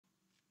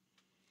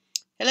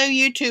Hello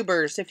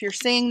YouTubers, if you're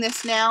seeing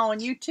this now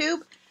on YouTube,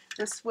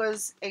 this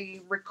was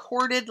a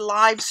recorded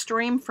live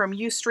stream from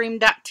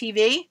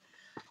ustream.tv.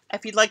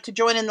 If you'd like to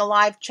join in the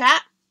live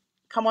chat,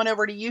 come on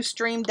over to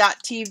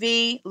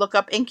ustream.tv, look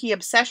up Inky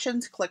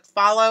Obsessions, click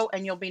follow,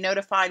 and you'll be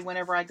notified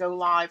whenever I go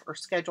live or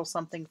schedule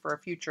something for a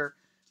future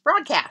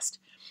broadcast.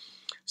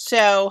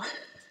 So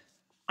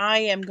I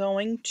am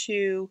going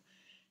to,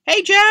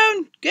 hey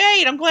Joan,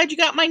 great, I'm glad you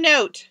got my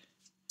note.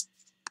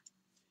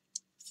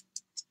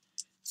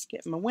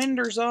 Get my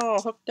winders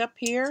all hooked up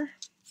here.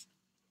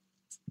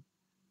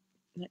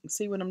 I can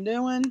see what I'm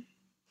doing.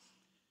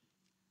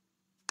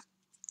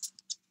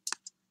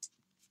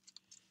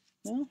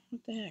 Well,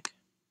 what the heck?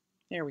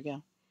 There we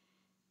go.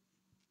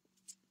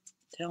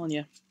 Telling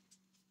you.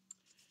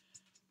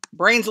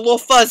 Brain's a little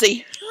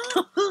fuzzy.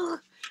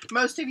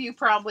 Most of you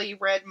probably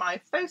read my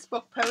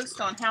Facebook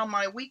post on how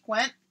my week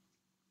went.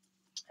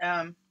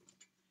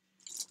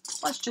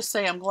 Let's just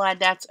say I'm glad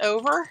that's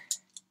over.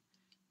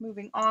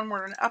 Moving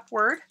onward and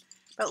upward.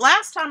 But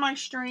last time I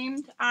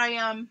streamed,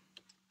 I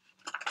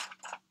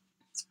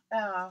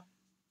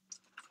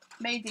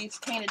made these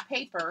painted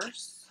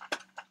papers.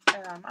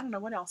 I don't know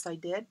what else I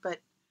did, but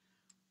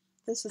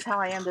this is how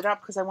I ended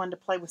up because I wanted to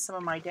play with some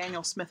of my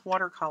Daniel Smith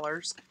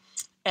watercolors.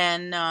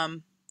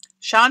 And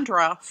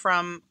Chandra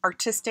from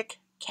Artistic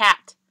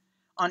Cat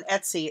on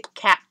Etsy,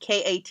 Cat,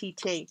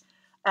 K-A-T-T,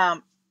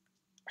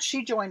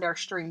 she joined our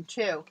stream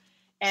too.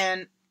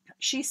 And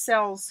she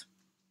sells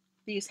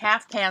these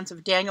half pans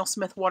of Daniel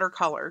Smith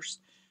watercolors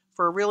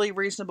for a really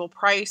reasonable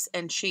price,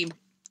 and she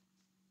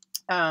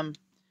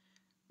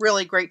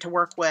really great to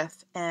work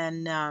with,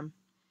 and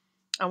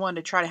I wanted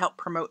to try to help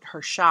promote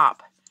her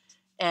shop.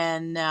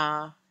 And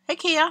hey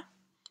Kia.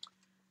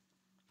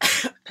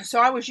 So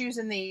I was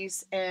using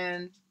these,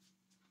 and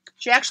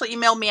she actually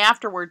emailed me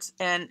afterwards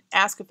and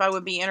asked if I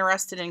would be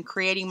interested in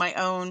creating my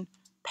own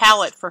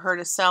palette for her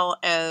to sell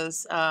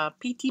as a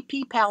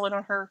PTP palette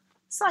on her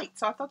site.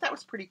 So I thought that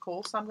was pretty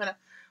cool, so I'm going to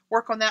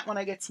work on that when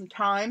I get some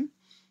time.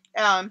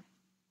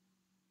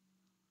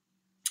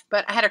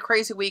 But I had a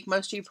crazy week.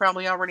 Most of you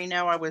probably already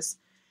know I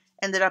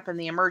ended up in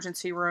the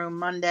emergency room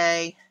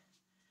Monday.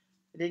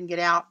 I didn't get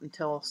out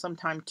until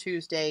sometime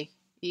Tuesday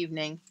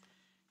evening.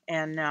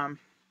 And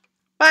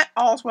but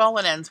all's well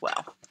that ends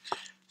well.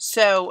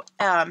 So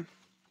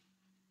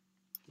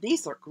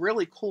these look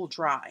really cool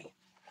dry.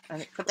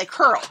 But they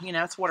curl, you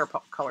know, it's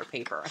watercolor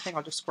paper. I think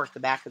I'll just squirt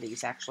the back of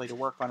these actually to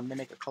work on them to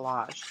make a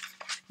collage.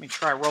 Let me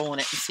try rolling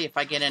it and see if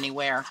I get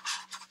anywhere.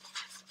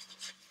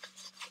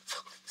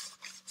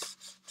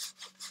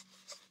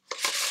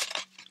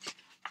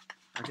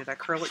 Or did I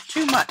curl it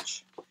too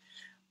much?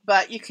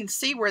 But you can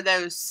see where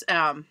those,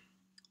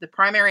 the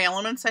primary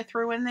elements I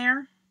threw in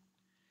there.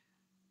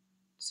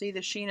 See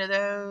the sheen of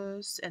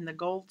those and the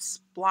gold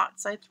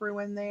splots I threw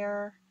in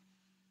there.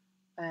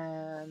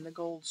 And the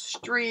gold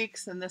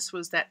streaks, and this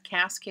was that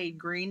cascade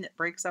green that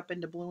breaks up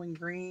into blue and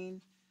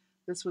green.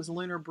 This was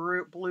lunar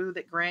blue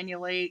that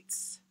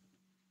granulates.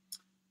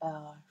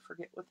 I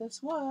forget what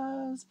this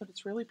was, but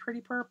it's really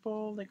pretty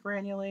purple that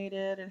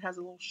granulated. It has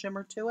a little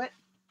shimmer to it.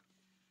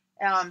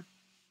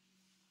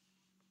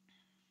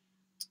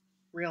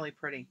 Really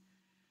pretty.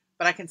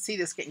 But I can see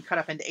this getting cut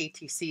up into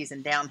ATCs,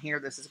 and down here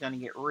this is going to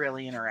get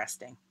really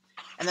interesting.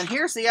 And then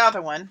here's the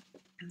other one.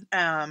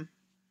 I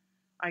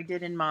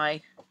did in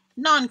my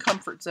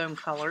non-comfort zone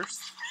colors.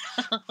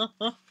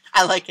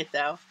 I like it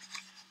though.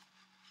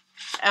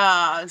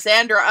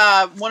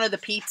 Xandra, one of the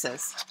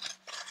pizzas.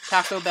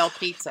 Taco Bell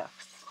pizza.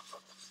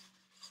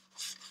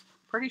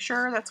 Pretty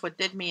sure that's what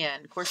did me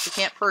in. Of course, you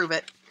can't prove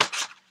it.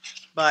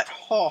 But,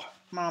 oh,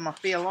 mama,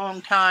 be a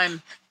long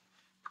time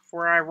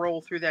before I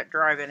roll through that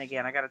drive-in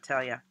again, I gotta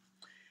tell you.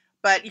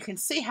 But you can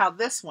see how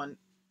this one,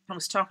 I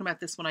was talking about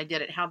this when I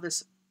did it, how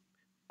this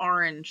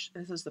orange,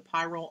 this is the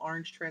Pyrrole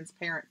Orange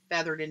Transparent,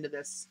 feathered into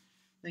this.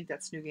 I think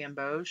that's New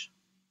Gamboge.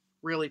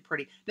 Really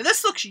pretty. Now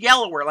this looks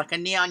yellower, like a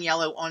neon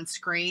yellow on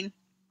screen.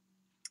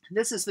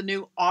 This is the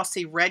new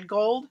Aussie Red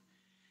Gold.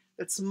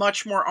 It's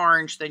much more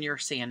orange than you're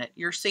seeing it.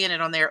 You're seeing it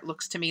on there. It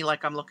looks to me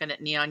like I'm looking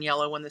at neon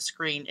yellow on the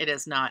screen. It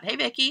is not. Hey,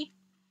 Vicky.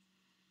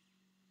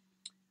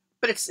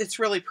 But it's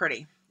really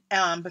pretty.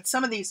 But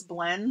some of these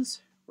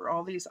blends, where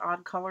all these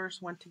odd colors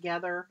went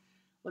together.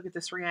 Look at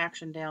this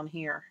reaction down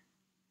here.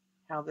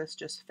 How this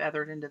just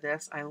feathered into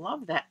this. I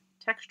love that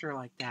texture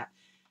like that.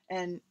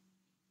 And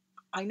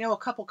I know a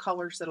couple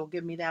colors that'll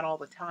give me that all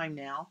the time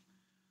now.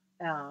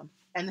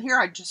 And here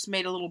I just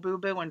made a little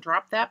boo-boo and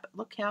dropped that. But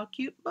look how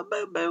cute my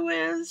boo-boo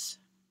is.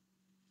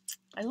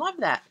 I love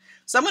that.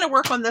 So I'm going to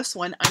work on this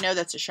one. I know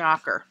that's a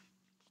shocker.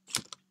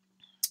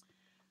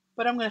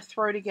 But I'm going to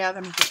throw together.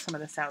 I'm going to get some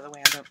of this out of the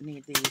way. I don't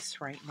need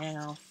these right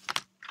now.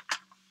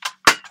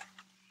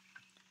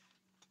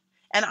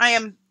 And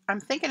I'm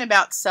thinking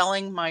about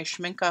selling my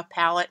Schmincke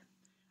palette.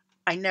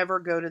 I never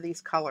go to these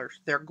colors.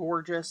 They're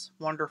gorgeous,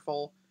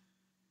 wonderful,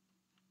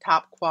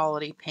 top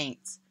quality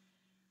paints.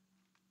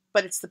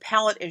 But it's the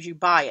palette as you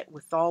buy it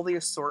with all the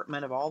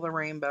assortment of all the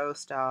rainbow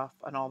stuff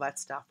and all that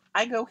stuff.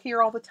 I go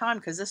here all the time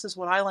because this is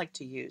what I like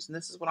to use and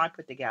this is what I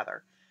put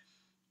together.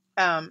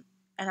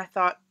 And I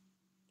thought,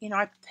 you know,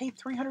 I paid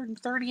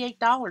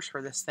 $338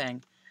 for this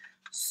thing.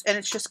 And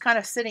it's just kind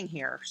of sitting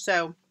here.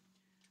 So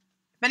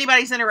if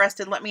anybody's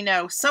interested, let me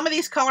know. Some of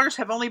these colors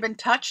have only been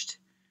touched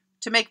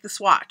to make the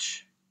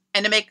swatch.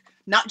 And to make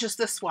not just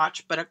this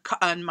swatch, but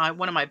on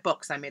one of my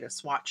books I made a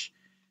swatch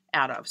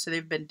out of. So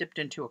they've been dipped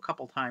into a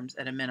couple times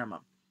at a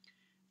minimum.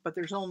 But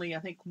there's only, I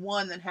think,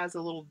 one that has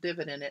a little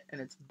divot in it, and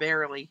it's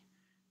barely,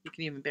 you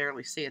can even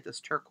barely see it, this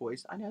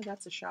turquoise. I know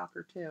that's a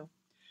shocker too.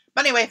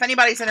 But anyway, if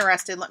anybody's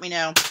interested, let me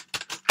know.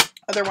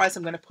 Otherwise,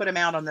 I'm going to put them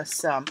out on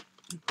this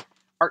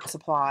Art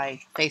Supply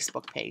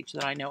Facebook page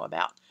that I know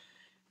about.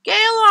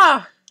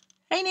 Gayla!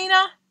 Hey,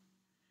 Nina!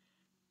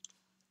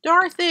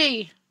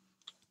 Dorothy!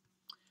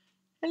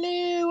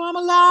 Hello, I'm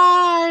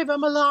alive!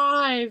 I'm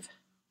alive!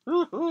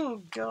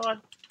 Ooh,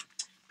 God.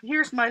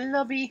 Here's my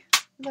lovey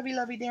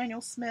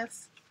Daniel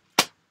Smiths.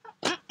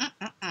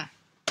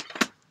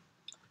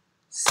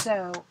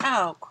 So,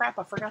 oh, crap,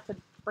 I forgot to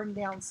bring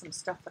down some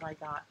stuff that I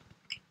got.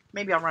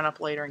 Maybe I'll run up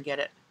later and get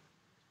it.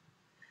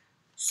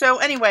 So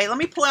anyway, let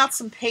me pull out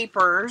some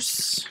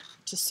papers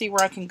to see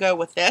where I can go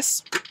with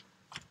this.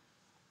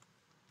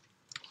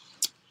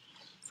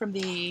 From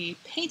the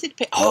painted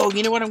paper. Oh,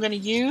 you know what I'm going to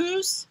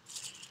use?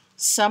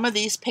 Some of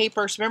these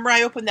papers. Remember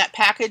I opened that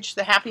package,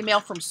 the Happy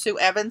Mail from Sue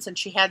Evans, and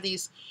she had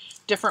these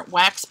different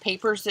wax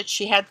papers that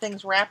she had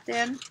things wrapped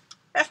in?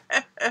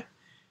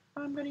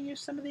 I'm going to use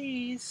some of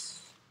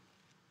these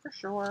for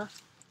sure.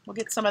 We'll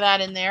get some of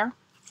that in there.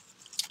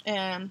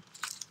 And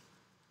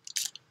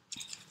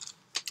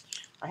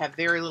I have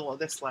very little of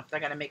this left. I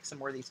got to make some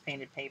more of these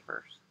painted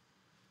papers.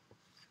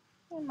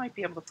 I might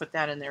be able to put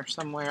that in there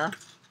somewhere.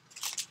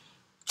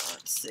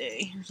 Let's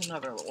see. Here's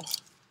another little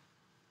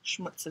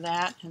schmutz of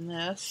that and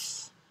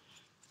this.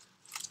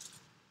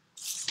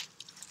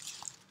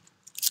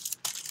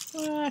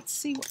 Let's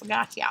see what we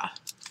got here.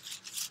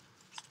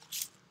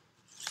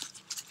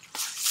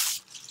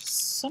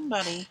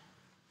 Somebody,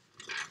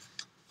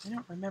 I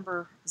don't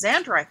remember.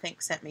 Xandra, I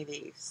think, sent me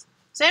these.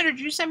 Xandra, did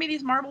you send me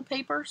these marble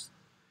papers?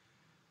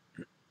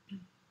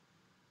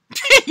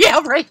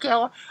 Yeah, right,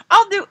 Gayla.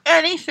 I'll do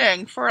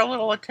anything for a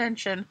little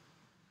attention.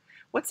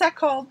 What's that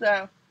called?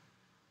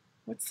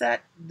 What's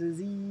that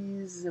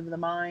disease of the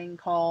mind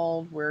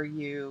called where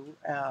you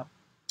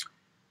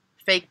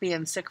fake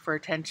being sick for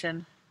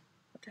attention?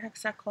 What the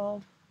heck's that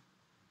called?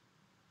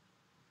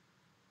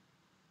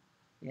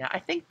 Yeah, I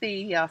think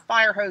the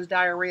fire hose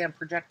diarrhea and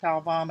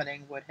projectile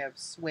vomiting would have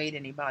swayed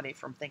anybody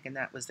from thinking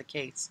that was the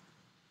case.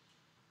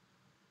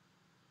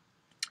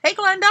 Hey,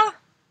 Glenda.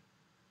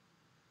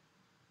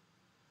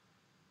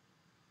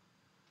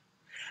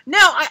 No,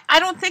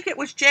 I don't think it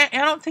was Jane.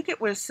 I don't think it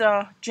was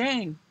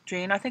Jane.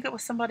 I think it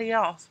was somebody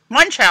else.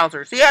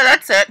 Munchausen's. Yeah,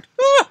 that's it.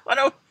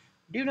 I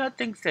do not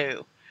think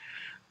so.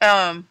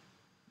 Oh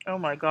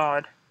my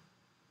God.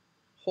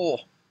 Oh,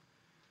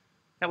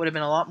 that would have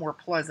been a lot more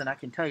pleasant. I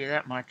can tell you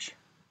that much.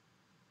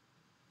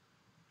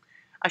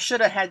 I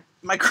should have had,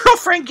 my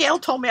girlfriend Gail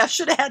told me I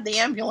should have had the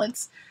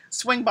ambulance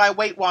swing by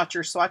Weight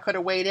Watchers so I could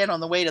have weighed in on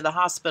the way to the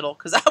hospital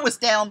because I was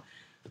down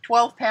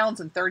 12 pounds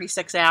in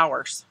 36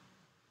 hours.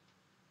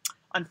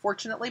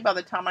 Unfortunately, by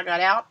the time I got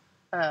out,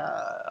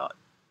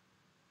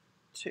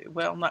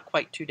 well, not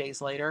quite 2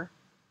 days later,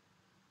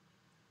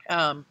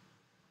 I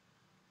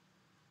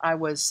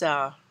was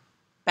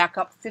back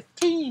up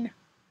 15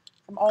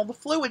 from all the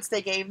fluids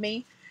they gave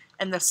me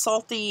and the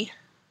salty,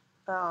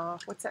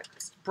 what's that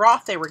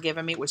broth they were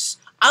giving me was,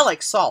 I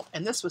like salt,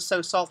 and this was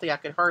so salty I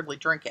could hardly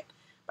drink it.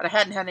 But I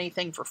hadn't had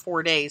anything for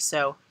 4 days,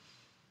 so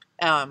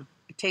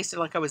it tasted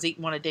like I was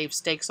eating one of Dave's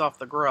steaks off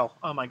the grill.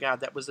 Oh my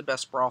God, that was the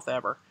best broth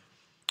ever.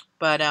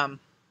 But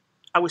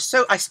I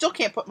still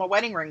can't put my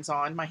wedding rings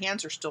on. My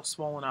hands are still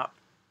swollen up.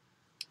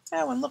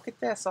 Oh, and look at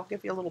this. I'll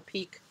give you a little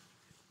peek.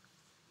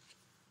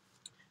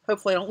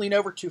 Hopefully I don't lean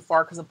over too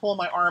far because I'm pulling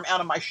my arm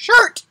out of my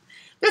shirt.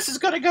 This is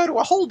going to go to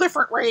a whole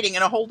different rating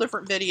and a whole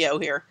different video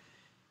here.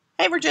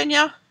 Hey,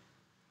 Virginia.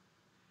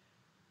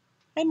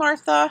 Hey,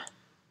 Martha.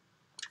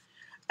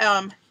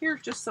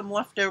 Here's just some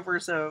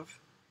leftovers of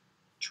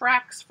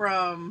tracks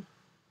from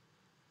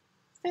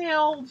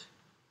failed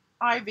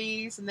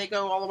IVs, and they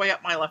go all the way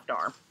up my left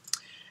arm.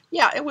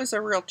 Yeah, it was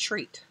a real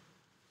treat.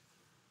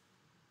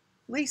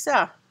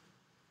 Lisa.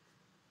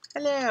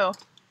 Hello.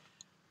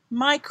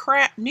 My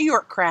New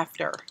York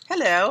Crafter.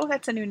 Hello,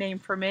 that's a new name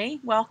for me.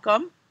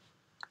 Welcome.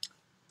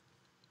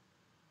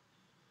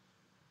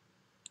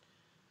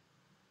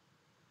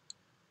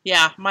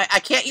 Yeah, I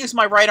can't use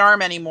my right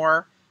arm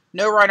anymore.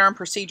 No right arm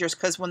procedures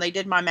because when they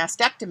did my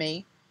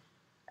mastectomy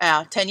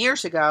 10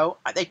 years ago,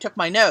 they took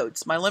my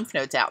nodes, my lymph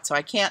nodes out. So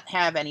I can't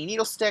have any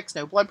needle sticks,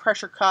 no blood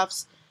pressure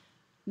cuffs,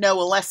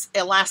 no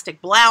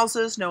elastic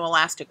blouses, no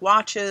elastic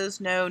watches,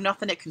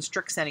 nothing that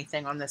constricts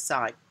anything on this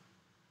side.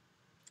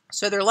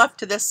 So they're left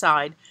to this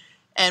side.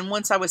 And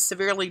once I was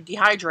severely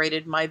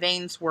dehydrated, my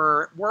veins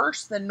were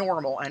worse than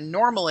normal. And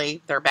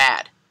normally they're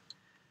bad.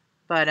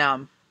 But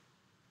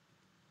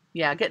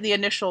yeah, getting the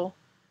initial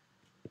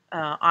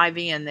IV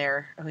in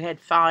there, we had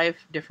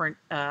 5 different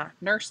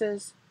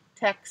nurses,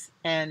 techs,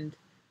 and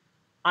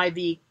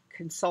IV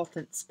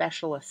consultant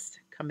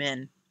specialist come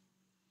in.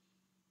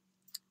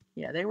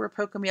 Yeah, they were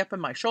poking me up in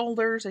my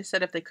shoulders. They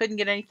said if they couldn't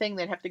get anything,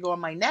 they'd have to go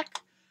on my neck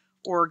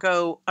or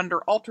go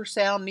under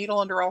ultrasound, needle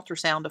under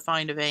ultrasound to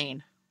find a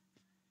vein.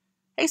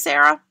 Hey,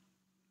 Sarah.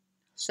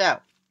 So,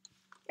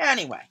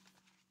 anyway.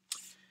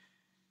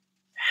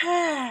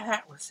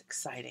 That was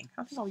exciting.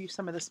 I think I'll use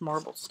some of this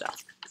marble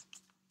stuff.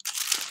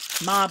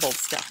 Marble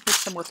stuff. Here's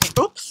some more paint.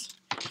 Oops.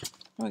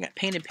 Oh, I got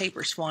painted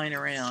papers flying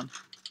around.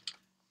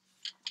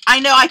 I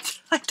know. I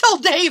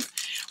told Dave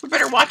we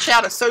better watch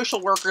out. A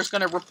social worker is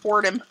going to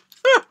report him.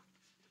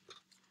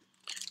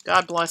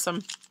 God bless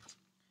him.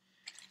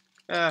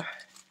 That's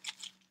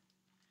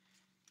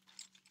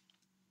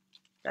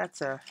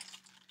a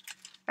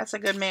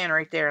good man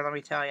right there, let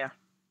me tell you.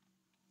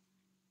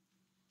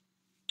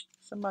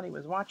 Somebody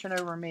was watching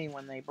over me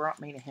when they brought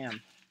me to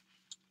him.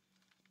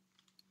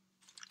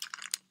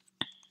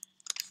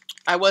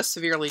 I was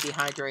severely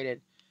dehydrated.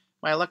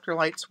 My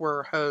electrolytes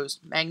were hosed.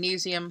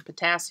 Magnesium,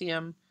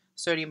 potassium,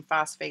 sodium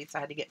phosphates. I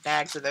had to get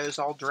bags of those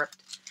all dripped.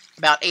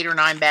 About 8 or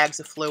 9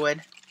 bags of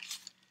fluid.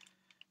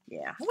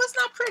 Yeah, it was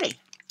not pretty.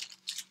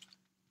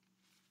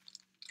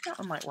 That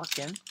one might work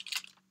in.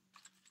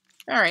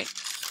 All right,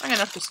 I got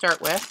enough to start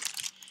with.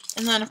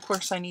 And then, of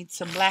course, I need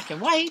some black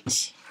and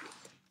white.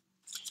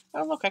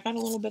 Oh, look, I got a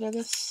little bit of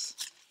this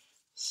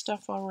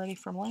stuff already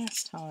from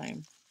last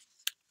time.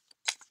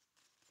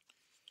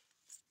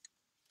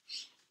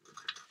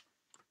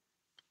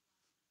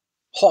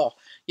 Oh,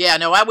 yeah,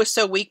 no, I was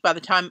so weak by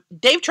the time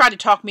Dave tried to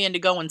talk me into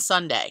going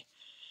Sunday.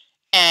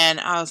 And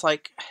I was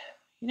like,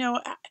 you know,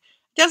 it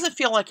doesn't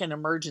feel like an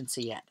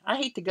emergency yet. I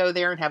hate to go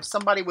there and have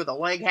somebody with a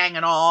leg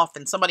hanging off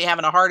and somebody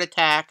having a heart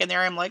attack. And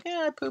there I'm like,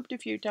 I pooped a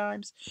few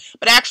times.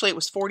 But actually, it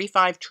was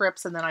 45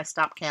 trips, and then I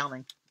stopped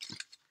counting.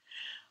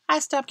 I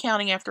stopped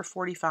counting after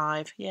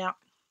 45, yeah.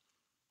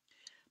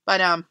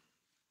 But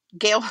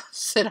Gail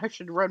said I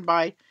should run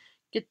by,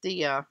 get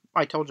the,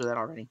 I told you that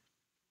already.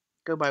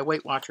 Go by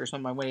Weight Watchers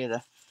on my way to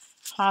the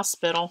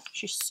hospital.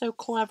 She's so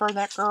clever,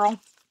 that girl.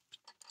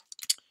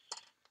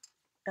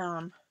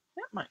 That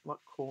might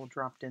look cool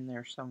dropped in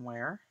there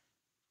somewhere.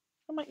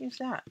 I might use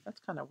that.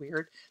 That's kind of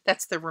weird.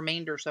 That's the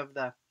remainders of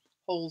the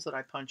holes that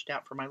I punched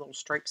out for my little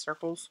stripe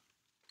circles.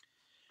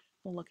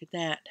 Well, look at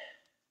that.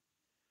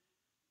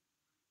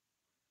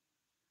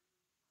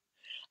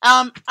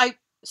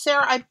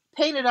 Sarah, I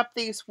painted up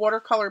these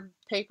watercolor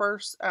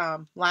papers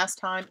last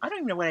time. I don't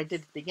even know what I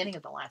did at the beginning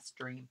of the last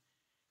stream,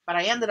 but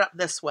I ended up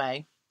this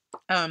way.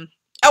 I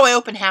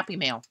opened Happy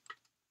Mail.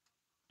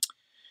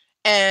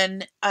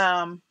 And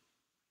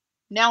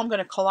now I'm going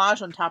to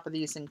collage on top of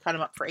these and cut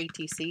them up for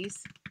ATCs.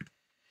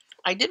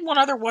 I did one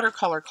other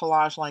watercolor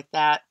collage like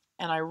that,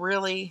 and I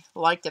really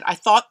liked it. I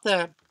thought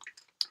the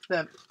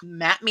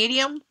matte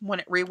medium, when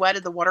it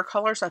re-wetted the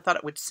watercolors, I thought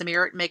it would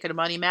smear it and make it a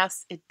muddy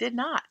mess. It did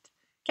not.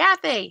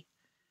 Kathy!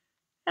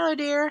 Hello,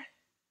 dear.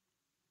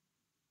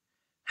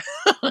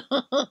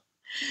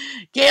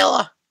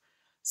 Gayla,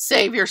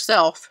 save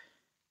yourself.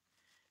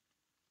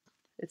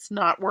 It's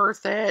not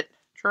worth it.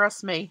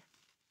 Trust me.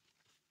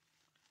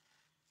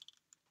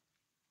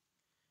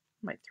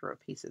 I might throw a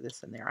piece of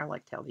this in there. I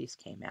liked how these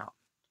came out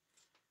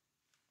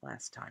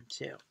last time,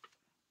 too.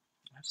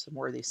 I have some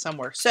more of these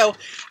somewhere. So,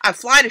 I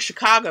fly to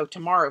Chicago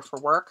tomorrow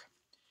for work.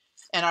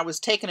 And I was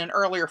taking an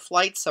earlier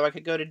flight so I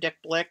could go to Dick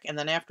Blick. And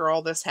then after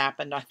all this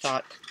happened, I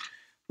thought,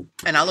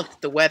 and I looked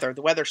at the weather.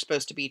 The weather's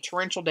supposed to be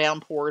torrential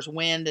downpours,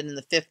 wind, and in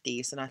the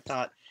 50s. And I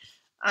thought,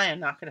 I am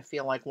not going to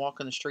feel like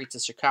walking the streets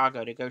of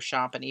Chicago to go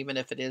shopping, even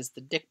if it is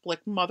the Dick Blick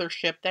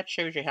mothership. That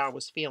shows you how I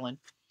was feeling.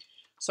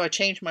 So I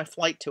changed my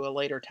flight to a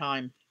later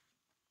time.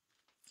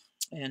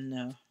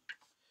 And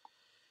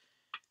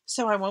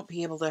so I won't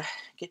be able to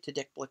get to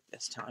Dick Blick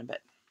this time,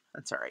 but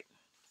that's all right.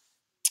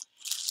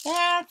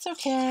 That's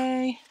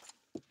okay.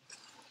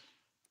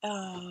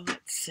 Let's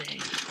see.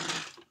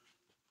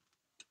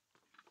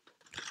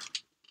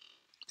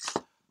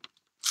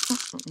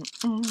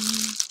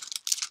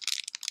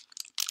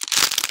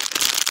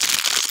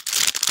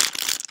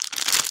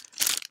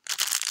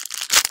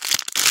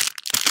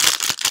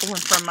 One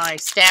from my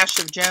stash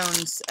of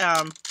Jones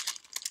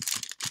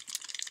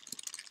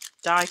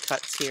die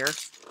cuts here.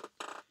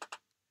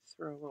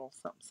 Throw a little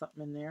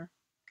something in there.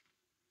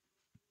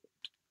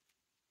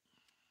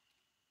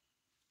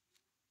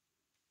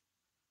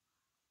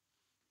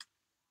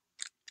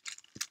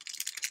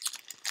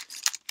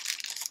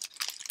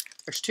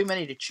 There's too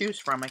many to choose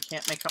from. I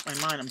can't make up my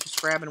mind. I'm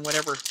just grabbing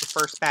whatever the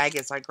first bag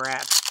is I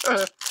grab.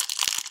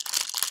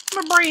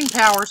 My brain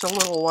power's a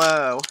little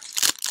low.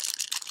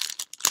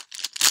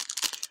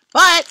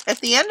 But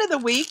at the end of the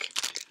week,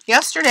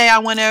 yesterday I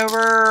went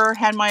over,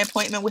 had my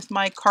appointment with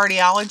my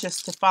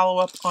cardiologist to follow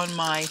up on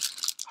my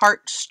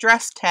heart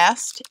stress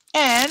test,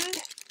 and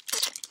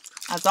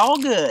that's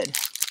all good.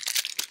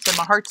 So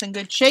my heart's in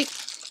good shape.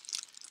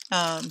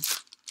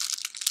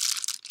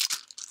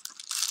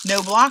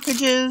 No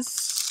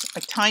blockages. A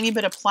tiny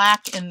bit of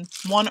plaque in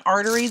one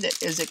artery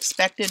that is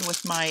expected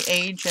with my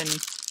age and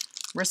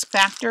risk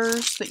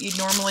factors that you'd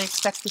normally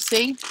expect to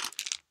see.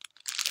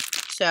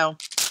 So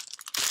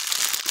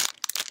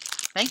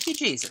Thank you,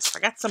 Jesus. I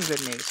got some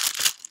good news.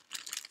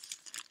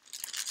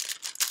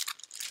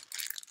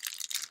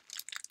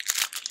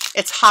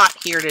 It's hot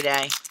here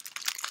today.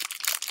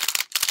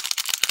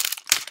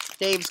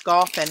 Dave's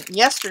golfing.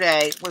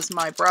 Yesterday was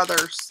my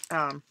brother's,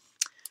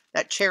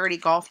 that charity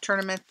golf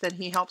tournament that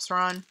he helps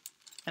run.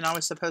 And I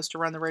was supposed to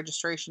run the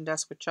registration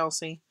desk with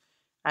Chelsea.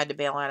 I had to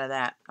bail out of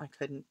that. I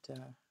couldn't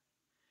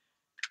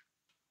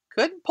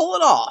pull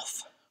it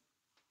off.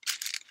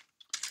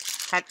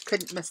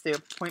 Couldn't miss the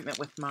appointment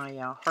with my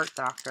heart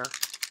doctor.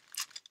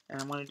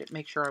 And I wanted to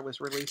make sure I was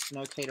released and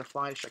okay to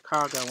fly to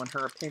Chicago. In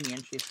her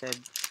opinion, she said,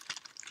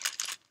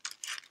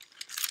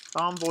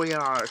 bon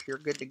voyage, you're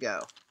good to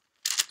go.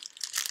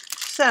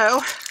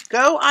 So,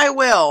 go I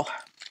will.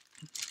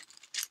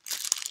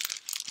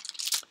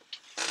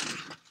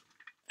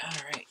 All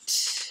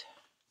right.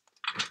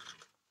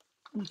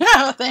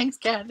 Oh, thanks,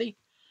 Kathy.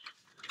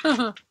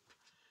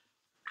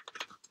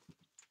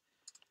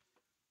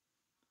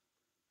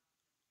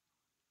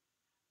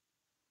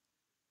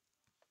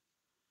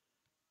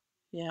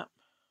 Yep.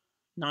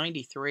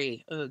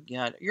 93. Oh,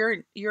 God.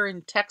 You're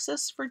in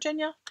Texas,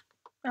 Virginia?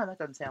 No, that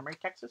doesn't sound right.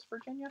 Texas,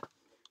 Virginia?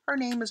 Her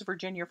name is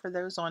Virginia for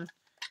those on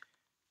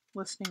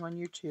listening on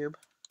YouTube.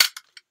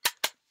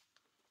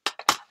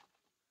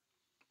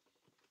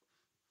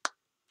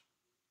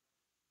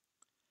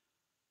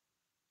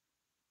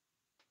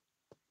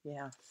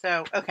 Yeah.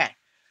 So, okay.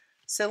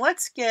 So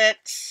let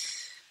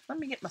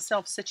me get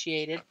myself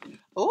situated.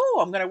 Oh,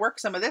 I'm going to work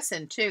some of this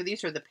in too.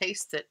 These are the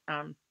pastes that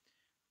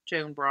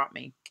Joan brought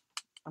me.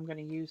 I'm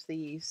going to use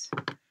these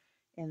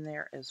in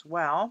there as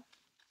well.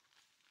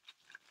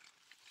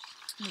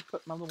 Let me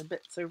put my little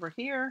bits over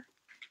here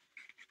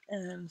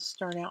and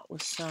start out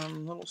with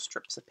some little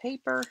strips of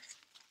paper.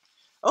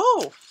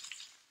 Oh,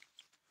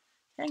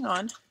 hang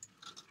on.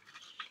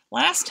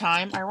 Last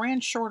time I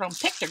ran short on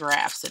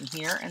pictographs in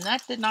here, and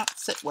that did not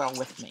sit well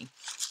with me.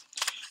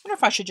 I wonder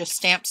if I should just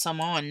stamp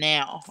some on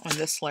now on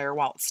this layer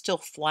while it's still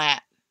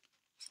flat.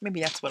 Maybe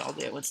that's what I'll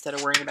do instead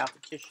of worrying about the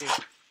tissue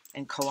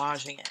and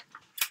collaging it.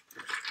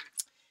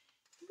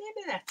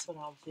 Maybe that's what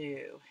I'll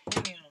do.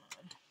 Hang on.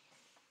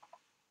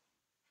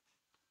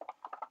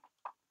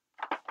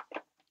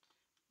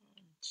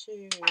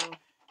 1, 2.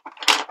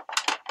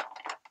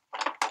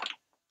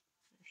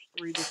 There's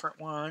 3 different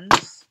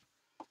ones.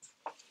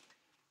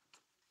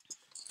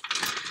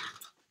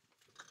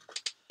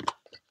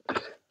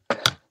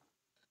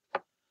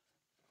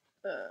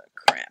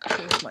 Crap.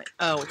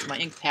 It's my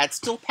ink pad.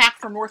 Still packed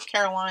from North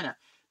Carolina.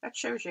 That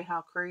shows you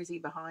how crazy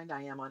behind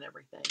I am on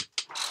everything.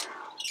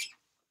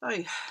 Oh,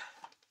 yeah.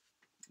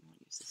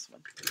 I'll use this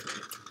one. I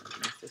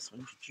don't know if this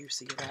one's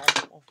juicy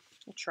at all.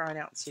 We'll try it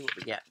out and see what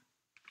we get.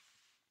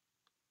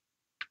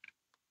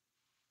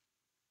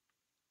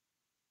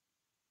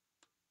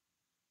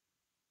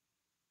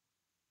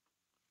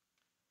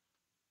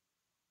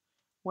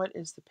 What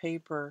is the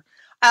paper?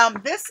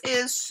 This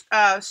is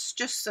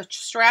just a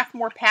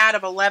Strathmore pad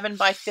of 11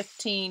 by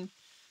 15,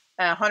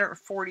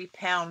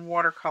 140-pound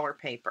watercolor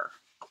paper.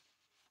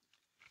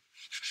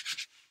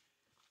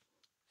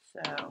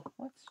 So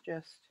let's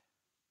just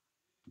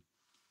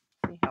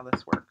see how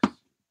this works.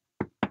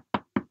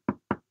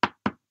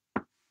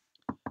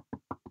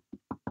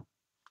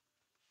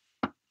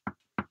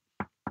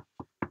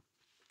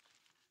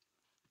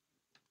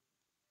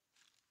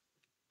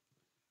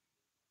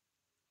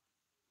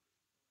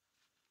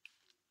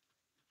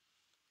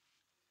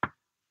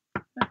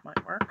 That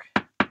might work.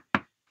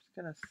 Just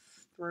gonna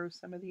throw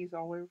some of these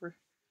all over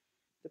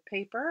the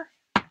paper.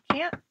 I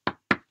can't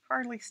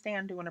hardly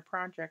stand doing a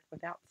project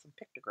without some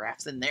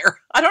pictographs in there.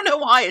 I don't know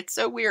why. It's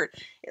so weird.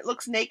 It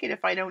looks naked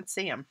if I don't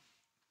see them.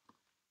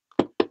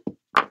 Let's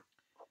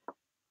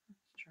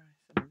try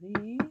some of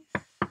these.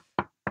 That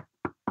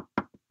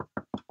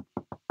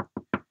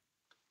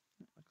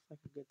looks like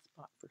a good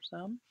spot for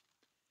some.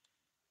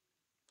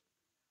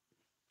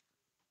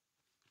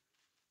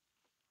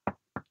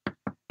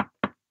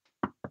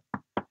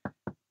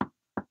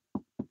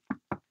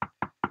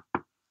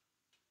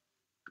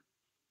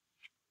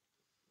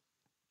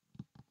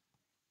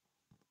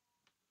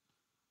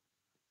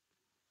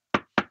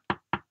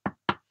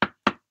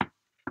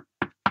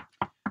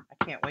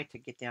 I can't wait to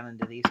get down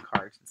into these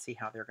cards and see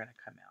how they're going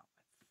to come out.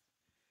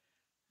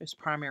 There's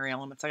primary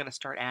elements. I got to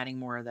start adding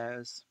more of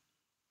those.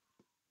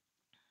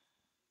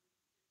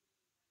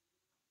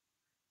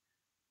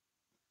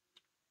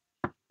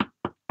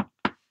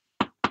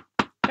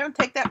 Don't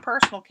take that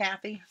personal,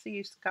 Kathy. See,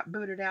 you got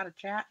booted out of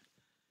chat.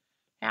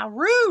 How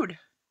rude.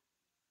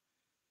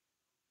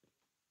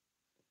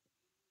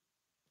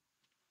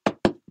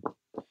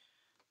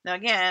 Now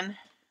again,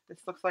 this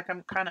looks like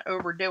I'm kind of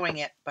overdoing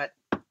it, but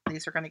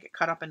these are going to get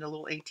cut up into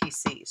little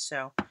ATCs.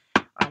 So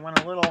I want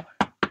a little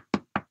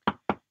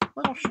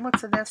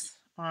schmutz of this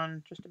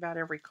on just about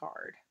every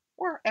card.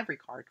 Or every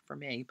card for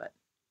me, but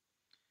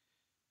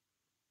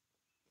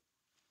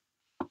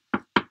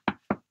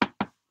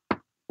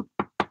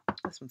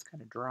this one's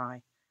kind of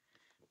dry.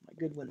 My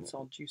good one's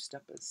all juiced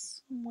up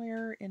is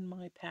somewhere in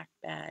my packed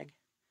bag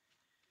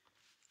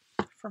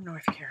from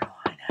North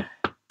Carolina.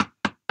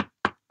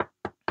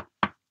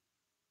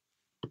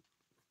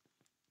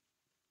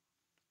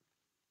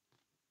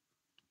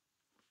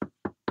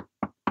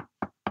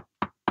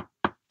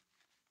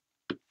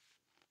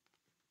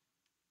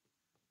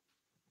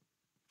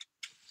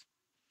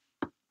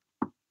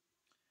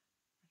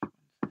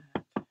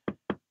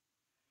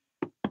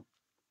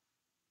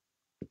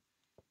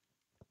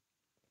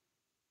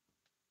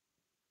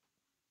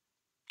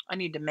 I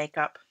need to make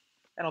up.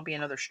 That'll be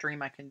another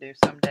stream I can do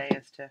someday,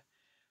 is to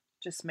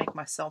just make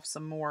myself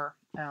some more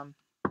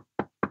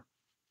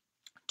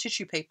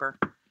tissue paper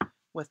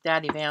with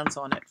Daddy Vans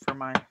on it for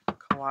my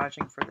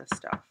collaging for this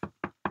stuff.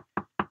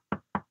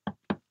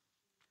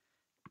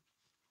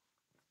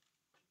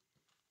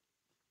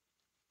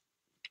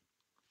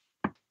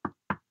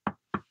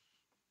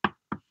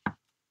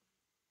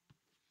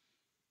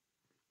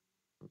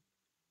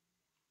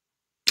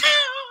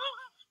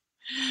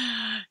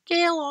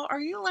 Gail, are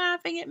you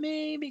laughing at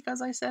me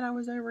because I said I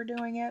was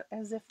overdoing it?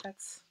 As if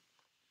that's...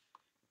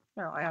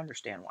 Well, I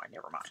understand why.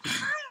 Never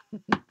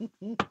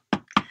mind.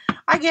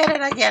 I get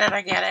it. I get it.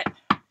 I get it.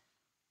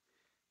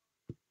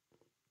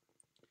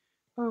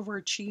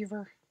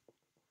 Overachiever.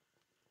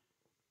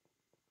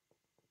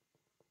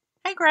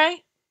 Hey,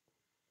 Gray.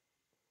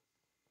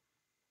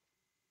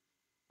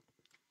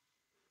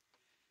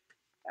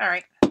 All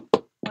right.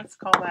 Let's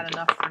call that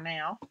enough for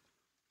now.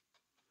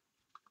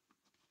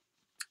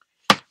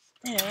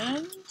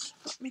 And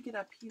let me get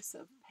a piece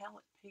of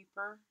palette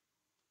paper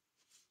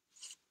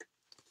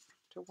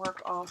to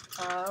work off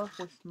of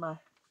with my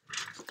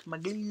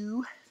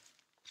glue.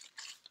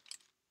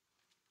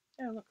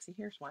 Oh, look, see,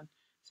 here's one.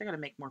 So I got to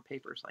make more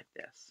papers like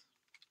this.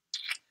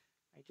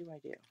 I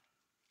do.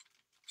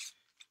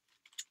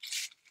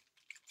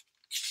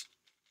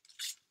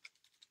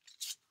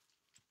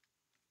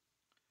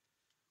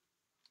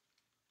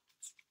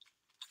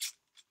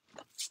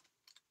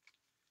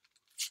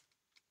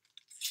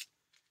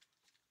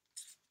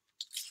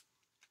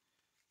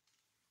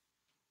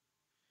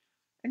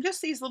 And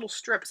just these little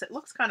strips, it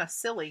looks kind of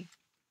silly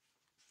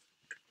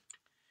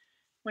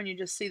when you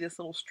just see this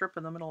little strip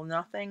in the middle of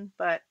nothing,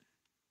 but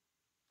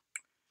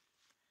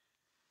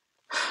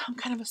I'm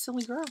kind of a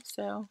silly girl,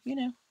 so, you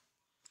know.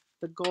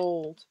 The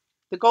gold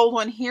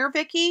one here,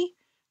 Vicki,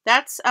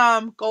 that's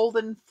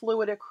golden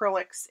fluid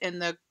acrylics in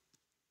the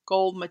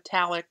gold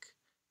metallic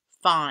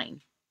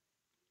fine.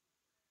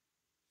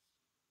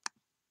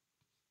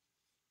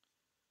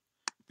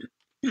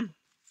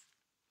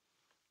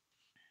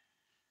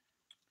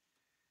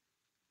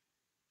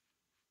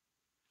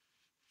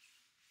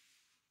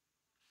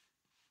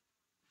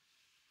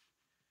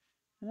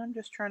 And I'm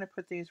just trying to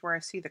put these where I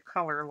see the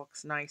color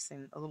looks nice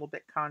and a little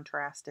bit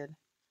contrasted.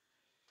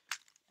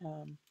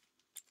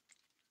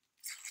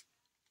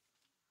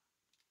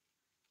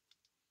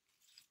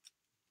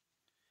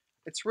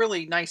 It's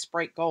really nice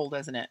bright gold,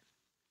 isn't it?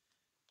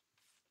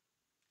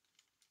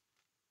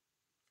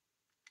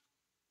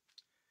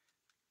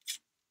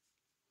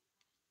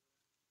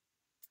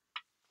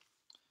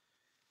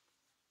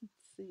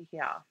 Let's see,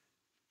 yeah.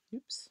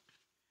 Oops.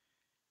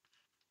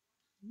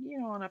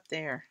 Get on up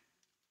there.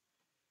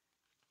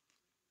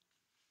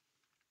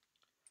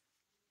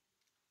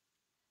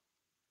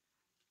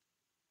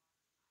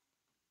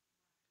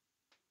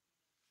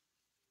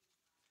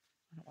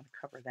 I don't want to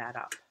cover that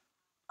up.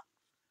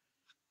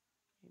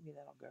 Maybe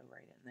that'll go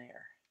right in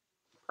there.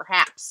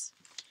 Perhaps.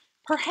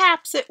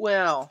 Perhaps it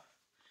will.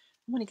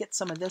 I'm going to get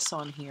some of this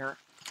on here.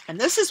 And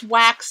this is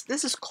wax.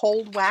 This is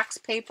cold wax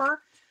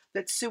paper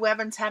that Sue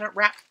Evans hadn't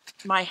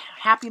wrapped my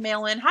Happy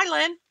Mail in. Hi,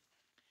 Lynn.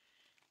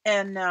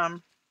 And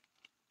I'm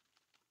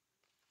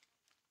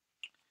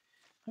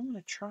going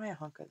to try a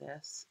hunk of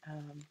this.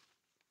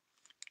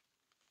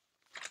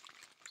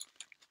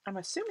 I'm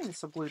assuming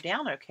this will glue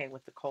down okay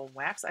with the cold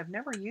wax. I've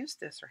never used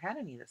this or had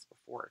any of this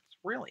before. It's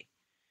really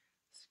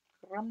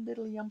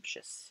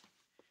scrumdiddlyumptious.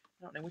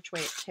 I don't know which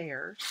way it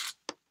tears.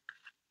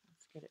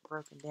 Let's get it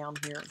broken down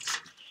here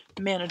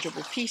in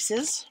manageable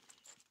pieces.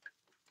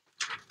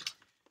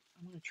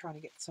 I'm going to try to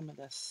get some of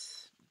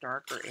this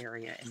darker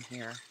area in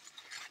here.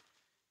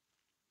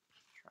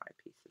 Try a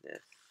piece of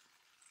this.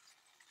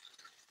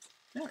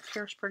 No, it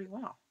tears pretty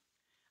well.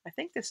 I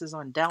think this is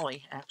on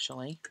deli,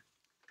 actually.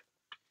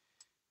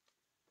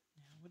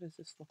 Now, what does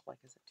this look like?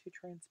 Is it too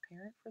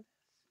transparent for this?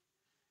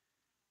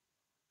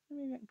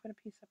 Maybe I can put a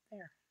piece up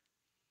there.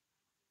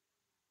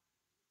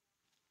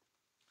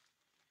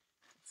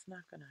 It's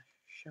not going to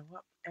show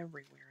up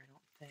everywhere, I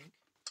don't think.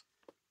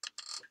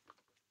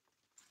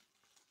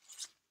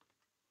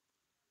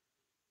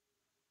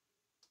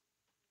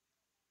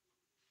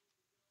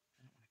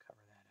 I don't want to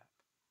cover that up.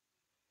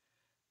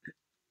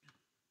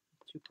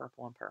 Too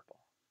purple and purple.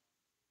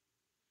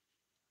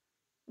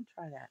 We'll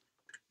try that.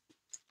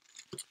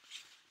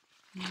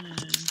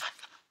 And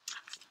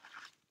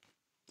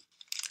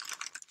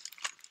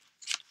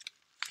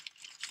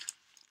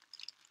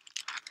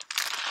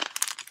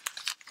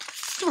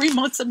 3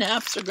 months of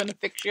naps are going to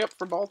fix you up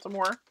for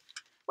Baltimore.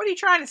 What are you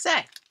trying to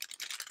say?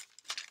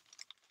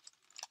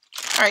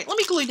 All right, let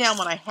me glue down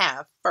what I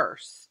have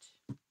first.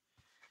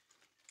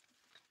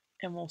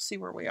 And we'll see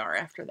where we are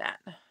after that.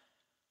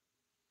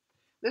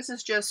 This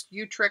is just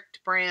Utrecht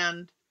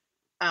brand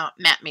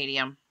matte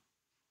medium.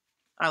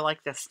 I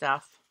like this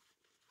stuff.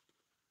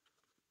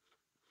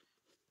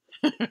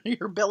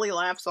 Your belly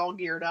laughs all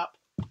geared up.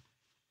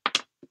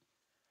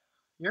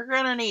 You're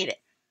going to need it.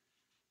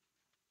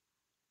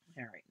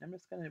 All right, I'm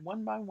just going to,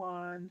 one by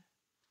one,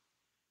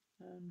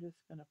 I'm just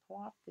going to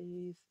plop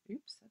these.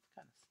 Oops, that's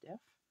kind of stiff.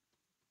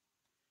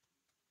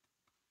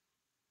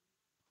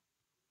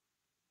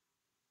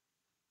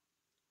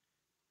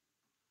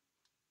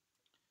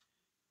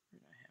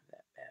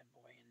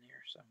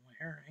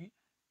 somewhere, right?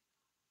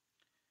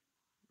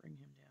 Bring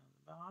him down to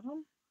the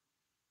bottom.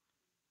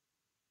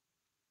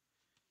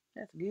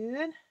 That's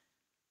good.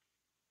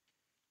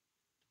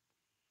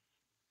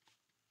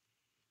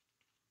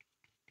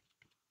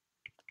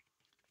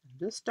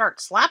 Just start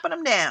slapping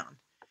them down.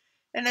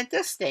 And at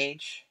this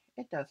stage,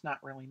 it does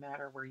not really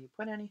matter where you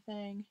put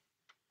anything,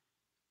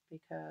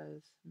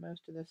 because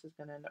most of this is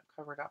going to end up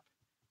covered up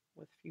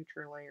with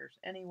future layers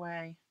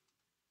anyway.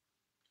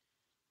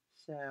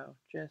 So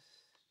just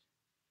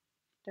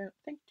don't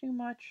think too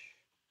much.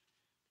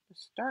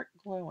 Just start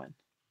gluing.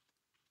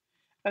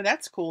 Oh,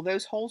 that's cool.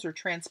 Those holes are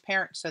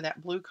transparent, so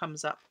that blue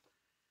comes up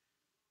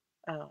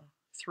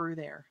through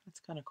there. That's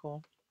kind of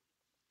cool.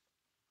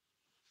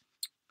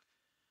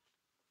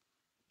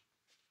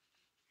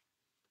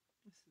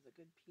 This is a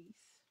good piece.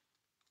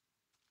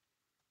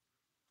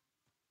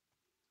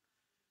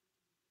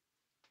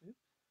 Oops.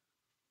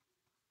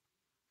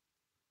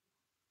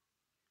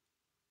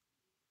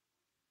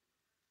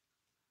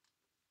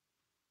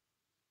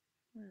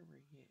 Where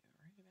were you?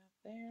 Right about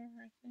there,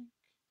 I think.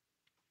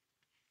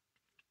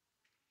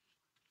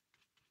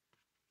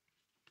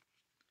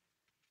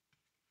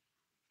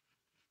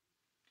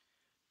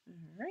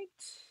 All right,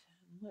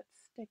 let's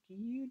stick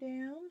you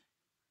down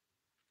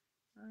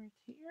right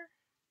here.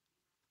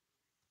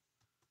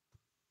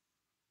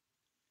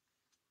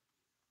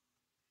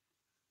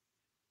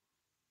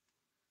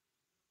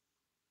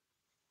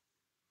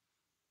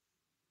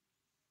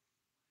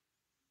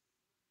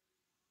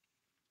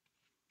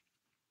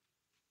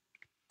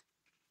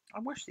 I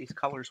wish these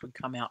colors would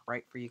come out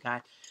right for you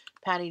guys.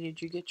 Patty,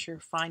 did you get your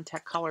Fine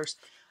Tech colors?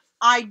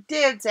 I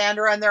did,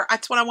 Xandra, and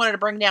that's what I wanted to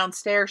bring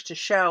downstairs to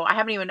show. I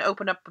haven't even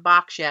opened up the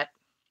box yet.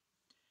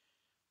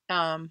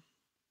 Mojo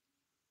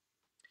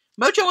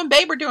and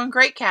Babe are doing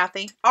great,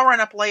 Kathy. I'll run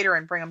up later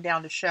and bring them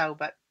down to show,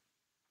 but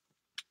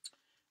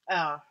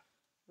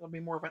it'll be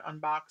more of an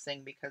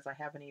unboxing because I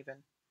haven't even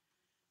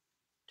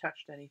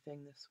touched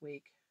anything this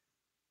week.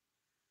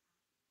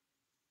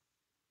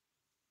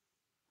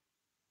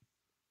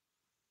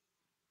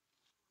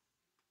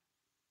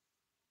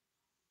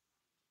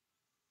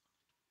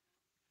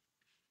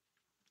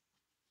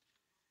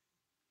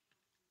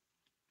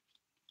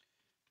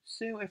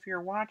 Sue, if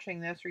you're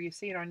watching this or you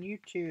see it on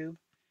YouTube,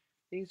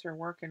 these are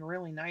working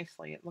really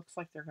nicely. It looks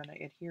like they're going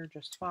to adhere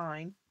just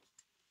fine.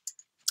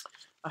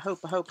 I hope.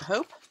 That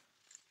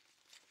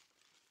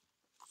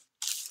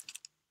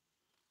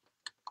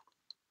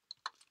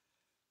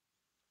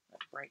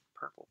bright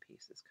purple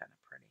piece is kind of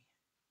pretty.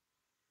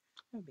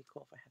 It would be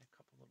cool if I had a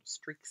couple little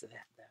streaks of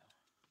that, though.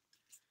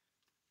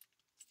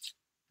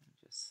 And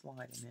just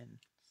slide them in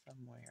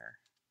somewhere.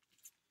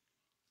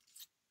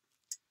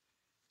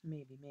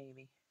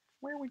 Maybe.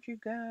 Where would you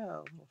go?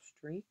 A little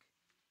streak?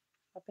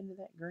 Up into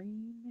that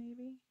green,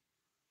 maybe?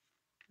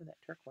 Oh, that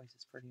turquoise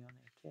is pretty on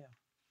there, too.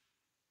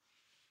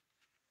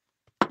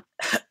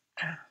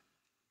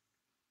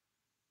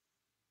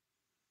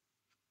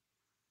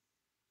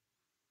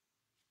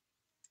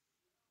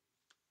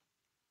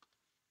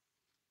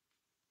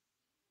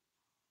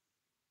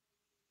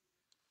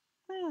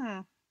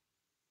 Let's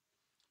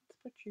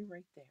put you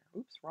right there.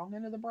 Oops, wrong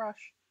end of the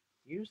brush.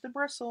 Use the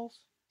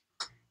bristles.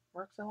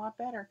 Works a lot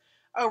better.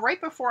 Oh,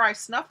 right before I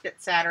snuffed it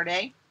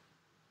Saturday,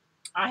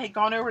 I had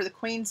gone over to the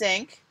Queen's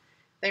Ink.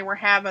 They were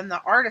having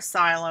the art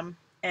asylum,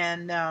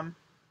 and I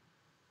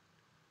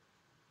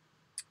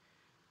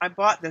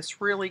bought this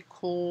really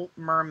cool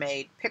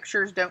mermaid.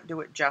 Pictures don't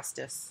do it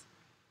justice.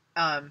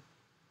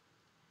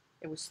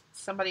 It was,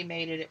 somebody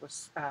made it. It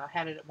was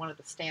had it at one of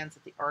the stands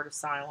at the art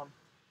asylum.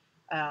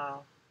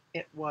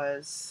 It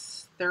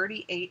was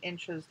 38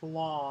 inches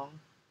long,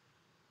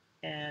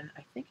 and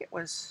I think it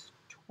was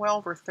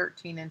 12 or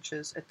 13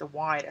 inches at the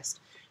widest.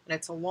 And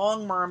it's a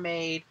long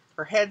mermaid.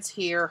 Her head's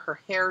here, her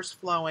hair's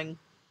flowing,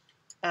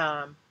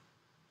 and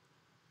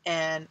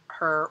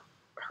her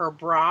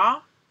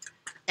bra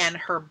and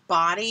her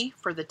body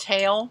for the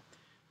tail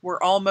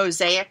were all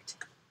mosaicked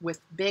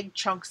with big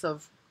chunks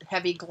of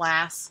heavy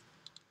glass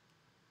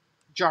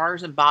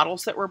jars and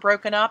bottles that were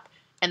broken up.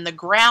 And the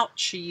grout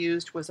she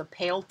used was a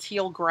pale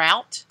teal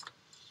grout.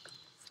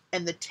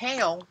 And the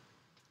tail,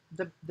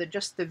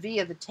 just the V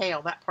of the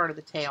tail, that part of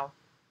the tail,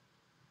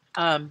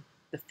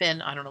 the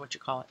fin, I don't know what you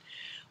call it,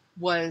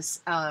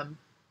 was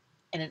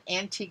in an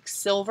antique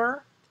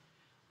silver.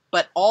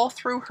 But all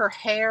through her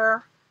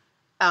hair,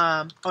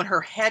 on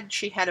her head,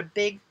 she had a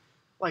big,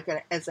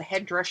 as a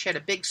headdress, she had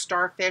a big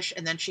starfish,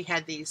 and then she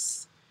had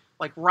these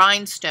like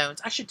rhinestones.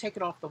 I should take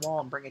it off the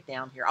wall and bring it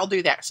down here. I'll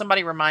do that.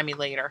 Somebody remind me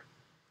later.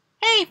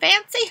 Hey,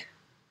 Fancy.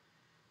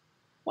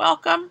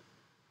 Welcome.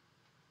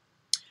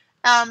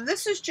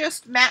 This is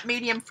just matte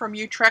medium from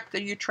Utrecht,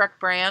 the Utrecht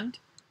brand.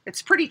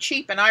 It's pretty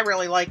cheap, and I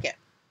really like it.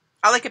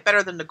 I like it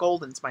better than the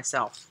Goldens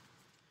myself.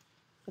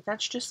 But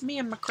that's just me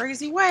and my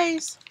crazy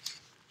ways.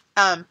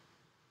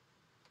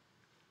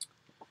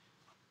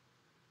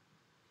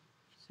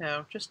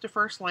 So just the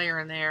first layer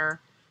in there.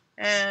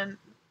 And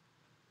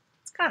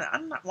it's kind of,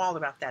 I'm not wild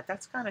about that.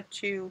 That's kind of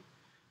too,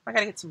 I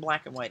got to get some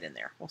black and white in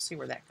there. We'll see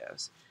where that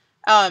goes.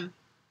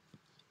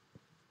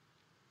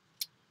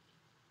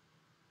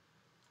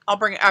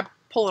 I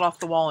pull it off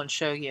the wall and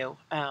show you.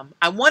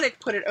 I wanted to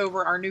put it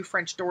over our new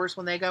French doors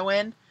when they go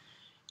in,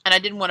 and I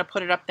didn't want to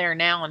put it up there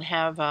now and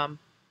have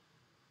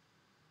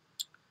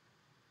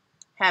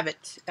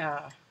it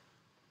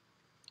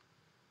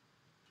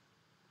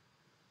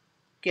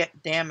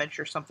get damaged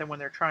or something when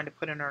they're trying to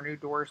put in our new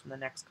doors in the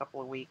next couple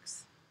of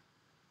weeks.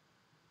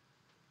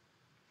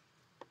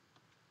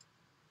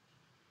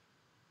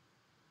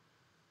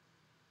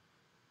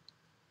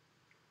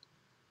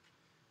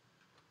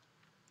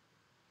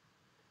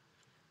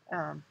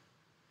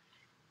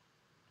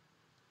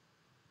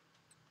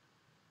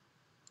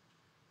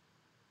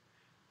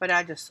 But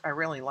I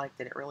really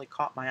liked it. It really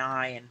caught my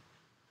eye, and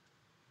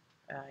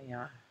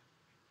yeah.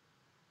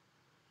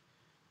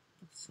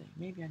 Let's see.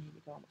 Maybe I need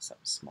to go with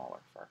something smaller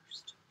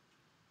first.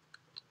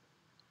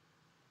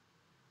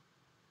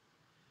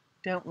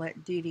 Don't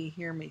let Dee Dee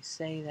hear me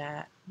say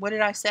that. What did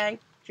I say,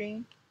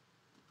 Jean?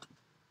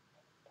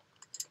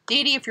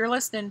 Dee Dee, if you're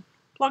listening,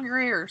 plug your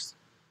ears.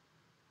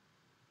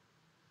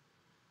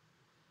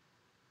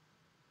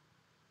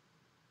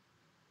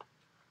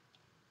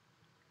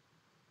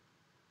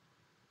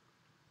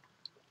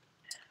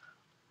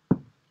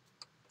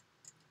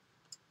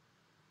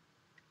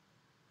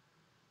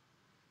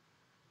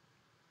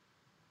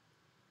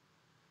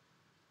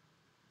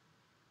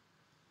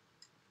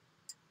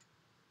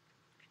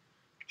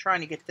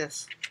 Trying to get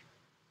this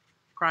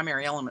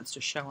primary elements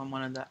to show him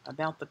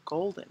about the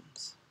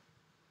Goldens.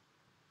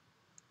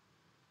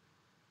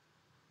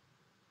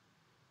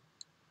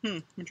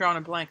 I'm drawing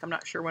a blank. I'm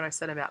not sure what I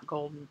said about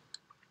golden.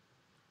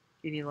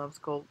 Dee Dee loves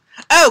gold.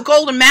 Oh,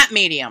 golden matte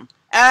medium.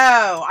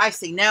 Oh, I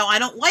see. No, I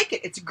don't like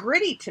it. It's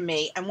gritty to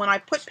me. And when I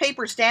put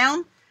papers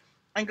down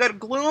and go to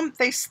glue them,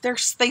 they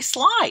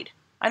slide.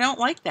 I don't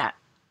like that.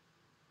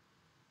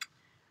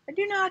 I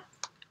do not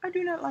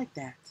like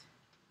that.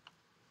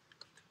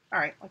 All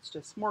right, let's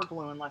just more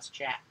glue and less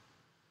chat.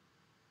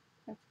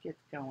 Let's get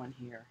going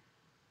here.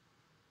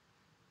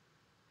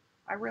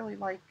 I really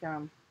like,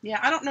 yeah,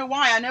 I don't know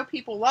why. I know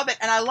people love it,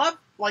 and I love,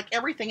 like,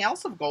 everything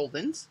else of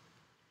Goldens.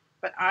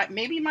 But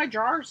maybe my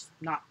jar's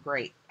not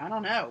great. I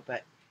don't know,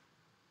 but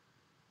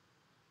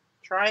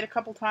try it a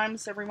couple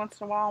times every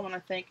once in a while when I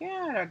think,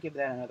 yeah, I'll give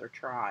that another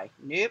try.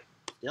 Nope,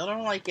 still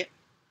don't like it.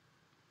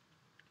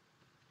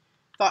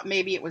 Thought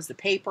maybe it was the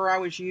paper I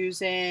was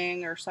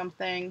using or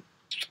something.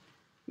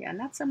 Yeah,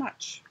 not so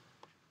much.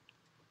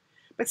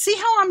 But see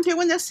how I'm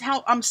doing this,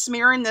 how I'm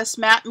smearing this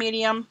matte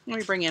medium? Let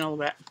me bring in a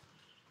little bit.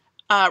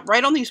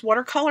 Right on these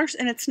watercolors,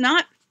 and it's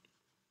not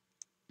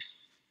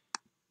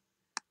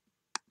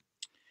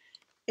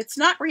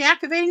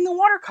reactivating the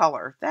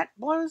watercolor. That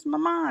blows my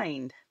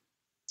mind.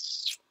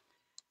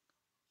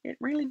 It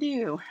really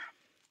do.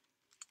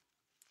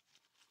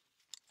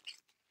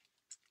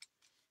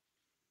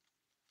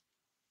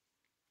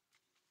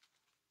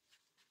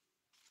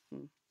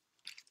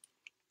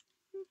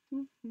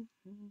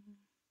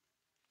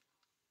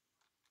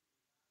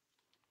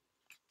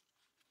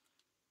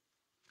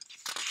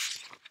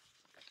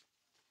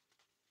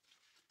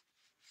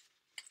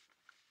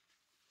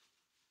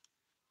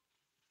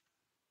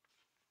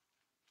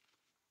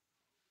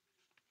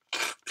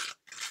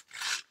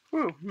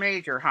 Ooh,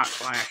 major hot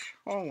flash.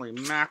 Holy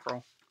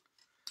mackerel.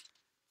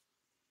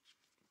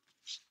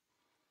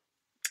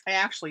 I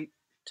actually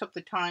took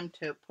the time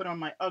to put on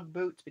my Ugg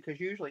boots because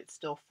usually it's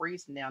still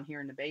freezing down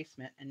here in the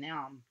basement, and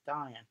now I'm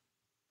dying.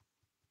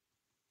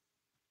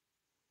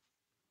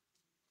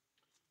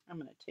 I'm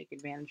going to take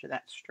advantage of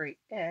that straight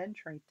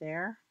edge right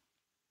there.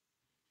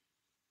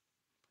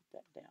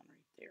 Put that down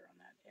right there on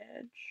that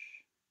edge.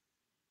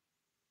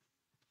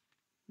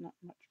 Not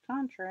much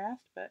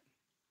contrast, but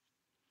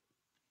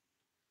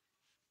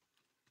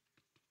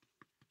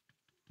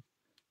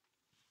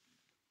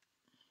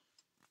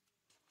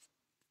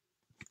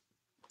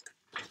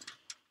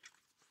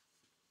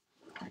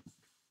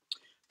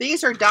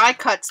these are die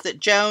cuts that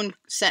Joan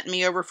sent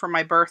me over for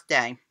my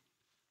birthday.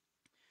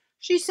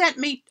 She sent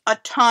me a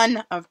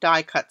ton of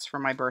die cuts for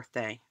my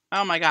birthday.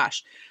 Oh my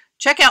gosh.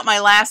 Check out my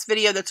last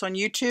video that's on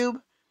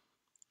YouTube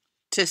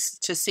to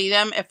see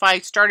them. If I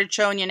started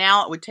showing you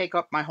now, it would take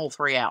up my whole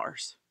 3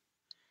 hours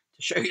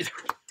to show you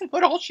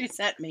what all she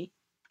sent me.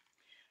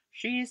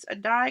 She's a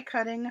die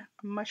cutting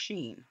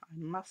machine, I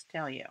must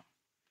tell you.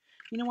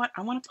 You know what?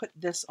 I want to put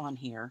this on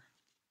here.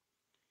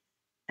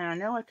 And I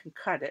know I can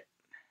cut it,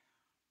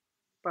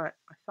 but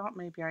I thought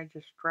maybe I'd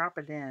just drop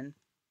it in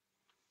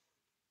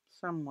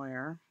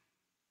somewhere.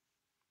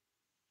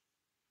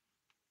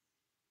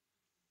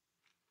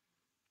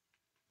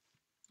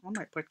 I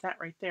might put that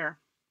right there.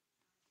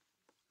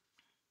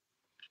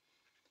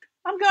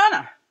 I'm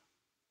gonna.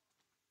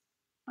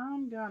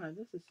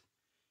 This is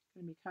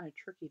going to be kind of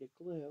tricky to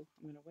glue.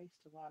 I'm going to waste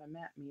a lot of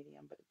matte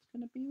medium, but it's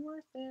going to be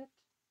worth it.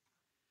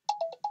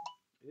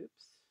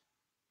 Oops.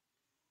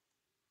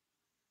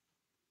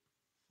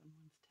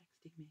 Someone's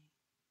texting me.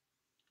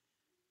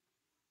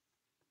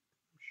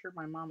 I'm sure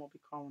my mom will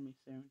be calling me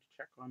soon to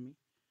check on me.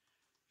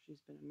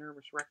 She's been a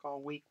nervous wreck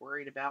all week,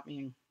 worried about me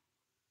and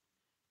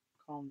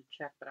calling to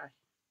check, but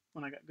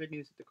when I got good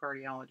news at the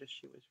cardiologist,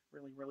 she was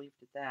really relieved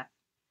at that.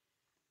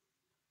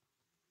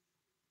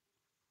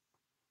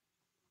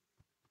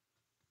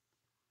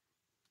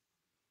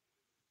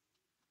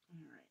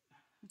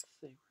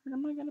 Where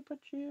am I going to put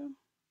you?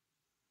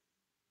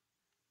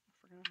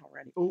 I forgot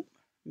already. Oh,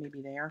 maybe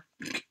there.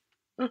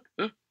 Come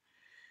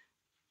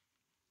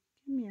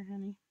here,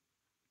 honey.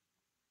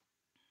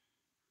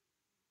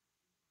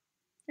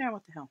 Yeah,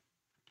 what the hell?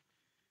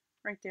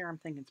 Right there, I'm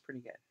thinking it's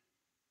pretty good.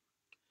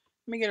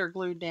 Let me get her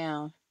glued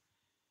down.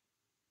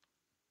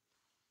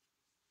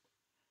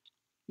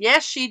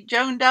 Yes,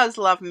 Joan does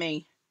love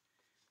me.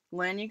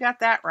 Lynn, you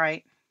got that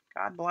right.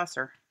 God bless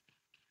her.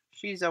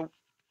 She's a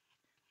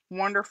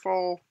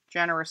wonderful,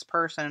 generous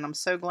person, and I'm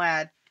so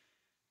glad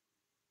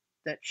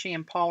that she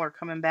and Paul are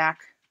coming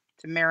back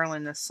to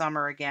Maryland this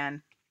summer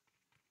again.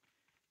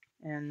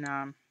 And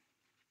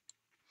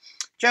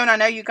Joan, I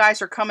know you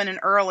guys are coming in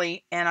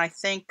early, and I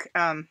think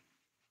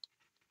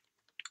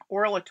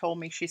Orla told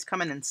me she's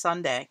coming in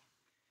Sunday.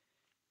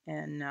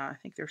 And I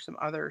think there's some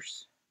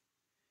others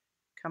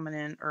coming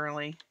in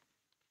early,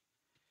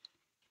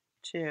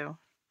 too.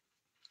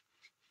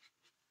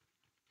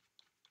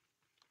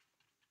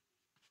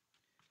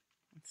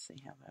 Let's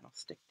see how that'll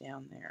stick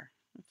down there.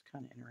 That's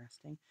kind of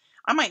interesting.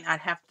 I might not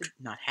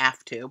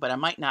have to, but I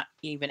might not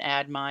even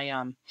add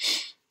my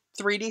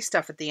 3D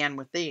stuff at the end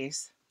with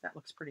these. That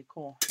looks pretty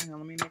cool. Hang on,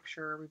 let me make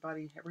sure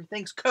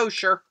everything's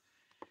kosher.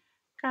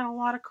 Got a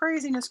lot of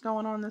craziness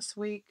going on this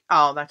week.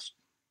 Oh, that's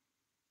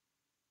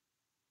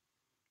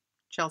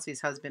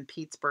Chelsea's husband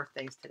Pete's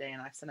birthday's today,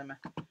 and I sent him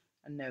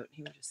a note.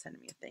 He was just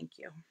sending me a thank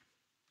you.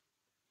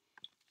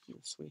 He's a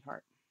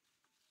sweetheart.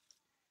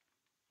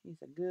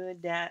 He's a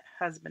good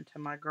husband to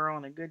my girl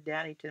and a good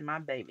daddy to my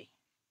baby.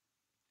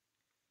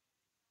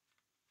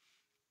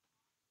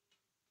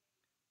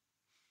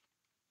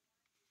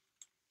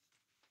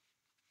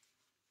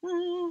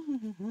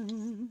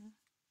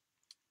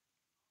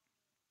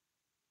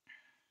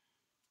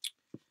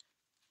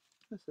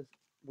 This is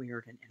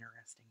weird and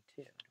interesting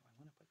too. Do I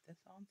want to put this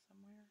on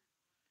somewhere?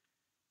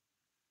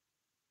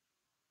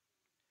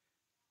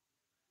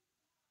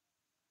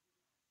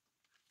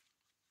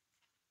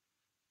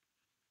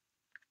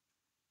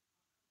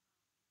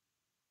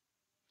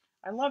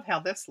 I love how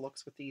this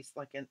looks with these,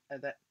 like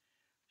that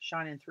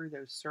shining through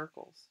those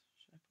circles.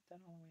 Should I put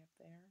that all the way up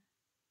there?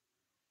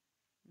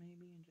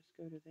 Maybe, and just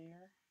go to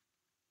there.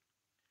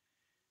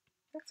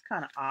 That's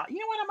kind of odd. You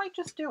know what? I might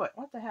just do it.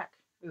 What the heck?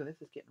 Ooh,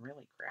 this is getting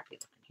really crappy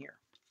looking here.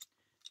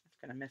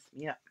 It's going to mess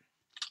me up.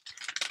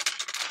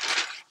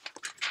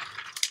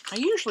 I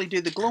usually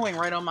do the gluing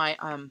right on my,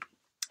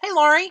 hey,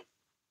 Laurie.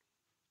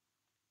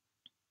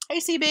 Hey,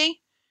 CB.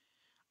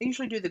 I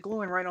usually do the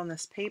gluing right on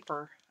this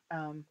paper.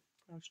 I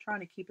was trying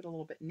to keep it a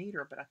little bit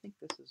neater, but I think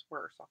this is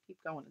worse. I'll keep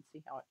going and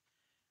see how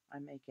I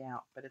make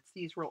out. But it's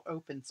these real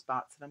open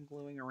spots that I'm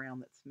gluing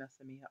around that's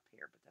messing me up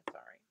here, but that's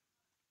all right.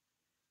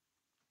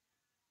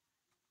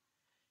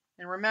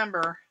 And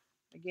remember,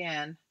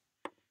 again,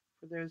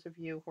 for those of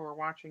you who are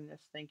watching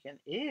this thinking,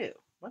 ew,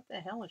 what the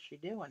hell is she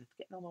doing? It's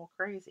getting a little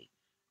crazy.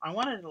 I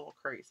want it a little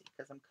crazy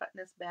because I'm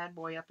cutting this bad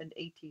boy up into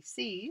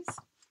ATCs.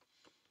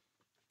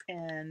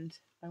 And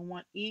I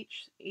want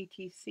each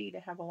ATC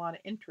to have a lot of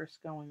interest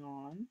going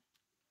on.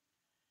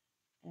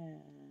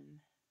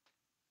 And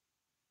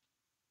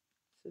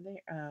so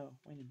they, oh,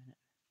 wait a minute.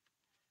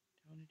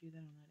 Do I want to do that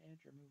on that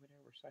edge or move it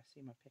over so I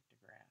see my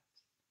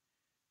pictographs?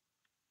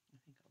 I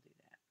think I'll do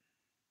that.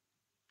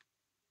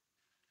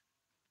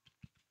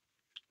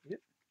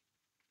 Yep.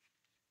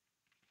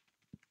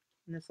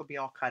 And this will be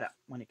all cut up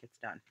when it gets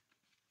done.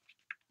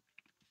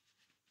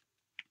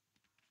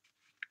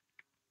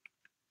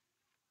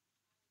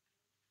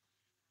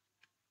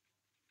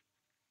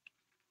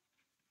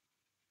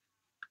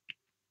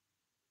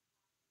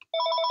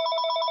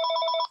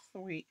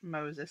 Sweet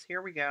Moses,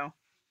 here we go.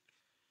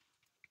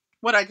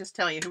 What'd I just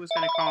tell you? Who was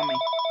going to call me?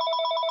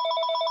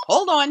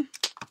 Hold on.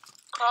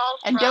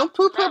 And don't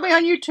poo-poo me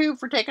on YouTube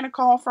for taking a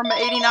call from an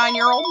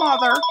 89-year-old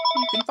mother.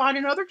 You can find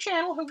another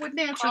channel who wouldn't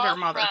answer their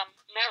mother. From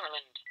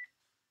Maryland.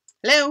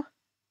 Hello?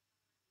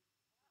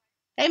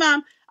 Hey,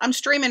 Mom. I'm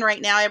streaming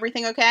right now.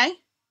 Everything okay?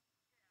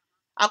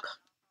 All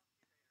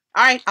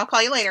right. I'll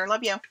call you later.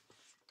 Love you.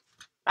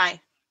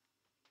 Bye.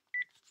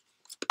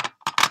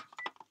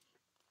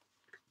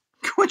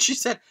 What she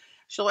said,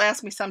 she'll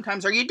ask me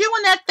sometimes, are you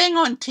doing that thing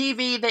on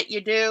TV that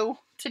you do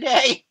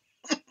today?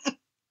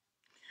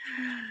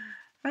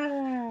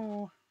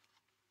 Oh,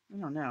 I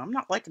don't know. I'm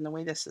not liking the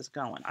way this is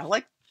going. I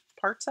like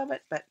parts of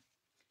it, but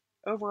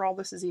overall,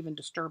 this is even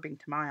disturbing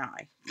to my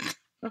eye.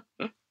 Let's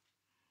put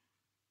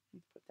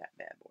that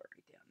bad boy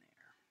right down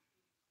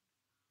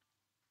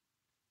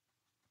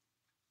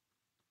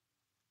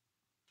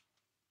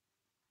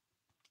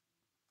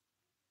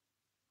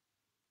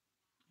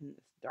there. In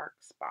this dark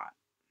spot.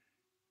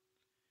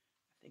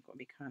 I think will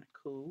be kind of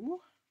cool.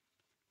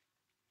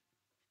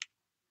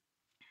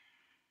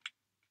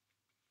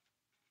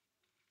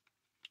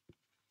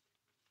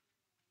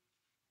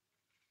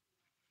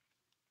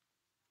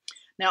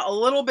 Now, a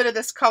little bit of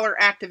this color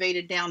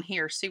activated down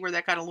here. See where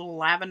that got a little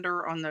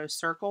lavender on those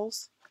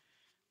circles?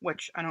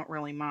 Which I don't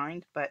really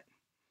mind, but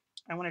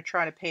I want to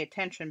try to pay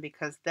attention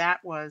because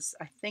that was,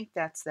 I think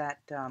that's that,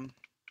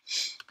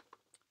 what's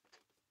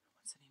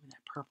the name of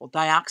that purple?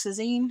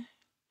 Dioxazine?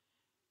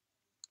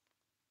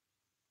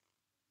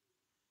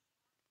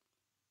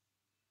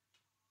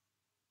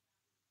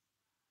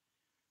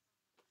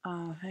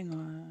 Hang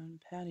on,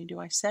 Patty. Do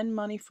I send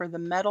money for the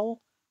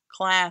metal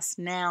class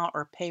now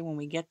or pay when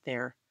we get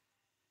there?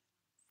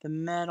 The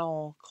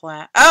metal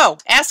class. Oh,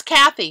 ask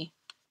Kathy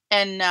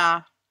and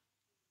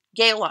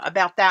Gayla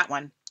about that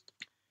one.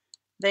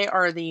 They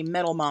are the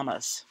metal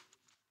mamas.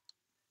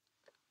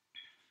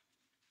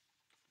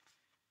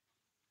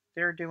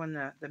 They're doing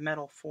the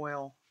metal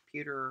foil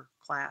pewter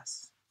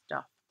class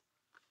stuff.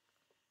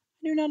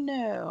 I do not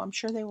know. I'm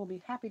sure they will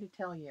be happy to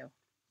tell you.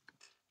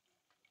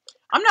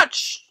 I'm not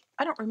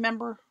I don't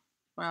remember.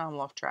 Well, I'm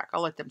off track.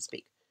 I'll let them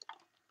speak.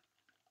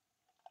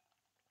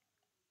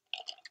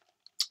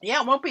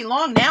 Yeah, it won't be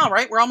long now,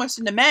 right? We're almost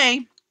into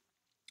May.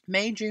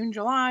 May, June,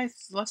 July.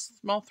 Less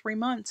small 3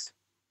 months.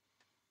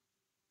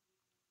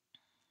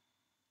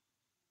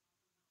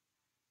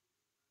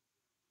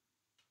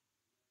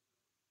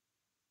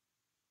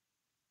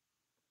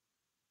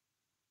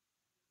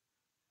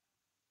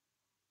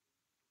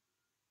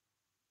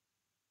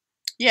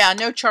 Yeah,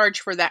 no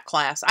charge for that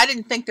class. I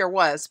didn't think there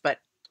was, but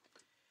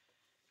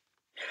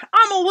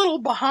I'm a little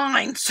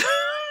behind, so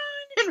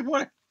I didn't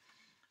want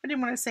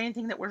to say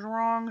anything that was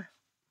wrong.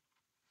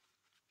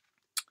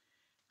 I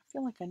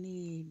feel like I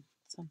need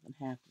something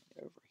happening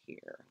over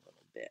here a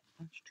little bit.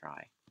 Let's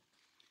try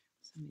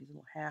some of these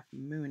little half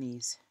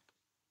moonies.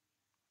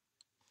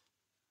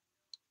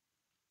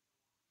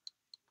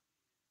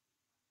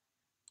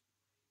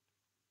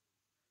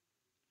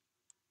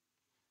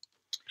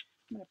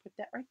 I'm going to put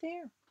that right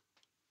there.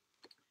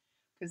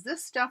 Because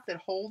this stuff that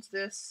holds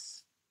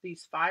these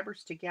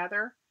fibers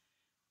together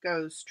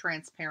goes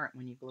transparent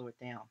when you glue it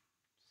down.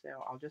 So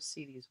I'll just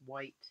see these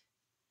white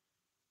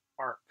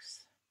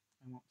arcs.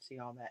 I won't see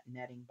all that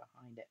netting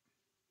behind it.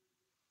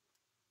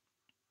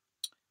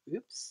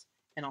 Oops.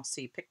 And I'll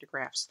see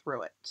pictographs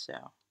through it.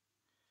 So,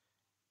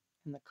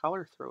 and the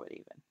color through it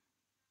even.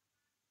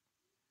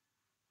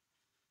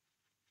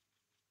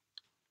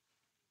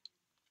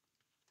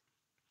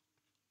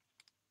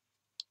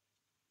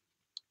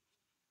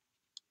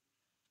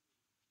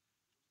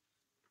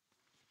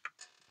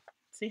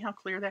 See how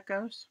clear that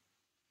goes?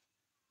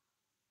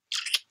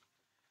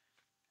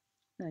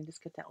 And I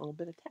just get that little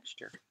bit of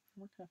texture.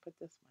 Where can I put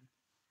this one?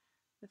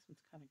 This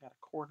one's kind of got a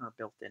corner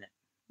built in it.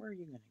 Where are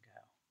you going to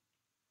go?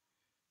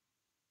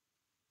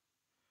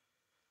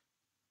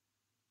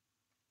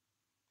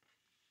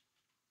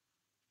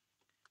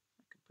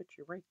 I could put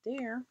you right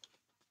there.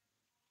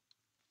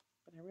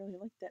 But I really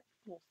like that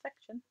little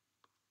section.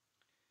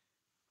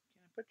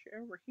 Can I put you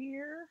over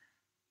here?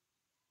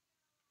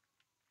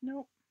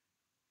 Nope.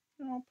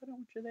 No, I don't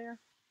want you there.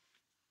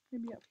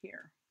 Maybe up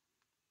here.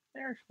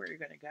 There's where you're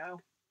going to go.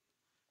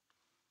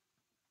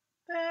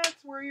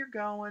 That's where you're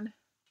going.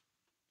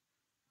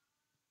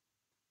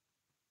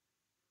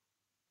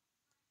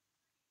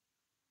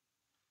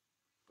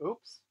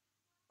 Oops.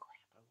 Crap,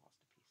 I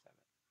lost a piece of it.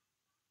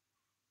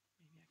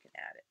 Maybe I can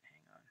add it.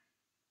 Hang on.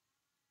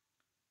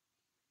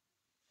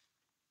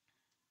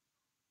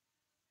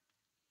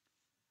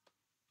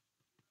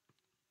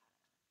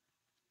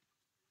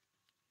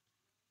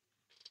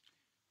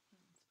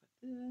 Let's put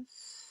this.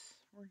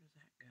 Where does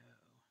that go?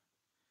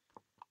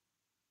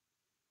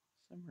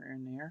 Somewhere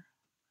in there.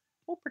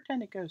 We'll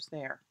pretend it goes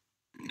there.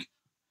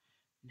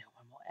 No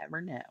one will ever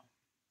know.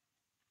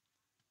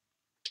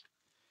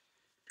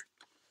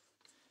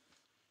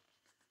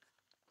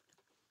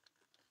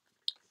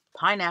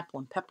 Pineapple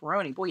and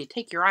pepperoni. Boy, you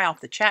take your eye off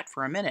the chat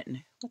for a minute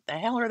and what the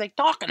hell are they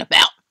talking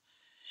about?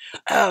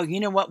 Oh, you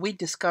know what? We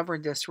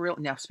discovered this real.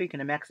 Now, speaking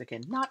of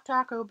Mexican, not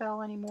Taco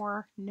Bell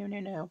anymore. No, no,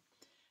 no.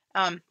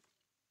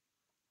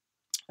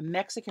 A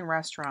Mexican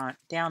restaurant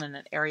down in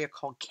an area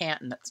called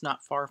Canton that's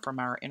not far from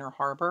our Inner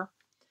Harbor,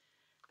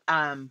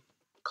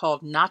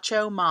 called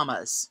Nacho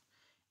Mamas.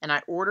 And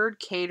I ordered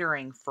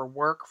catering for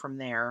work from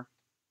there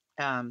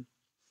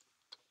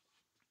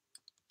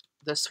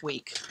this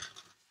week.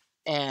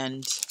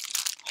 And,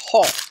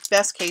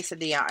 best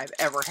quesadilla I've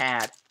ever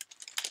had.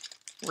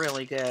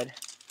 Really good.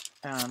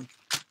 Now,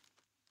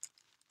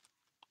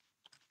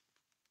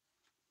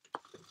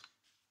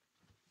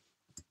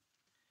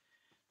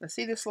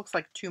 see, this looks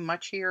like too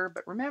much here,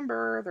 but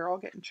remember, they're all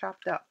getting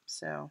chopped up,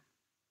 so.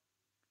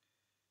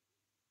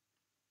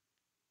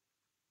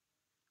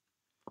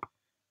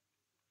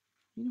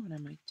 You know what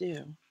I might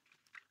do?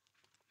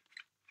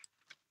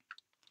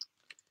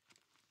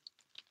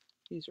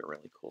 These are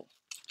really cool.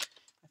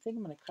 I think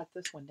I'm going to cut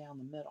this one down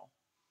the middle.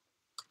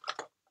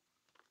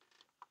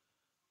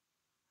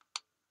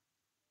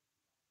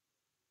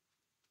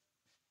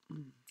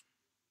 Maybe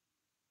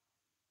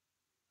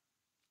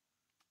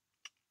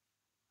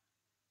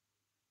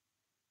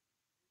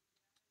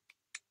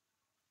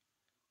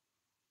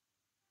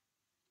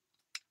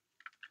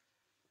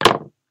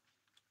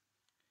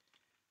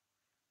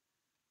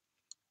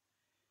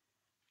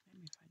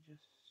if I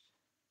just...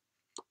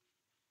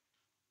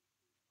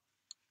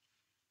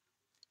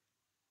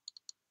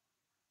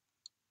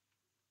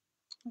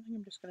 I think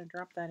I'm just going to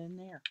drop that in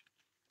there.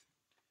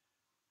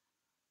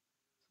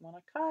 So when I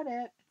cut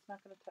it, it's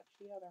not going to touch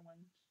the other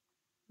ones.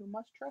 You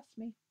must trust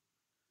me.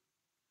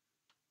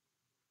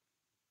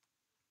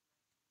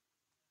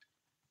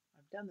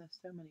 done this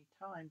so many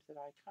times that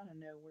I kind of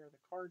know where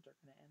the cards are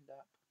going to end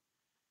up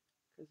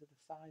because of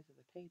the size of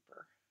the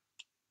paper.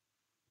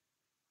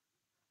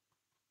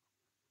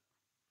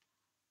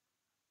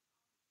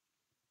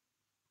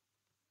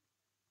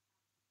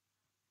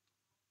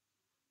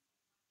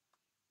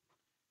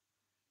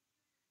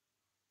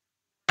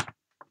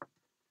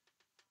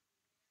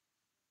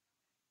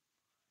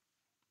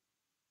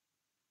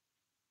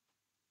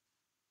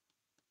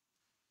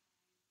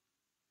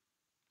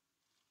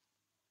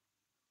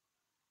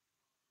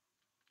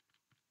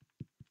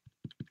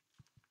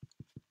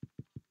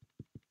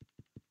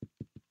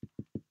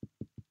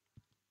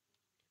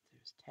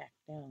 Just tack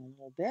down a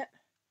little bit.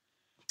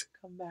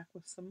 Come back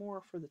with some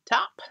more for the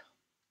top.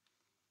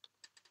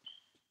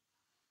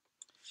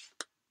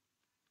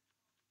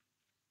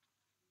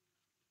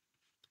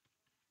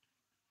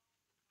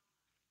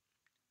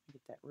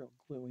 Get that real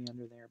gluey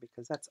under there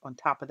because that's on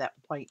top of that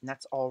plate and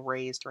that's all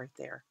raised right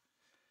there.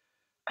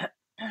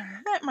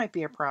 That might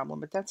be a problem,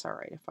 but that's all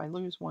right. If I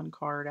lose one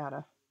card out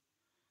of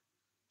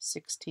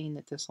 16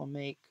 that this will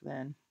make,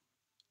 then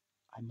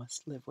I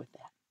must live with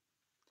that.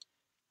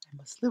 I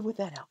must live with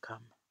that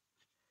outcome.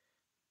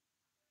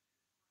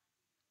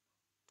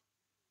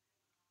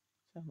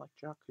 Sound like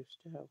Jacques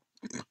Cousteau.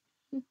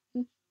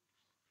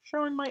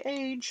 Showing my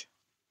age.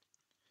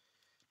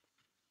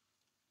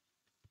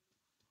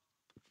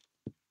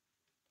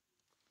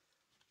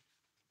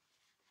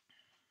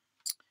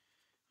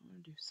 I'm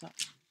going to do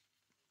something.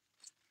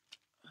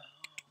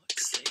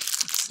 Let's see.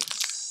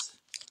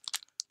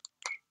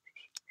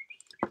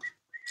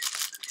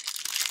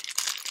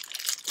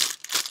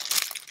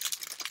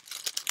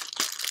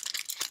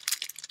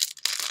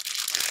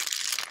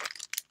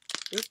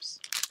 Oops.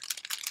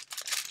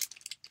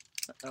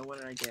 Uh-oh, what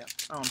did I do?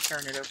 Oh, I'm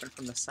tearing it open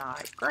from the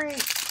side.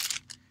 Great.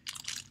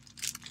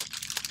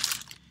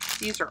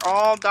 These are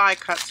all die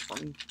cuts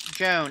from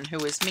Joan, who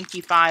is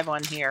Minky 5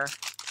 on here.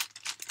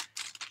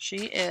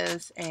 She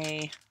is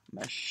a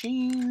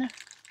machine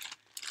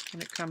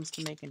when it comes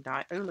to making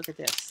die. Oh, look at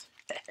this.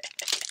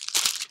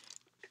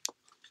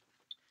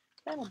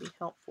 That'll be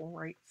helpful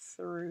right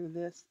through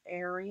this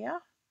area.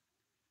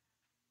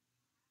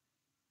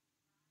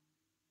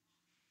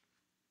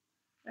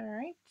 All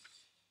right.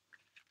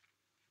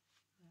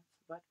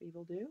 That's what we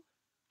will do.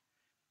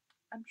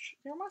 I'm sure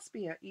there must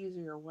be an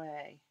easier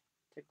way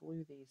to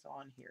glue these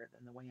on here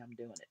than the way I'm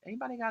doing it.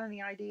 Anybody got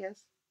any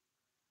ideas?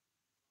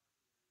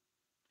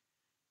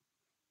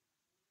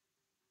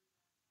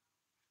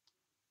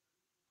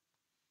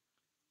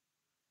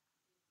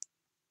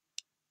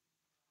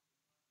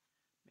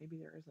 Maybe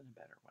there isn't a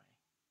better way.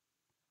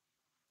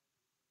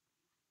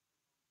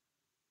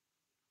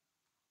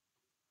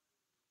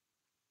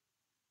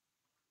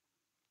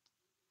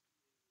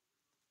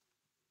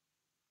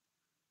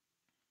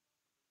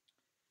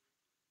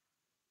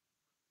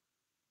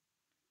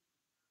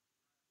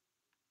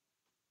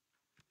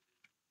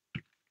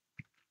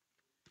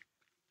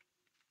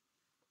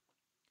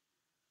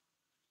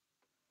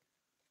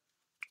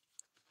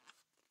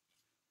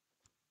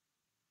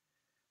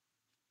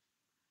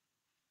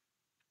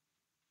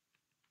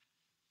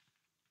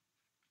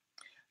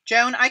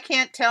 Joan, I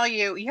can't tell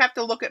you. You have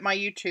to look at my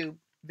YouTube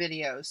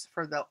videos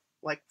for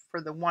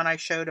the one I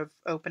showed of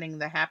opening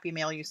the Happy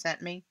Mail you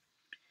sent me.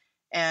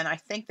 And I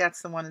think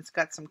that's the one that's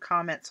got some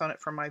comments on it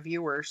from my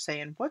viewers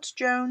saying, "What's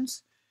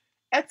Joan's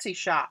Etsy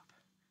shop?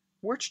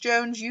 What's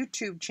Joan's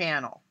YouTube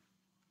channel?"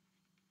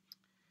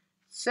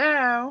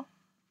 So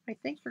I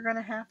think you're going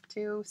to have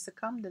to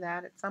succumb to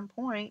that at some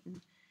point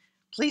and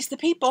please the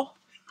people.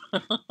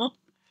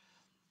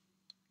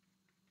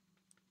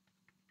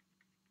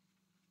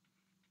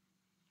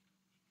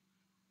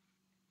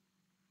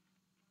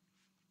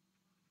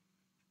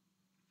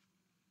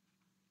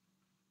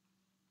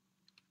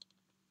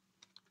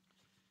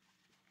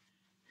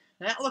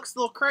 That looks a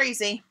little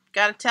crazy.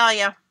 Gotta tell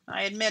you,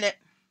 I admit it.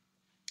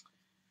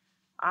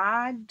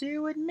 I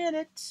do admit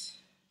it.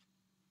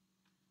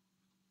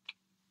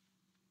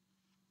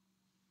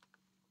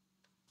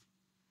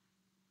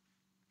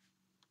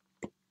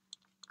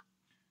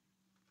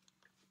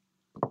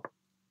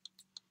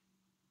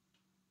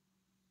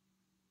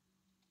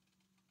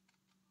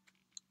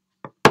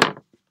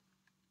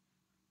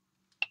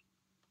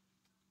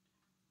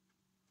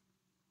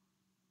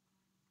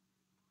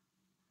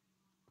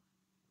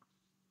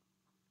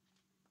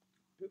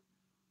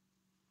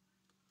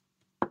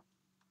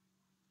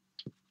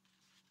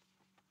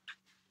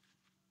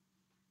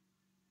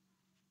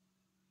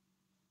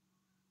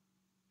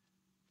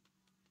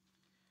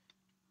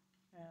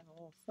 Add a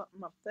little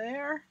something up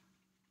there.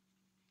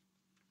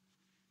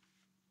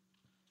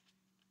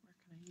 Where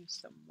can I use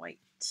some white?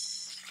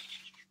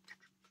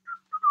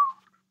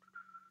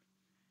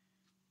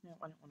 No,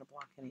 I don't want to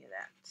block any of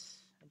that.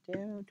 I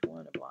don't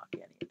want to block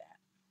any of that.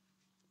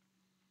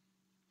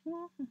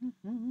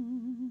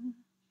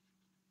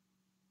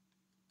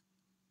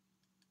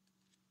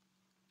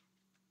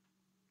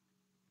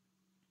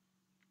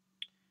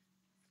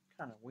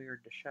 Kind of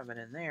weird to shove it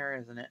in there,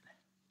 isn't it?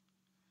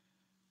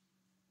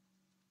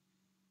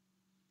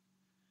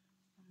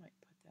 I might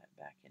might put that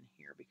back in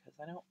here because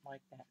I don't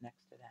like that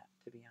next to that,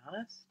 to be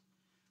honest.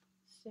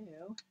 So we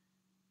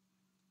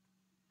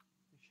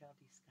shall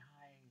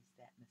disguise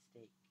that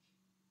mistake.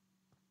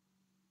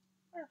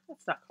 Or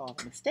let's not call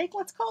it a mistake.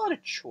 Let's call it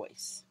a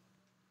choice.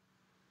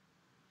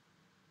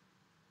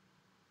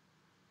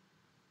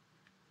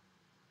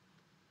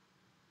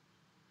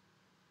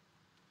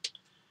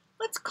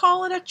 Let's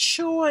call it a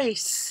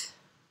choice.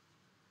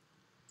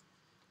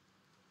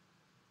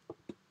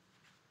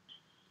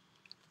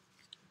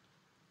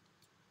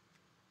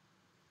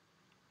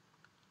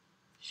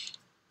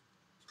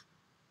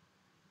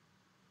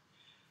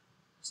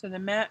 So the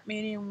matte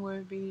medium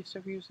would be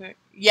diffuser.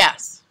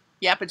 Yes.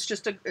 Yep,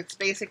 it's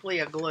basically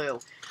a glue.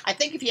 I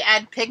think if you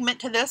add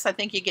pigment to this, I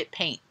think you get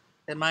paint.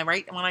 Am I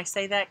right when I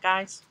say that,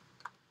 guys?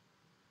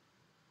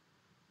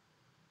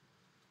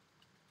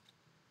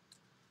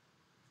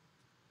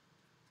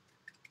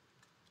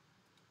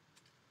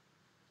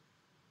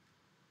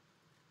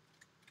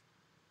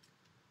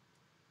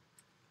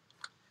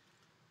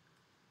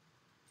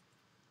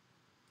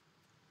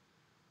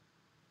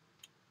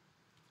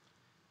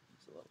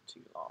 It's a little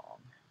too long.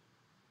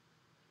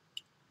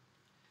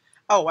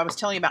 Oh, I was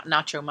telling you about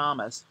Nacho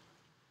Mamas.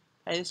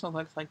 Hey, this one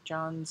looks like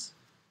John's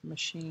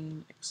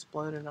machine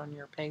exploded on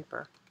your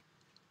paper.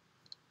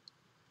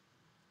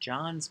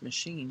 John's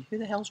machine. Who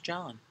the hell's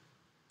John?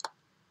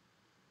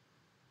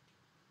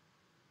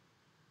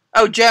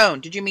 Oh, Joan.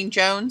 Did you mean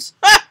Jones?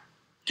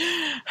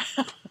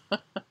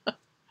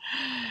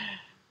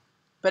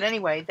 But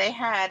anyway, they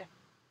had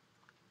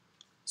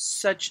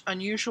such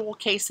unusual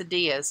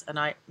quesadillas, and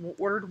I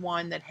ordered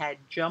one that had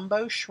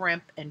jumbo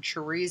shrimp and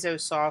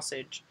chorizo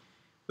sausage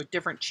with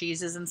different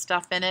cheeses and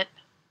stuff in it.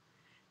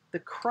 The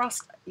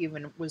crust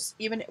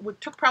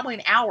it took probably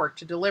an hour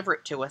to deliver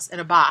it to us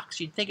in a box.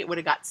 You'd think it would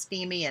have got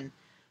steamy and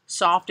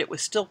soft. It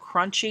was still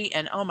crunchy,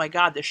 and oh my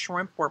God, the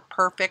shrimp were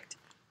perfect.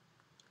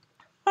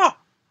 Oh,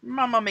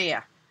 mamma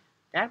mia.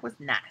 That was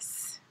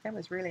nice. That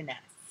was really nice.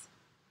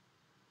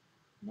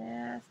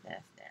 Nice.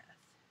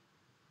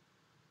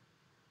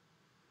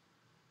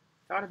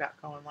 Thought about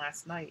going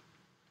last night,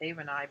 Dave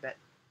and I, but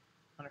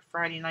on a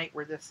Friday night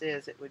where this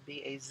is, it would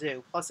be a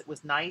zoo. Plus, it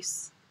was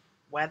nice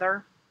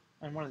weather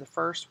and one of the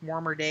first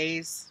warmer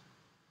days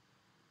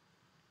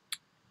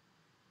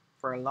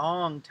for a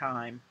long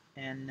time.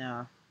 And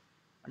I'm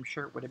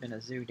sure it would have been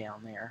a zoo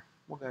down there.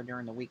 We'll go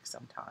during the week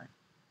sometime.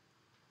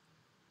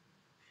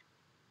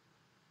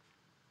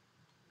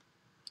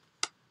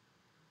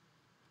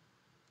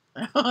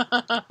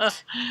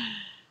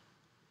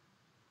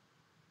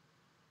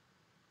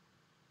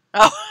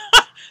 Oh,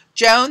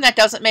 Joan, that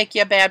doesn't make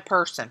you a bad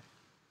person.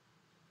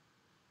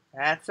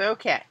 That's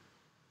okay.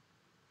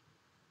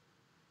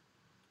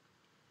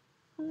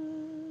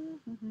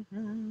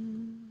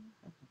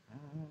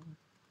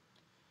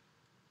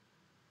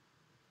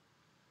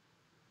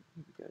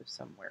 Go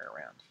somewhere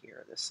around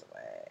here this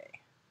way.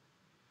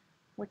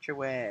 Which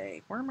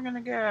way? Where am I going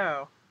to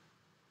go?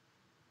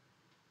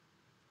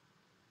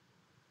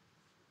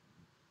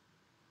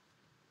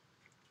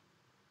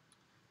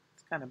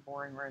 It's kind of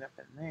boring right up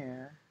in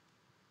there.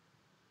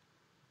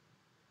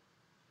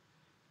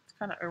 It's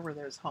kind of over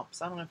those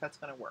humps. I don't know if that's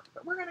going to work,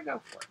 but we're going to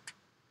go for it.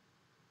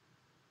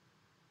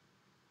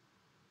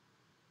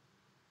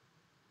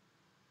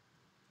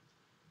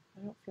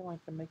 I don't feel like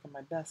I'm making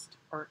my best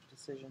art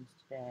decisions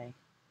today.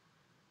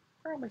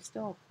 Probably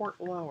still a quart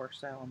low or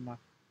so on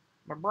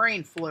my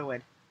brain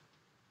fluid.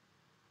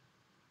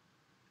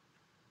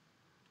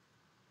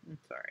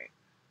 It's all right.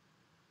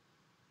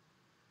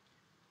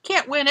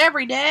 Can't win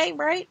every day,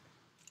 right?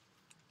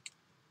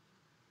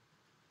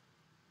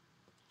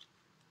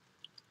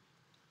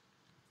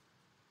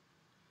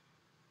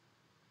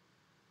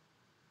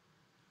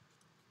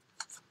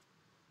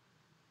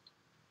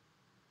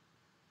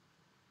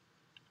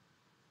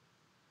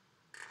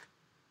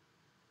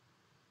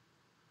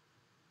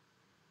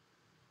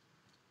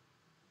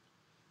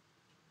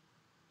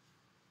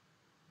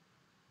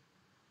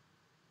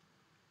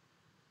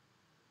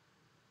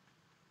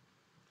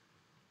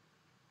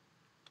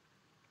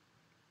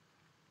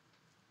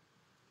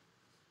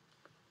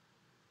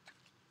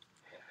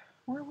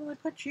 Where will I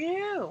put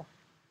you?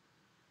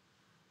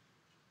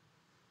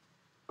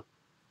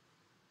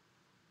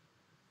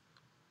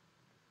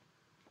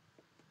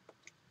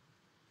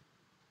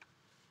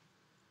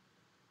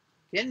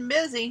 Getting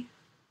busy.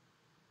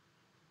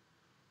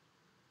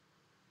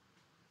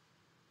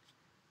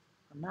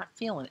 I'm not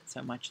feeling it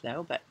so much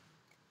though, but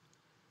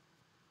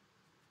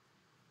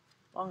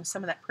as long as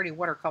some of that pretty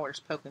watercolor is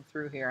poking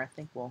through here, I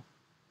think we'll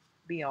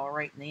be all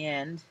right in the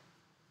end.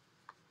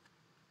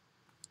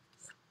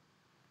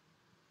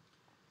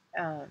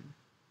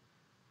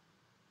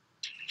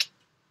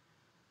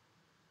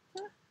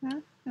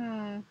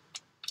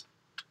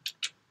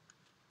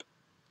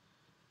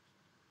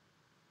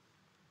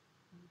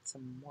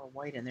 Some more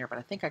white in there, but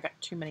I think I got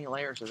too many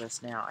layers of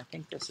this now. I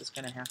think this is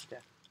going to have to,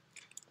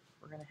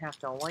 we're going to have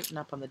to lighten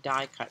up on the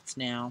die cuts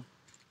now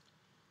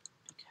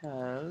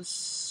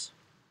because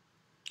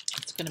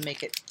it's going to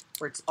make it,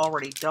 where it's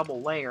already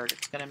double layered,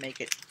 it's going to make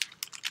it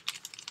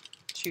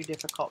too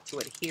difficult to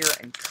adhere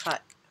and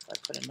cut if I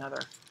put another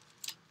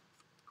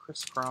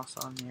crisscross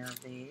on there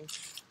of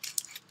these.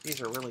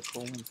 These are really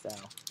cool ones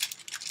though.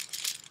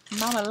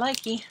 Mama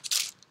likey.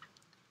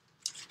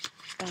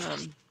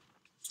 Let's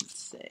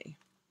see.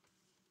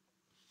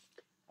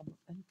 I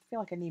feel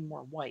like I need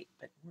more white,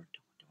 but do I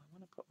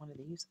want to put one of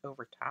these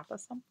over top of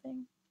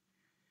something?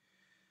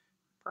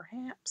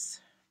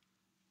 Perhaps.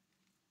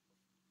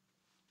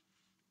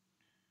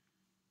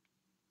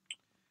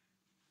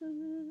 I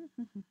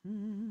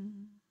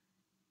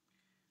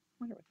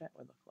wonder what that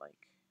would look like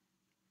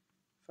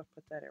if I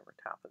put that over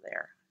top of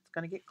there. It's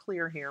going to get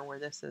clear here where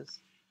this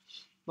is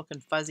looking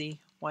fuzzy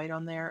white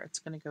on there. It's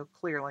going to go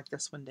clear like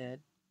this one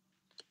did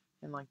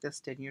and like this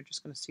did, and you're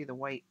just going to see the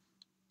white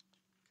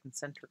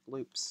concentric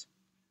loops.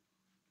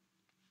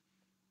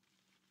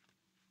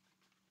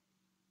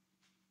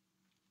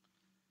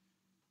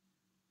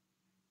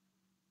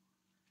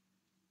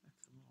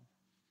 That's a little,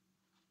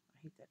 I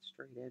hate that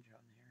straight edge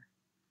on there.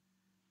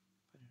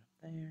 Put it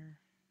up there.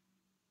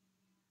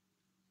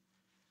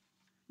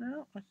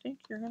 No, I think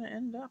you're going to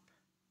end up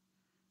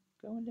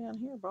going down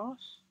here,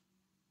 boss.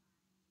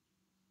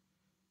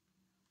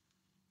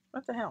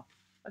 What the hell?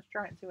 Let's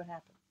try it and see what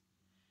happens.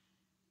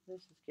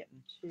 This is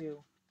getting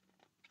too...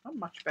 I'm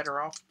much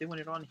better off doing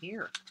it on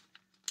here.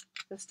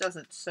 This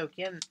doesn't soak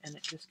in and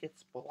it just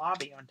gets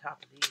blobby on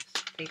top of these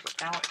paper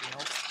palette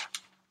deals.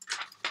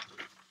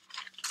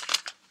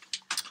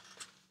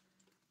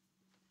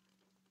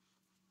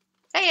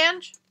 Hey,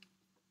 Ange.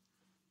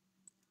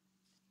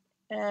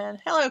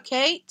 And hello,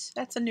 Kate.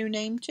 That's a new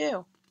name,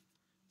 too.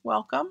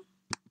 Welcome.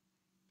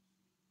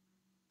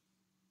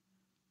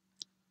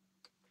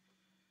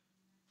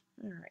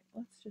 All right,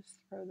 let's just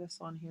throw this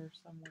on here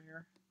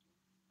somewhere.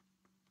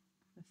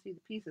 I see the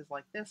pieces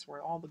like this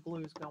where all the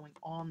glue is going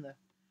on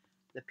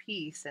the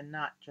piece and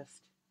not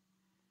just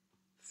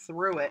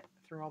through it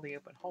through all the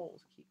open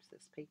holes. Keeps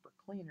this paper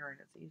cleaner and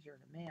it's easier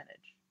to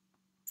manage.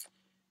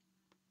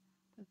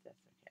 But that's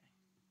okay.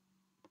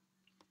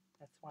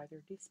 That's why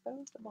they're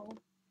disposable.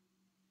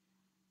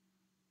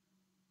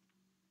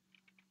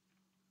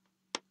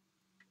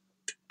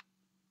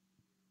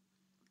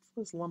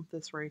 Let's lump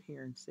this right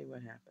here and see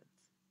what happens.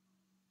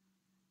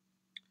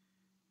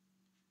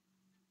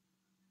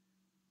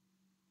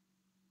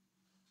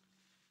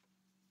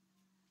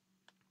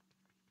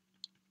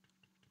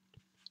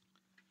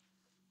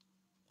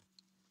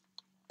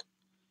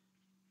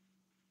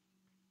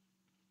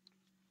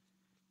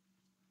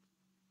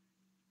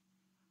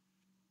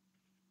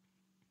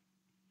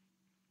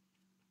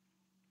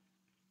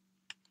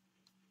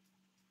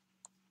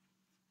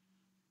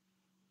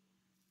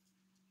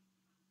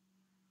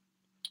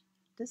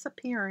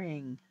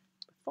 Disappearing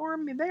before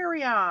my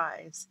very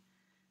eyes.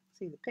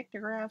 See the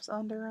pictographs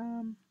under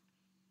them.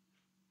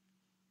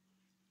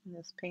 And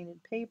this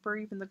painted paper,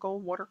 even the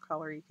gold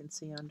watercolor you can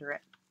see under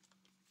it.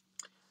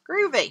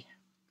 Groovy.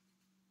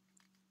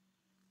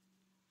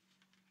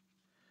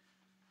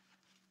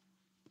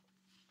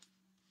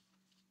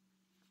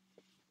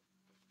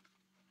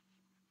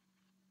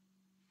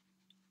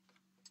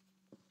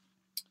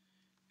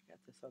 Got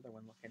this other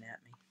one looking at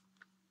me.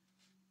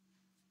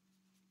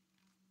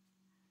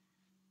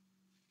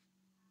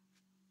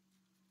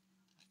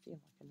 I feel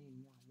like I need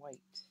more white.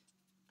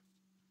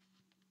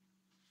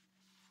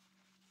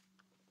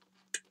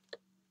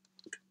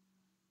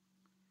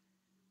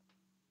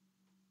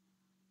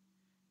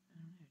 I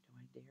don't know, do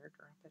I dare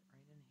drop it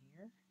right in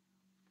here?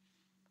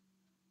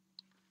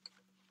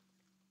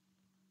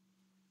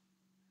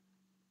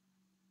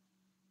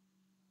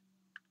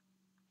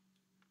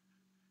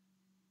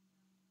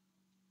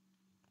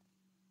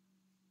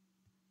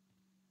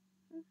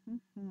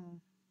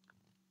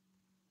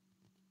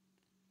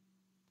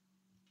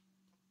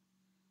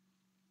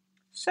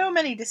 So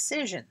many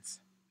decisions.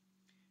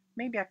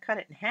 Maybe I cut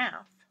it in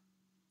half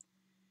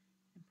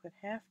and put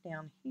half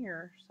down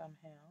here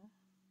somehow.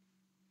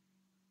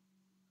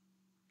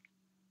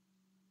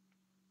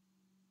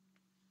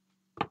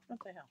 What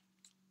the hell?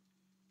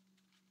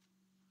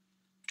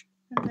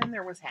 And then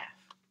there was half.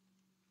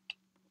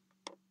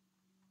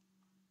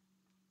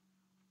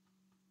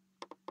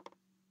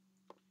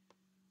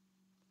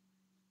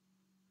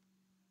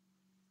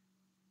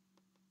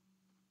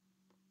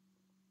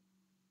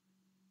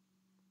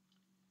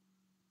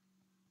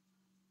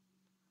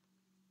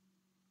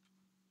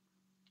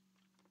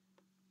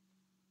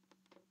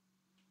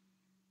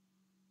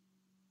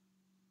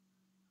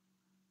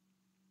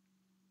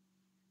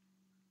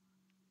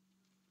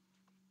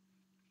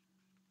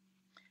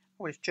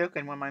 I was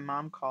joking when my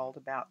mom called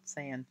about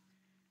saying,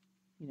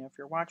 you know, if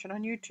you're watching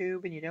on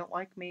YouTube and you don't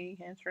like me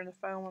answering the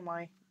phone when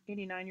my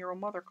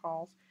 89-year-old mother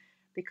calls,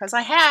 because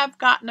I have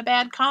gotten a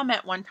bad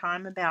comment one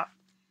time about,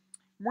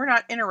 we're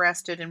not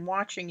interested in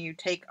watching you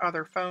take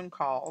other phone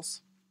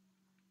calls.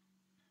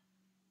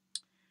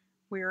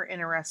 We're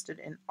interested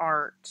in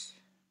art.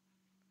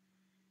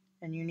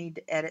 And you need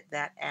to edit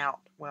that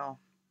out.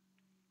 Well,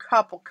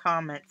 couple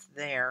comments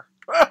there.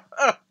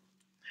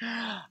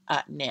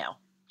 No.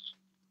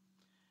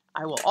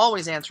 I will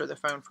always answer the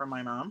phone for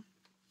my mom.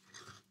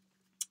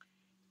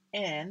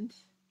 And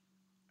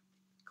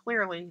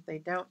clearly they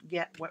don't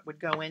get what would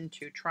go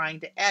into trying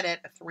to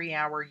edit a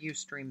 3-hour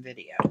Ustream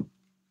video.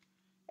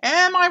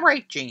 Am I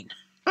right, Jean?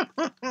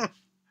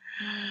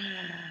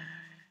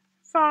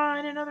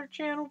 Find another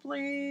channel,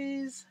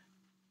 please.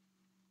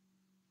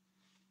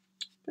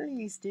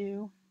 Please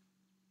do.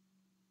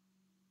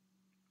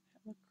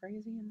 That look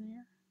crazy in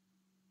there?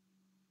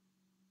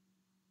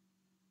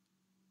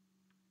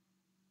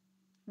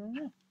 I don't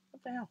know.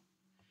 What the hell?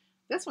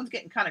 This one's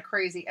getting kind of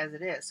crazy as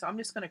it is, so I'm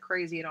just going to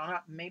crazy it on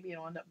up. Maybe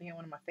it'll end up being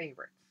one of my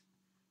favorites.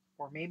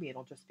 Or maybe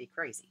it'll just be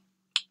crazy.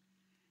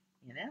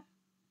 You know?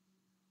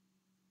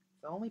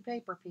 It's only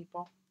paper,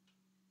 people.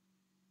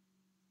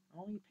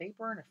 Only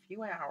paper in a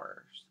few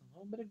hours. A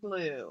little bit of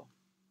glue.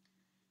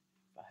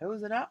 If I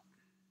hose it up,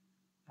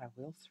 I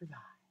will survive.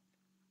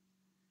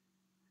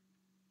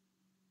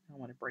 I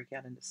want to break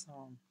out into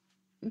song.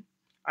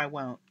 I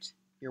won't.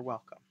 You're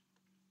welcome.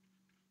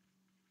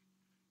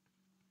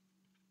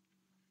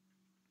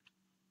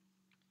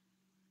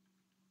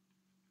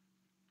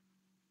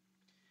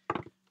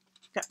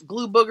 Got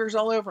glue boogers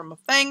all over my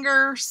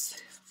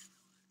fingers.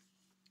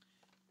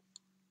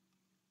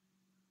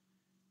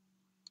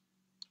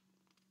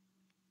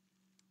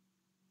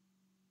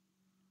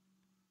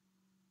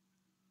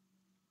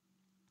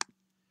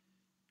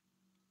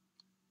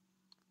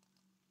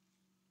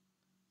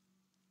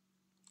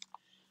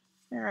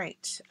 All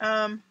right.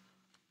 Okay.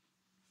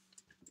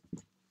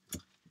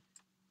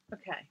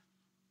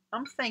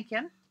 I'm thinking,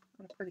 I'm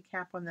going to put a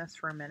cap on this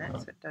for a minute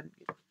so it doesn't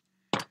get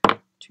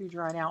too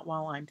dried out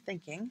while I'm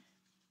thinking.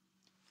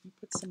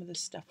 Put some of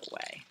this stuff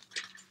away.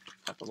 A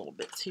couple little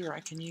bits here I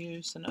can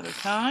use another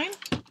time.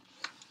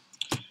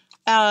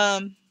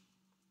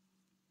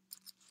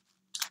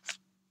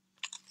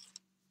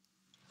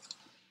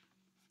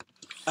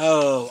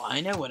 Oh,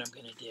 I know what I'm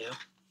going to do.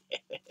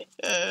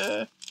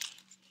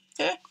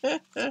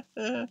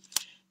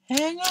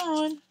 Hang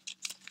on.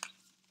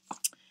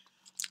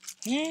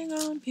 Hang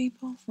on,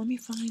 people. Let me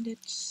find it.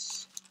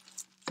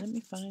 Let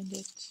me find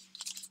it.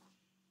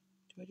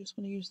 Do I just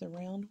want to use the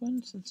round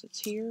one since it's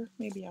here?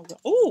 Maybe I'll go.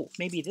 Oh,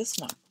 maybe this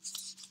one.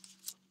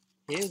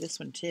 Ew, this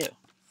one too.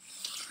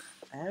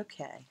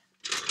 Okay.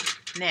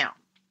 Now,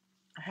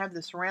 I have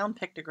this round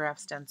pictograph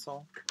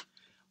stencil.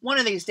 One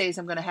of these days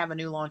I'm going to have a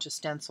new launch of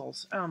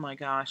stencils. Oh my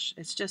gosh.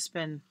 It's just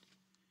been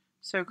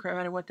so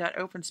crazy. What that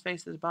open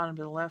space at the bottom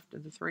to the left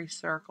of the 3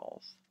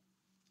 circles.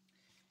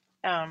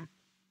 Down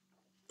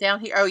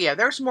here. Oh yeah,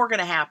 there's more going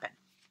to happen.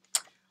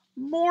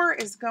 More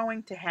is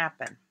going to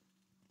happen.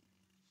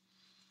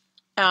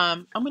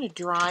 I'm going to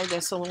dry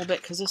this a little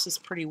bit because this is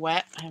pretty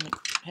wet. I haven't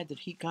had the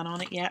heat gun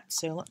on it yet,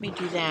 so let me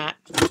do that.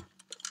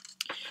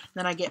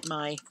 Then I get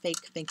my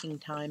fake thinking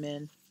time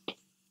in.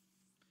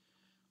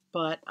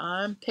 But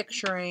I'm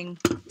picturing,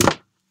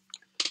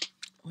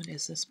 what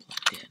is this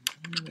plugged in? I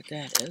don't know what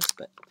that is,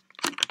 but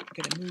I'm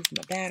going to move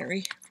my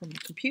battery from the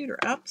computer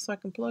up so I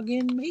can plug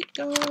in my heat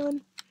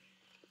gun.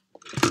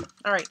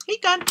 All right,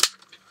 heat gun.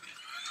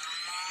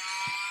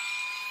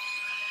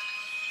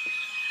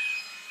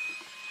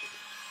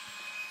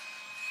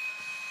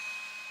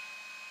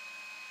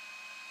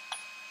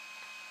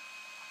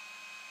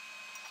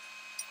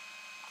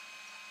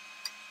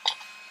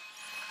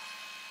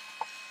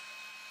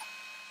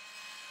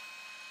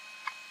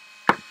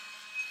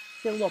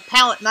 Get a little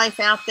palette knife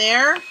out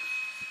there.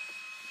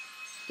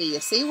 Do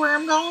you see where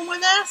I'm going with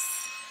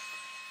this?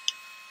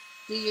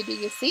 Do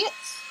you see it?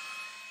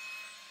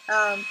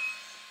 A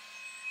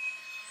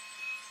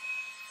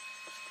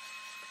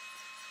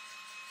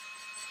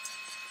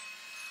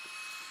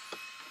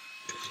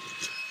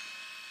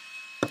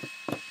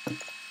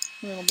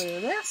little bit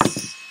of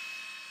this.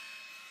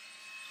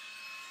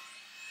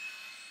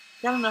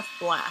 Got enough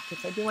black.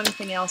 If I do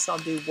anything else, I'll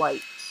do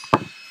white.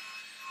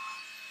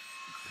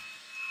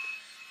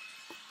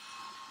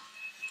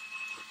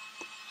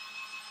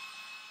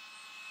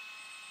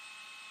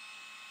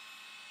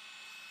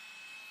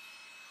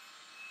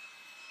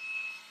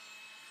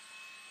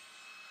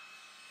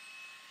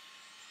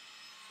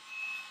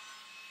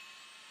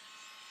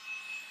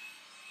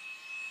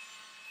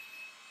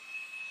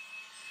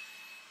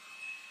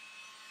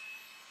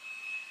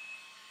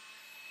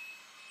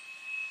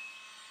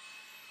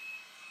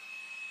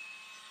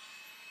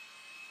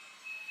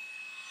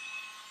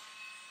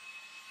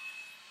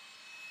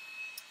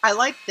 I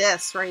like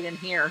this right in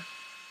here.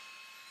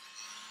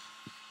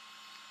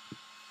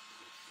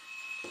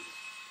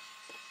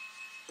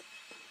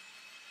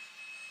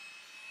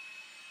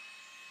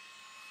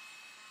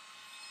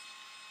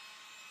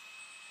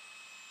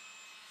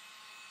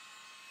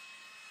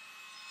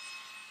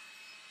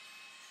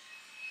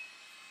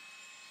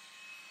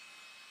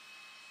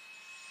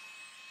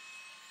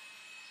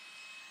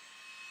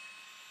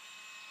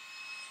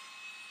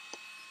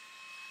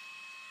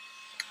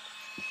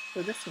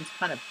 So this one's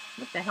kind of,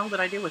 what the hell did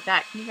I do with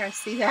that? Can you guys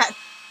see that?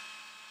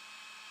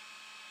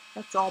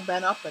 That's all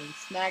bent up and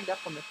snagged up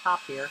on the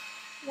top here.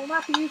 We'll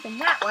not be using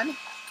that one.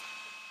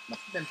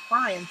 Must have been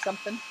frying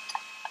something.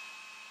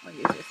 I'll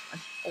use this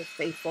one. Old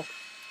Faithful.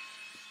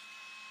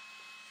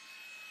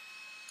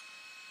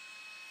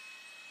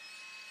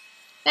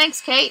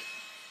 Thanks, Kate.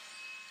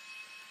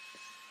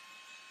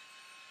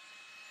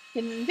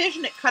 You can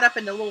envision it cut up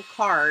into little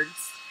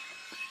cards.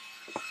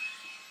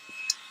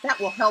 That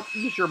will help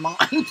ease your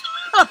mind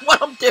on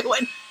what I'm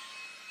doing.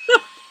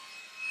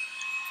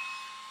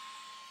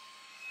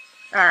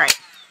 All right,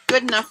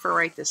 good enough for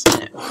right this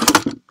minute.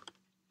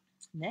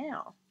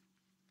 Now,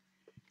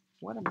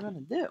 what I'm going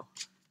to do,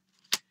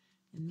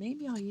 and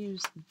maybe I'll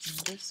use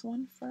this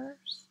one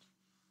first.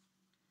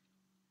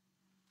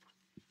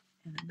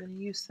 And I'm going to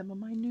use some of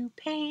my new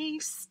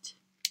paste.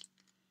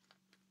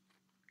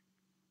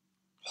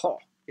 Oh,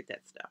 get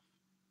that stuff.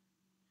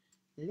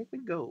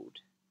 Liquid gold.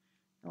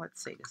 Now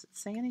let's see, does it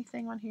say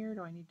anything on here?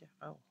 Do I need to,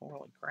 oh,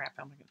 holy crap,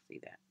 how am I going to see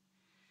that?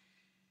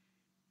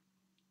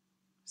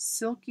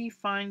 Silky,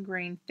 fine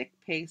grain, thick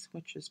paste,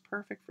 which is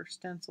perfect for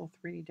stencil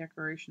 3D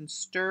decoration.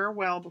 Stir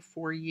well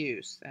before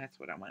use. That's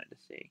what I wanted to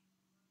see.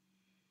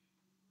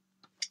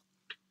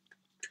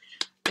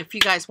 If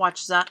you guys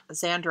watch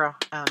Xandra,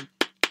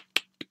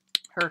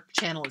 her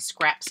channel is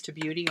Scraps to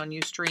Beauty on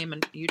Ustream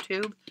and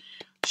YouTube.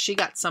 She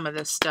got some of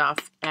this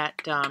stuff at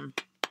CHA,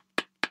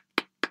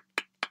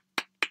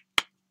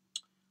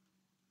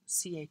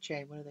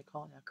 what do they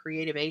call it now?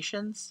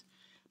 Creativations.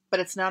 But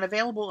it's not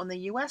available in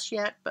the US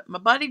yet. But my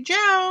buddy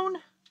Joan,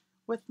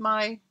 with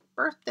my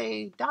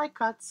birthday die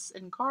cuts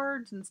and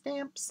cards and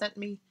stamps, sent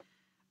me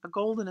a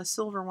gold and a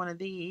silver one of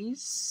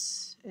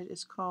these. It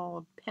is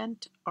called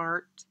Pent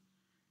Art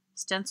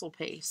Stencil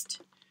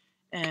Paste.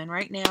 And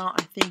right now,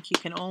 I think you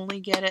can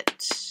only get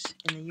it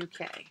in the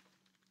UK.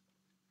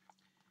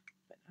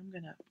 But I'm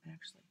going to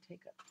actually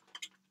take a... I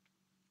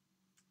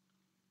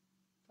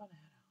thought I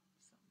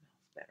had something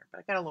else better. But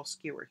I got a little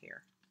skewer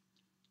here.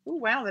 Oh,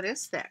 wow, that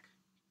is thick.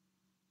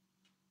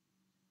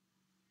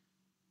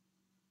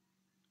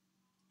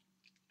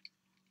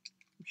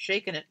 I'm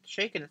shaking it.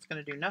 Shaking it's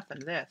going to do nothing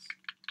to this.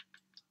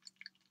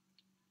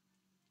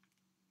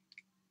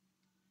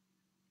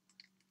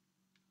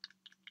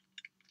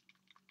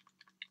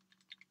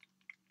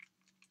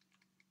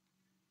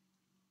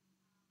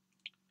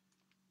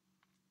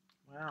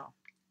 Wow.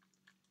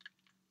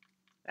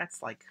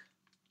 That's like,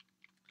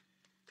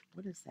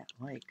 what is that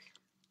like?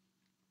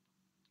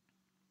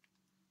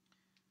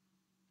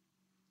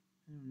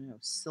 I don't know,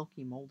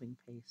 silky molding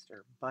paste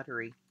or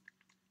buttery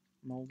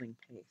molding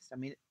paste. I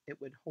mean,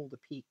 it would hold a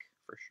peak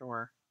for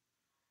sure.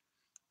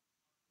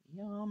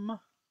 Yum. I'm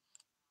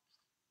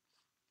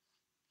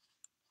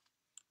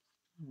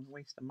going to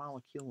waste a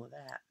molecule of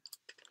that.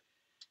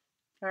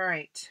 All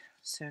right,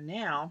 so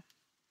now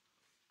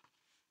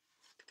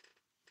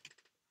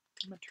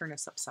I'm going to turn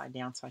this upside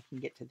down so I can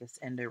get to this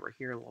end over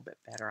here a little bit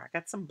better. I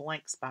got some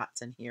blank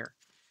spots in here.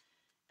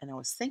 And I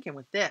was thinking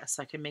with this,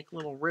 I can make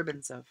little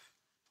ribbons of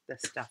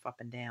this stuff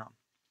up and down.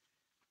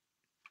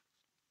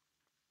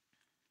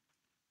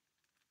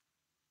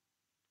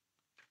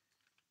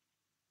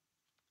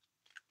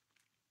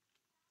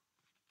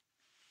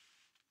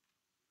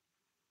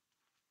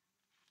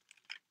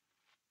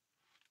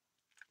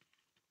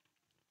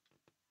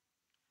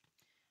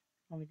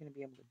 I'm only going to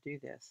be able to do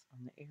this on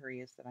the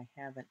areas that I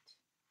haven't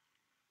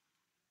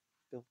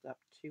built up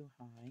too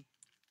high.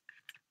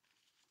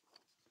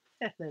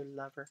 Hello,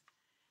 lover.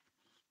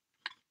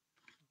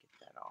 Get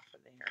that off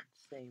of there and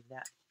save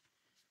that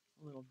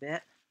a little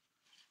bit.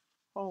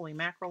 Holy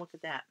mackerel, look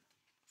at that.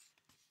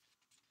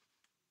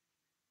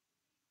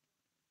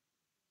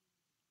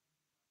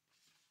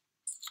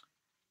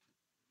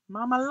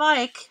 Mama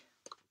like.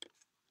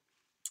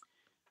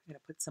 I'm going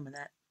to put some of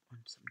that on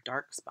some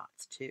dark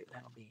spots too.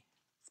 That'll be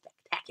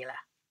spectacular.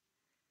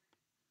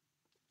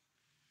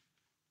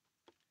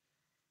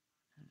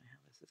 I don't know how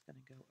this is going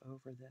to go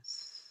over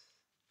this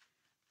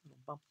little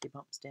bumpy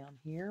bumps down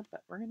here,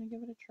 but we're going to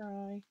give it a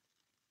try.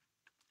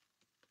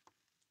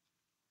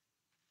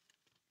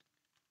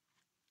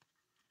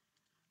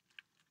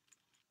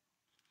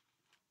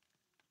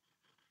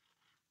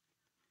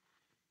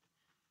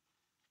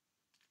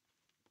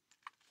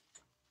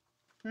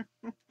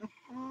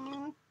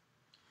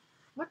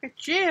 Look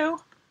at you.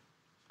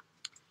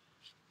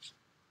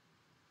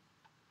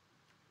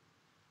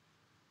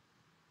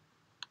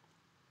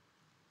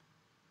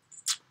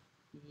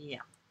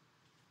 Yeah.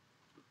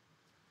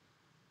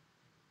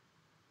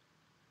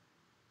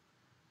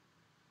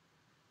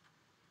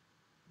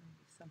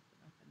 Maybe something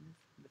up in this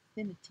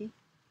vicinity.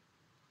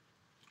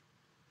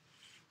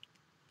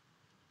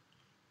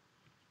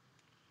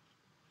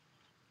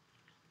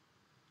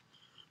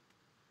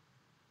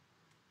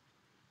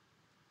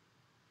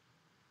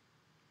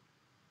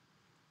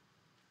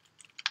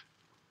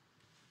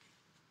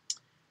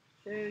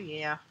 Oh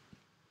yeah.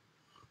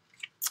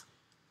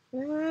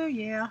 Oh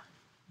yeah.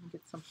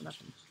 Get something up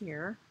in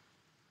here.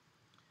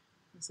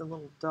 It's a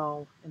little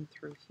dull in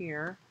through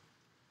here.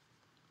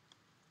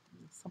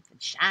 There's something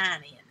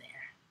shiny in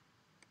there.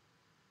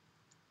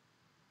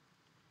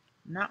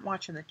 I'm not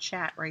watching the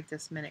chat right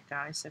this minute,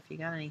 guys, so if you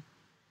got any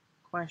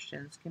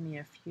questions, give me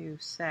a few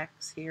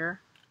secs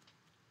here.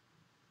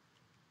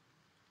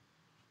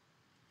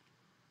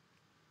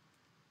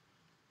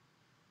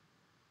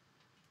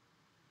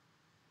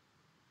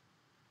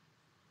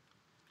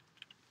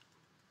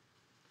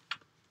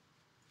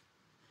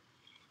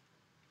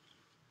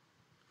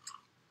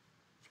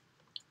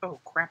 Oh,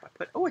 crap.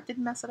 Oh, it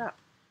didn't mess it up.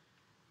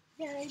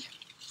 Yay.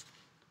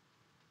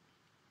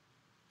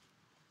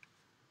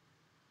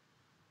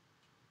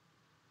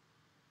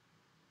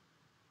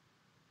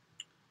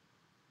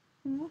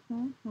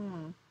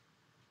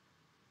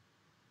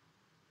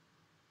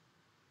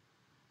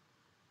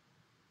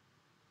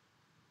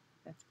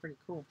 That's pretty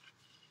cool.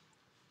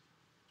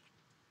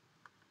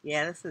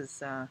 Yeah, this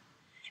is, and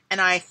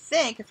I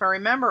think, if I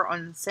remember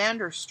on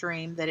Sander's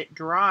stream, that it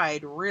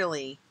dried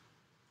really,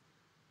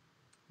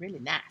 really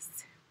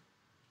nice.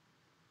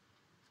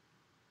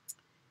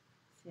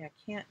 See, I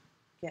can't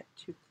get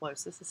too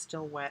close. This is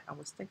still wet. I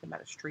was thinking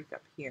about a streak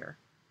up here,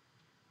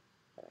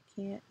 but I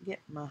can't get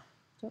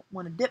don't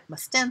want to dip my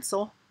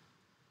stencil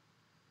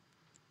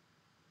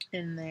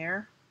in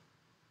there.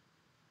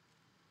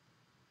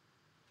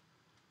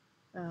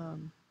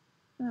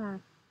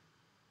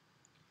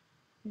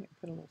 Maybe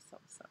put a little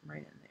something right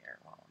in there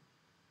while I'm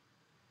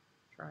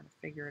trying to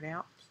figure it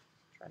out.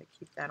 Try to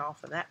keep that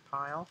off of that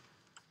pile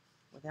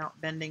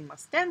without bending my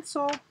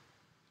stencil. I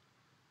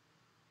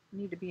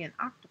need to be an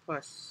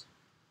octopus.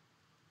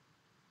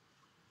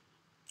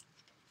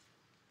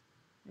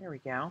 There we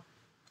go.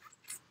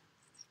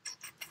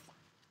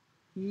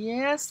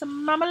 Yes,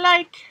 mama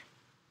like.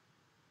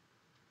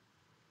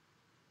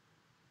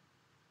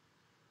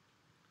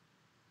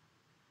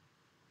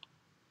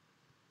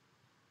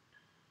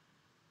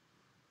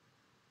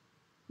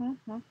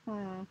 Let's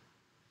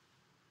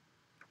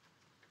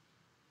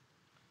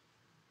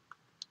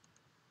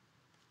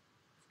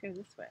go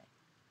this way.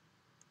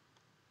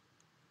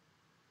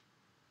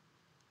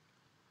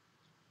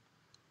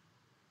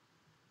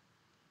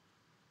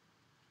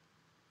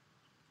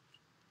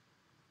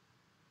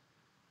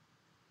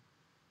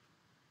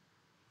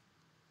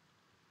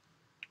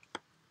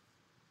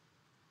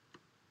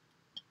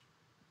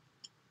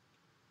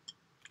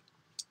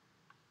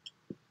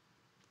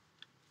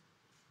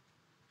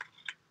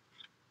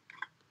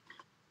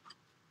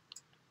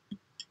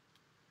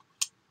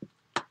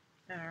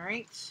 All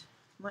right,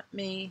 let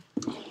me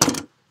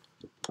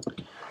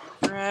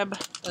grab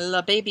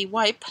the baby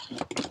wipe.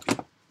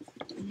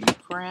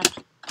 Crap.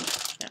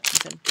 Yeah,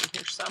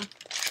 here's some.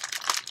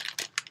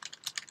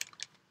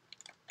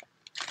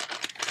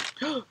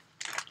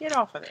 Get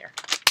off of there.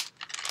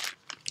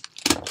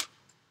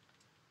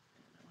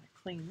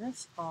 Clean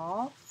this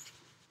off.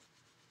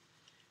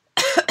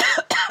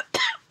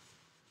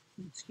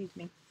 Excuse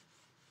me.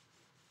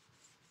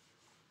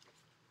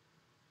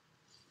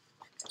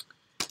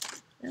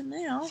 And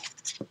now, I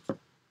don't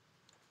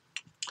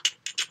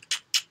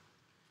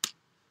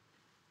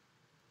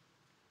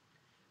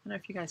know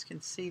if you guys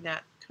can see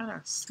that. Kind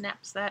of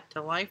snaps that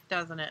to life,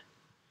 doesn't it?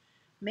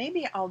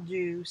 Maybe I'll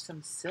do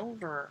some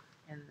silver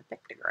in the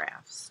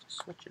pictographs to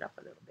switch it up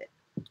a little bit.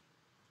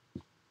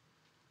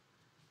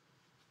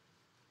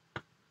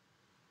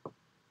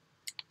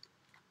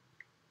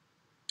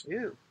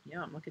 Ooh,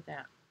 yum, look at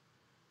that.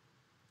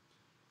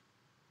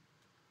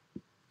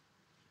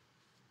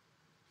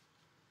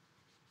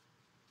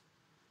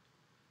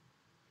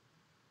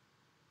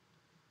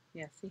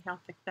 Yeah, see how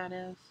thick that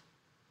is?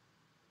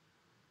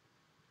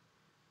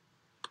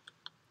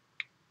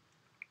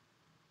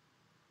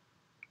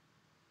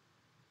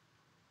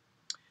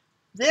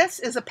 This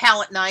is a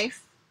palette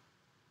knife.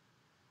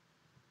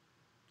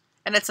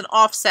 And it's an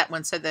offset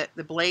one, so that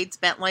the blade's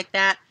bent like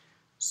that.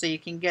 So you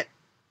can get,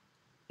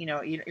 you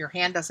know, your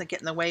hand doesn't get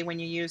in the way when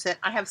you use it.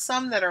 I have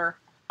some that are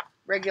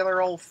regular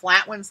old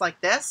flat ones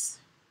like this.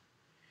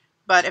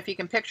 But if you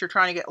can picture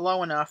trying to get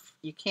low enough,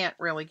 you can't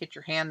really get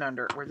your hand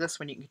under it. Where this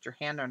one, you can get your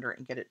hand under it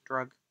and get it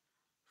drug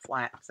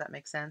flat. Does that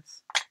make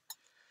sense?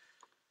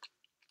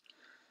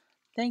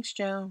 Thanks,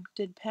 Joe.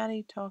 Did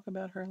Patti talk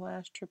about her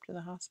last trip to the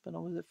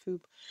hospital? Was it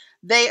food?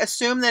 They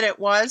assume that it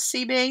was,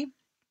 CB.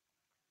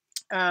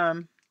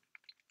 My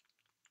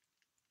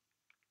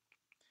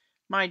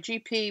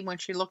GP, when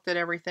she looked at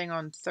everything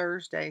on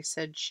Thursday,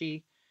 said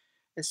she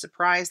is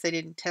surprised they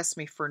didn't test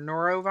me for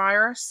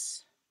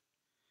norovirus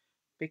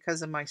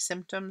because of my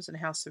symptoms and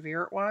how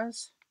severe it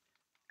was.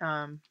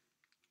 But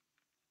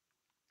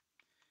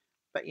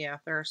yeah,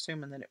 they're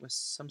assuming that it was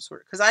some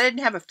sort of, because I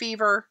didn't have a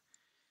fever.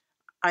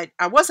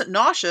 I wasn't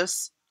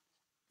nauseous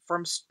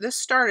from, this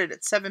started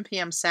at 7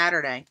 p.m.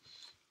 Saturday.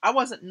 I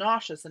wasn't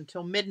nauseous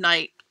until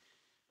midnight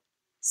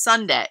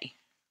Sunday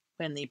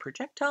when the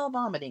projectile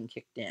vomiting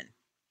kicked in.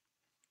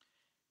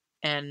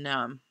 And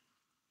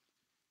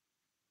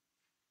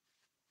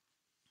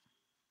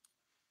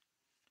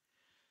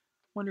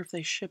wonder if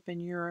they ship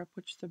in Europe.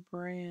 Which the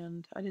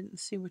brand? I didn't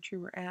see what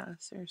you were at.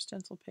 There's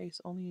stencil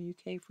paste only in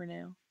UK for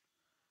now.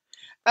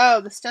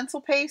 Oh, the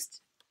stencil paste.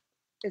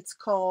 It's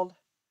called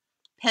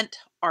Pent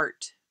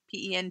Art.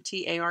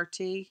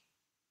 Pentart.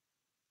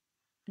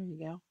 There you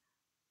go.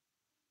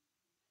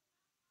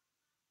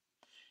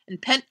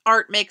 And Pent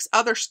Art makes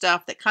other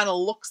stuff that kind of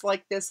looks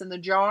like this in the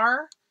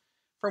jar,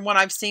 from what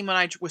I've seen when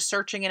I was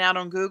searching it out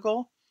on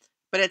Google.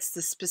 But it's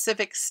the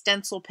specific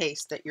stencil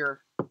paste that you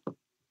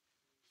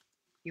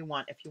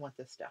want if you want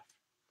this stuff.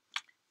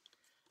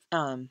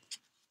 I'm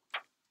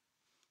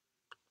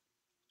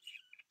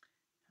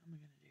gonna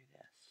do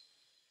this.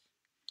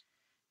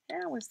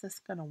 How is this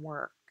going to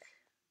work?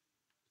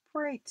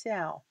 Pray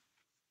tell.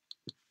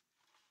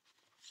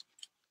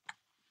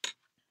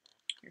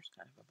 Here's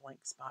kind of a blank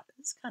spot.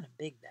 This is kind of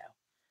big though.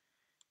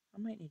 I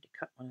might need to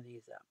cut one of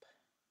these up.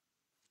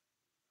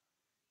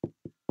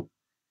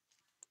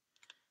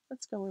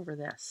 Let's go over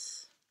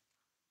this.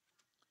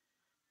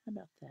 How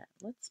about that?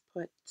 Let's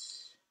put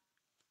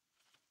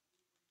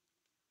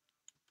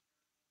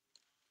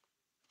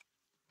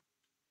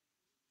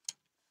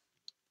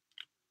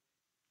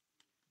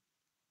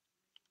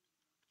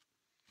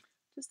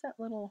just that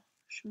little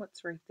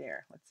schmutz right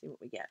there. Let's see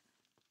what we get.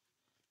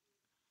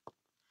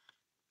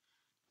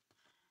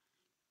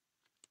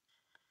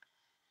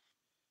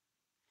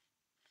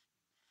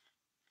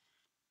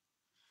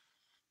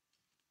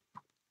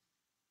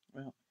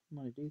 Well, I'm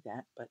going to do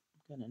that, but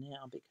I'm going to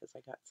now because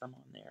I got some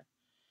on there.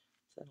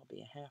 So that'll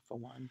be a half of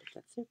one, but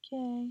that's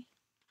okay.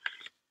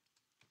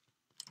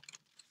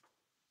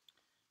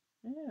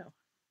 Oh,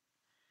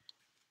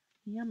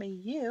 yummy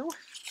you.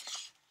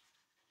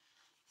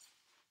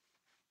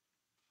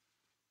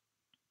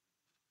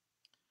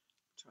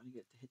 Trying to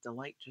get to hit the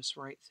light just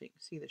right so you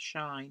can see the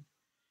shine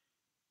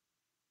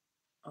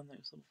on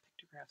those little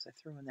pictographs I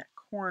threw in that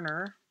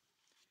corner.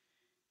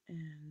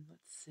 And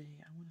let's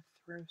see, I want to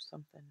throw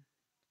something.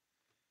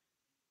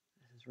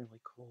 This is really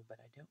cool, but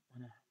I don't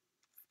want to.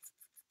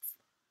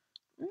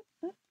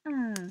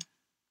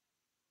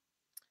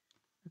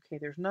 Okay,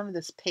 there's none of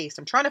this paste.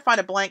 I'm trying to find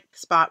a blank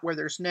spot where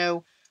there's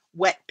no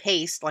wet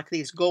paste like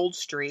these gold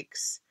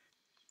streaks.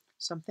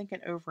 So I'm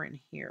thinking over in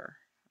here,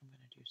 I'm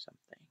going to do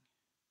something.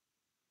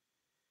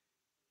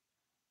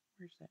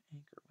 Where's that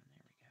anchor one?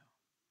 There we go.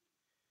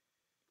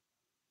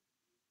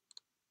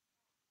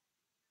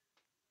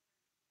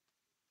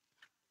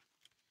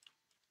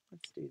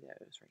 Let's do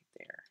those right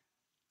there.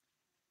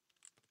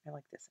 I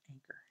like this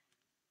anchor.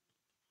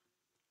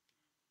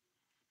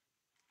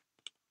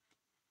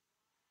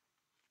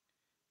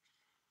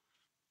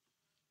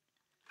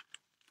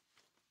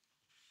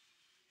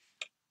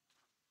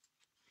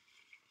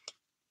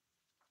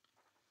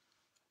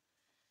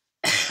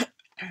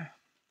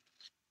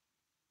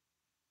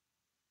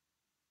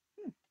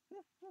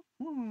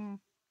 All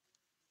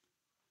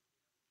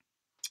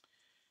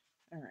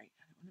right, I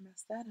don't want to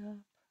mess that up.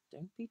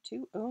 Don't be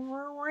too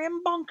over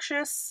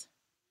rambunctious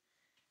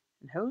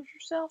and hose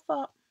yourself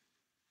up.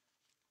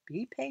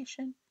 Be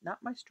patient, not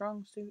my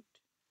strong suit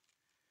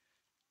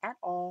at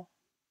all.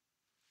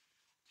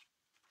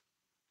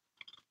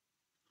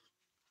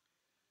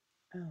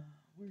 Oh,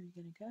 where are you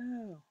going to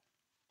go?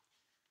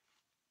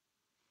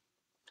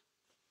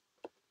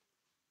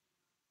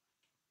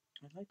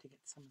 I'd like to get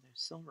some of those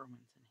silver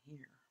ones in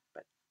here,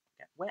 but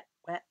I got wet,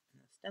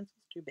 and the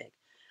stencil's too big.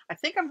 I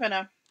think I'm going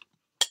to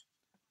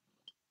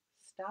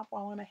stop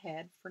while I'm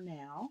ahead for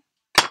now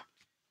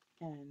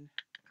and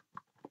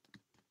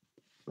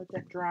let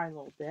that dry a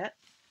little bit.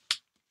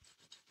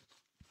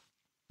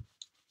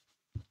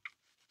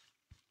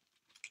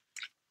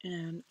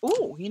 And,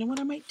 oh, you know what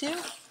I might do?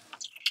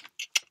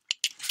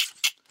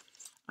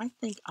 I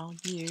think I'll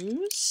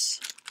use,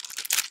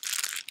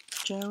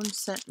 Joan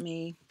sent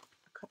me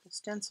a couple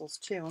stencils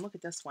too, and look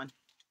at this one.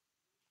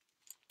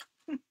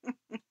 I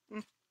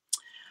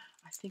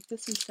think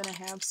this one's going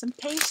to have some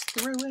paste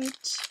through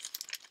it.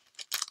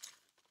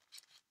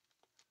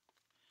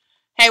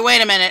 Hey,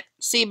 wait a minute.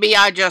 CB,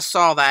 I just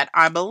saw that.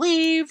 I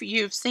believe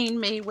you've seen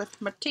me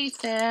with my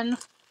teeth in.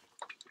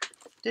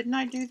 Didn't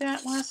I do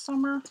that last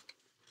summer?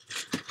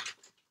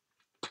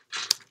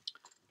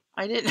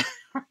 I didn't.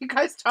 Are you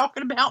guys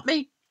talking about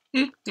me?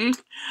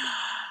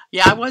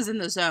 Yeah, I was in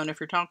the zone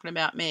if you're talking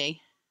about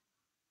me.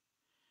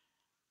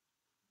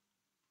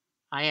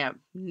 I have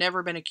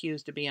never been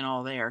accused of being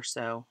all there,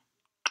 so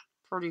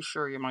pretty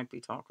sure you might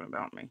be talking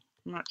about me.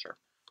 I'm not sure.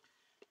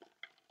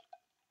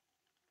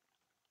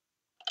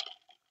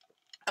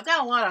 I've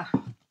got a lot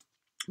of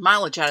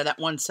mileage out of that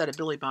one set of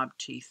Billy Bob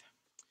teeth.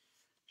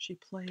 She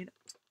played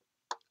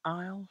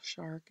Isle,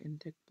 Shark, and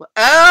Dick Black.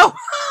 Oh!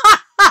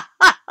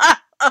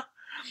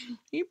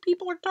 You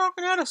people are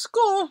talking out of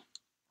school.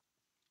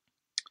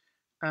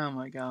 Oh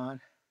my God.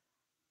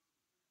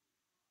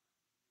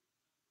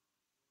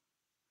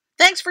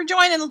 Thanks for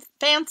joining,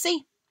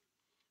 Fancy.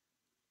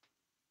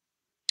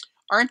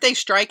 Aren't they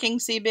striking,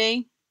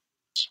 CB?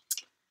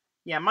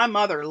 Yeah, my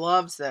mother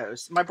loves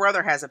those. My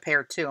brother has a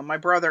pair too, and my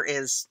brother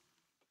is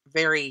a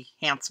very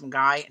handsome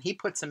guy, and he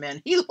puts them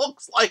in. He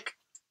looks like,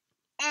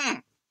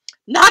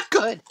 not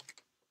good.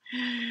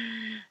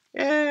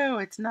 Oh,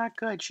 it's not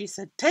good. She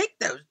said, take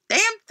those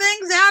damn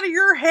things out of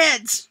your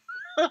heads.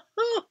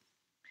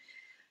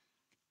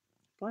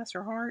 Bless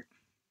her heart.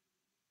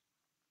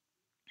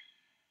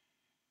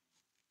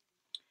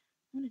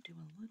 I'm going to do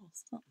a little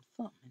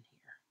something in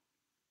here.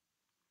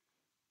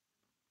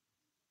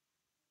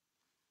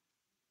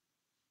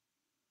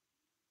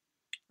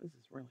 This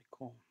is really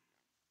cool.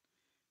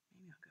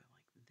 Maybe I'll go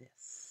like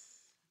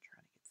this. Try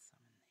to get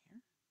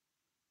some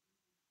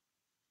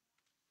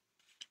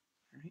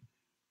in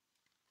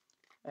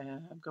there. All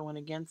right. I'm going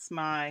against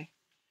my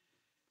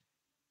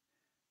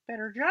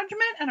better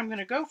judgment, and I'm going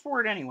to go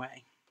for it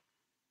anyway.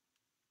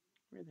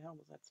 Where the hell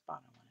was that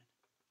spot I wanted?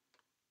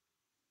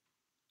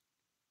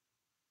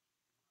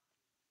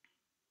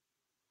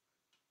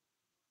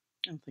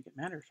 I don't think it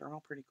matters. They're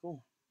all pretty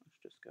cool. Let's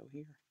just go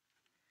here.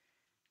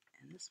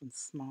 And this one's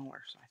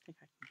smaller, so I think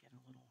I can get a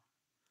little.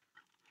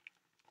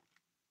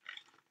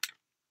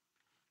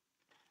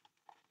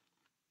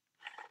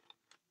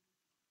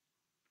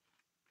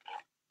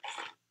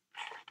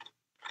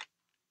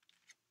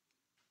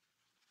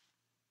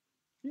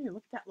 Ooh,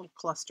 look at that little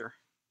cluster.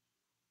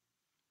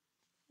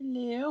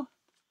 Hello.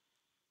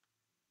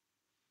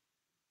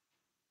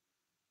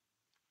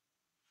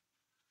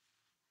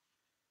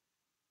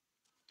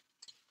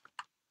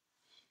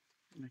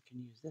 And I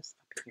can use this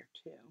up here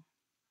too.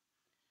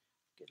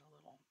 Get a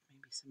little,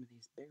 maybe some of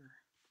these bigger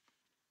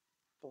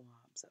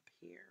blobs up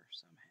here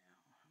somehow. How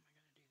am I going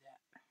to do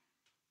that?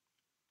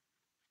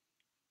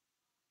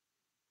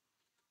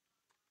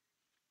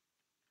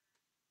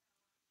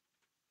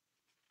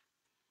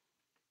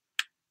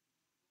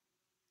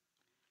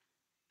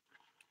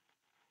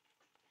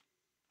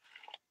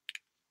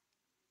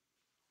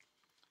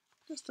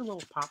 Just a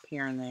little pop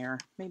here and there.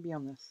 Maybe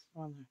on this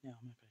one. No,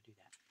 I'm not going to do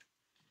that.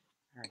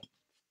 All right.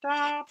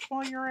 Stop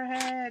while you're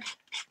ahead.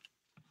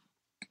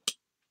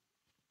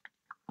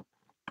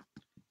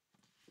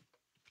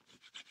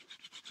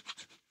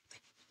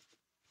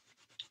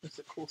 This is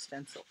a cool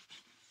stencil.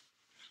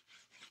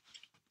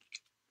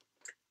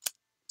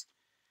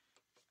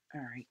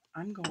 All right.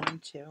 I'm going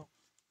to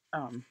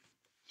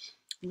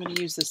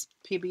use this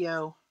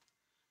PBO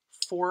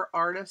 4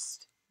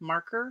 Artist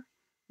marker.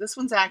 This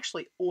one's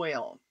actually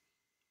oil,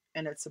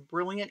 and it's a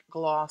brilliant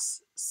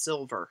gloss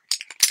silver.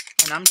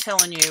 And I'm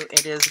telling you,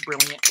 it is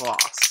brilliant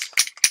gloss.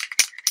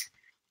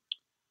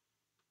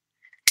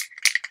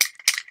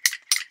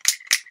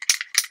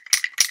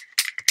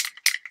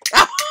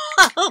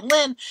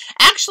 Lynn,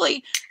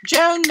 actually,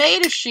 Joan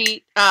made a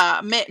sheet,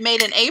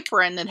 made an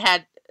apron that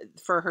had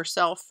for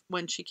herself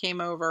when she came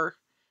over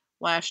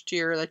last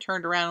year. They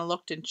turned around and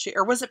looked, and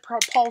or was it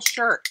Paul's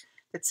shirt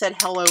that said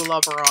 "Hello,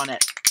 Lover" on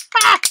it?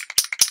 Ah!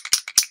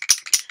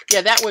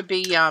 Yeah, that would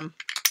be yeah,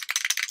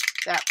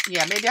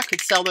 maybe I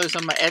could sell those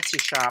on my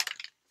Etsy shop.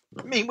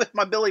 Me with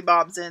my Billy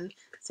Bobs in,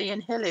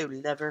 saying "Hello,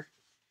 lover."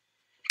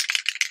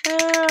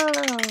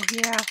 Oh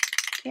yeah,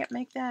 can't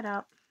make that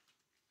up.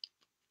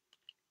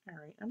 All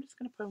right, I'm just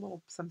going to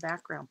put some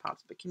background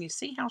pops, but can you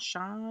see how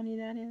shiny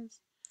that is?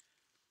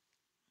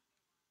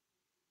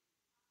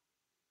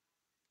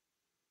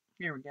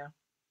 Here we go.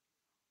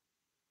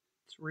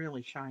 It's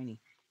really shiny.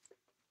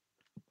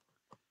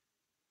 I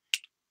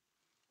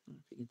don't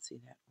know if you can see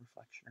that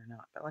reflection or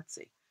not, but let's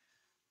see.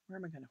 Where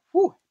am I going to?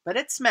 Whew, but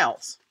it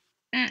smells.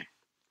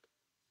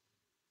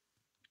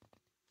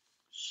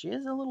 She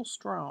is a little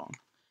strong.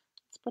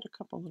 Let's put a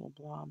couple little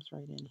blobs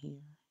right in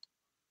here.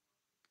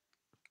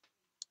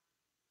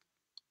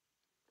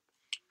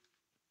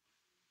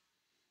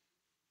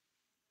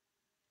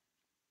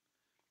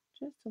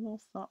 Just a little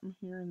something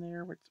here and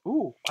there.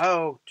 Ooh,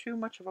 oh, too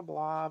much of a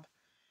blob.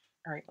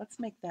 All right, let's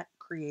make that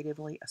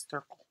creatively a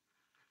circle.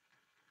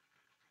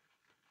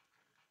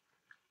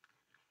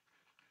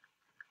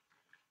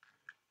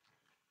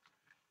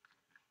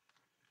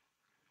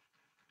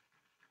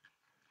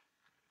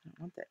 I don't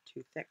want that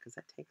too thick because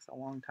that takes a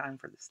long time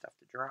for the stuff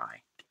to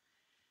dry.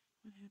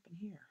 What happened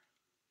here?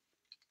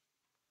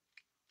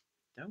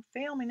 Don't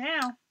fail me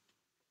now.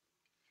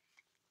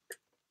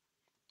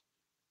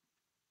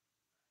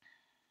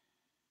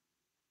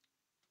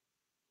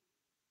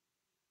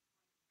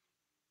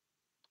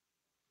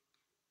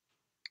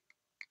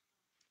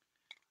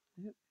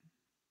 Oop.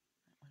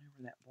 That went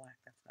over that black.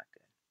 That's not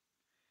good.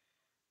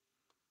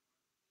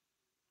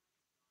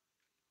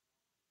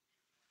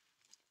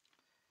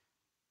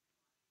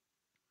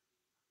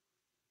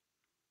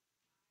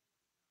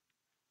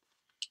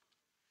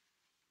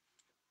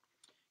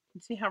 You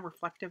see how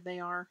reflective they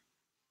are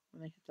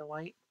when they hit the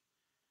light?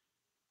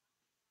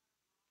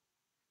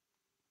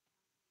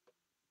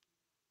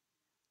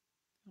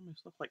 They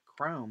almost look like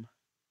chrome.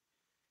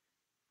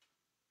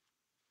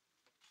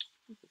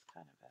 This is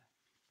kind of a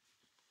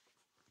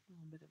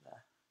little bit of a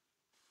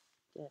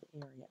dead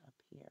area up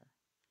here.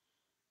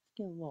 Let's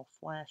get a little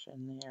flash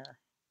in there.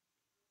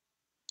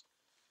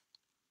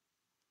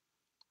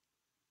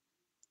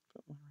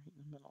 Put one right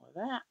in the middle of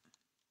that.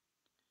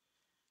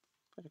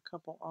 Put a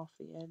couple off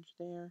the edge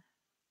there.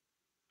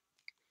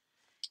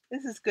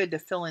 This is good to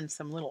fill in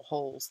some little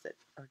holes that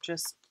are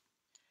just,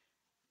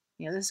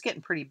 you know, this is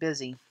getting pretty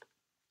busy.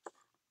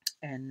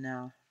 And,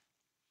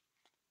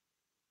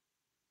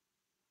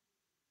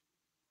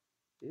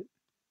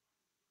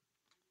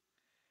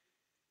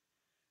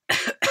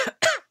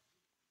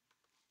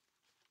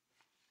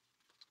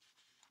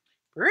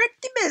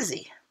 pretty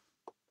busy.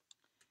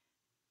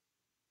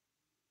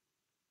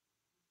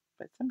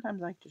 But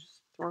sometimes I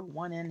just throw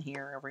one in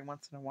here every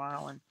once in a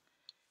while and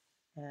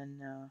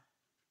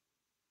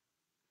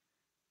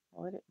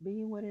let it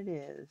be what it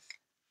is.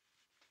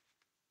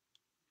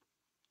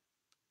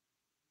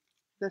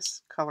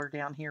 This color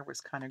down here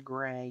was kind of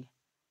gray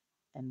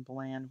and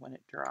bland when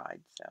it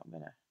dried, so I'm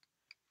going to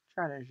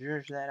try to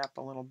zhuzh that up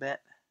a little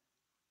bit.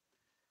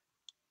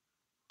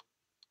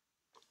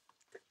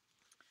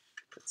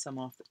 some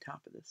off the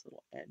top of this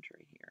little edge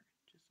right here.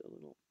 Just a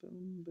little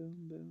boom, boom,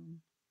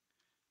 boom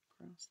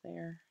across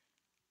there.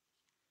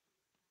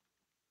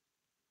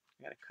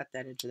 I gotta cut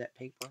that edge of that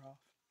paper off.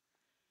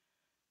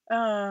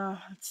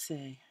 Let's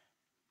see.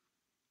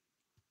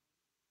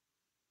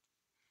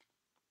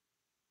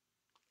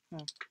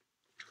 Oh.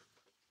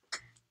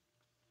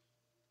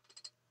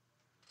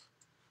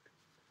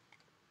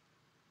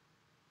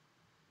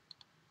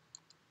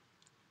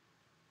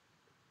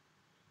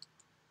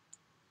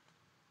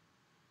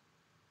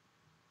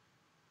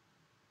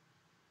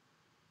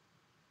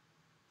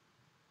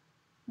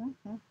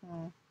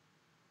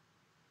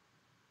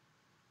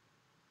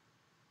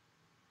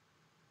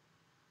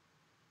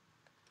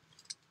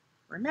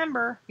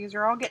 Remember, these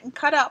are all getting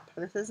cut up.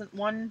 This isn't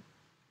one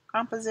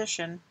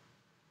composition.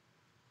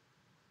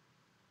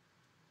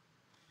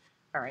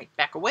 All right,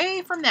 back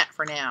away from that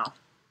for now.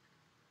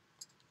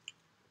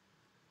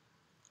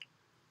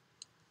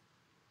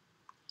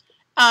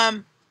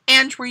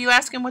 Ange, were you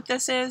asking what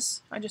this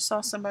is? I just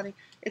saw somebody.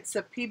 It's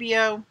a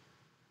PBO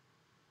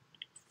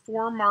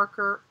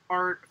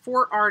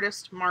 4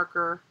 artist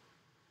marker,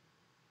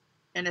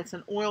 and it's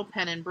an oil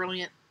pen in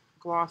brilliant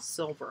gloss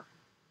silver.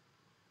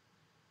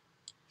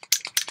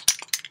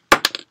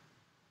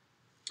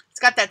 It's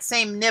got that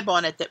same nib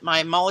on it that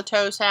my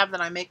Molitos have,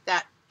 that I make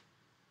that,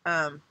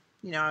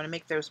 you know, I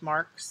make those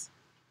marks.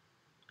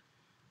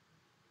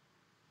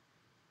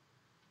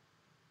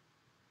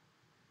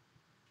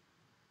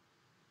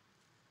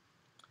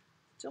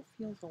 Still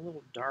feels a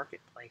little dark at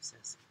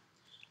places.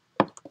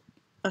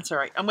 That's all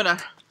right. I'm gonna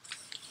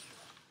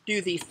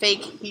do the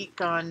fake heat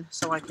gun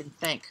so I can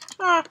think.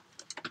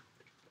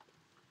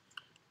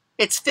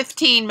 It's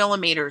 15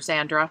 millimeters,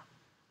 Andra.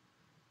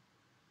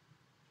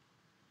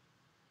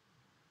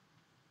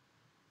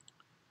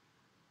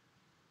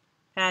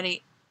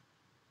 Patty,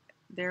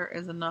 there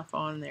is enough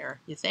on there.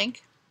 You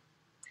think?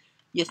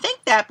 You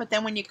think that, but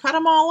then when you cut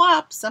them all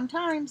up,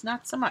 sometimes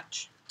not so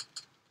much.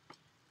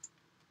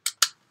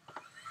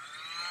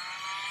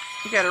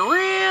 You gotta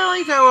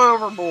really go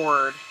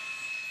overboard.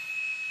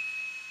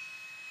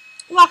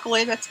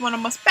 Luckily, that's one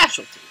of my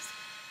specialties.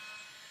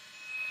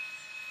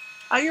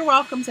 Oh, you're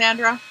welcome,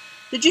 Sandra.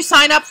 Did you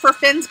sign up for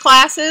Finn's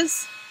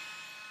classes?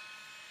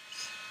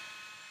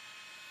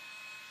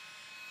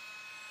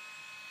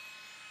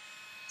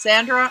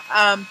 Sandra,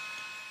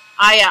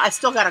 I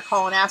still got to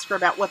call and ask her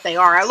about what they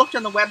are. I looked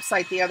on the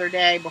website the other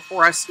day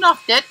before I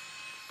snuffed it,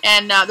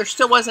 and there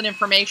still wasn't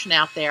information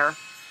out there.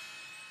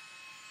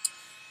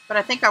 But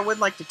I think I would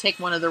like to take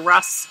one of the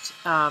rust,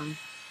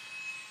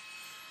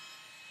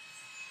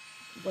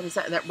 what is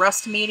that, that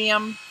rust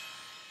medium?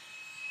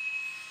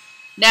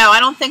 No, I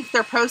don't think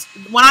they're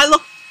posted. When I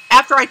looked,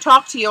 after I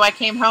talked to you, I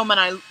came home and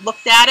I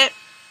looked at it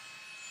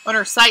on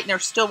her site, and there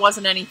still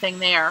wasn't anything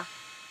there.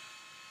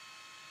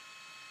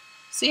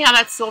 See how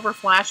that silver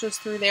flashes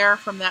through there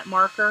from that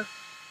marker?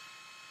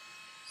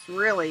 It's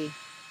really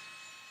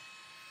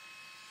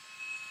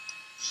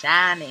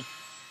shiny.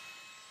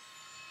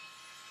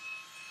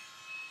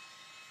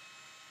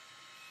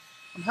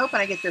 I'm hoping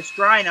I get this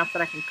dry enough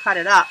that I can cut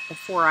it up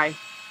before I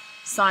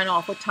sign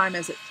off. What time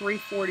is it?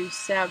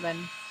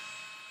 3:47.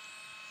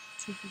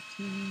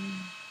 2:15.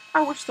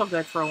 Oh, we're still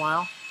good for a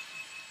while.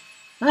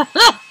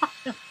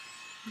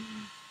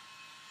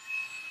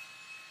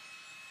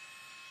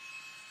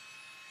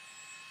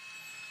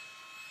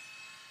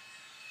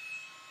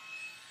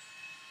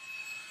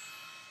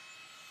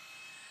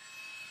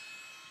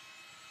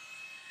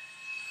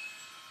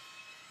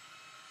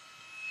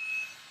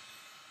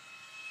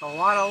 A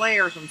lot of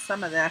layers on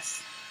some of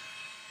this.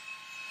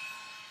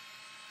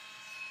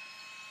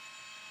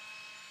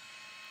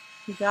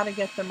 You gotta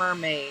get the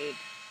mermaid.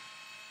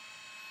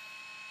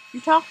 You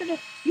talking to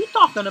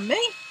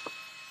me?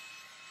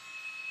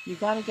 You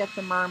gotta get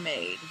the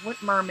mermaid.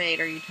 What mermaid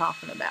are you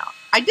talking about?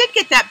 I did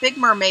get that big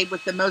mermaid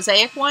with the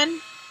mosaic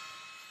one.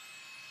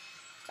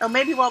 Oh,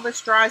 maybe while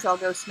this dries, I'll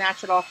go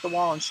snatch it off the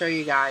wall and show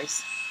you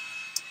guys.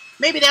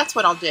 Maybe that's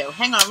what I'll do.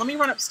 Hang on, let me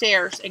run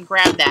upstairs and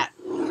grab that.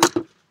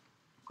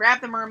 Grab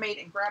the mermaid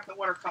and grab the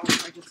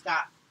watercolors I just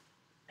got.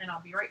 And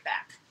I'll be right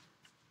back.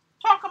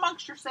 Talk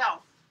amongst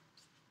yourselves.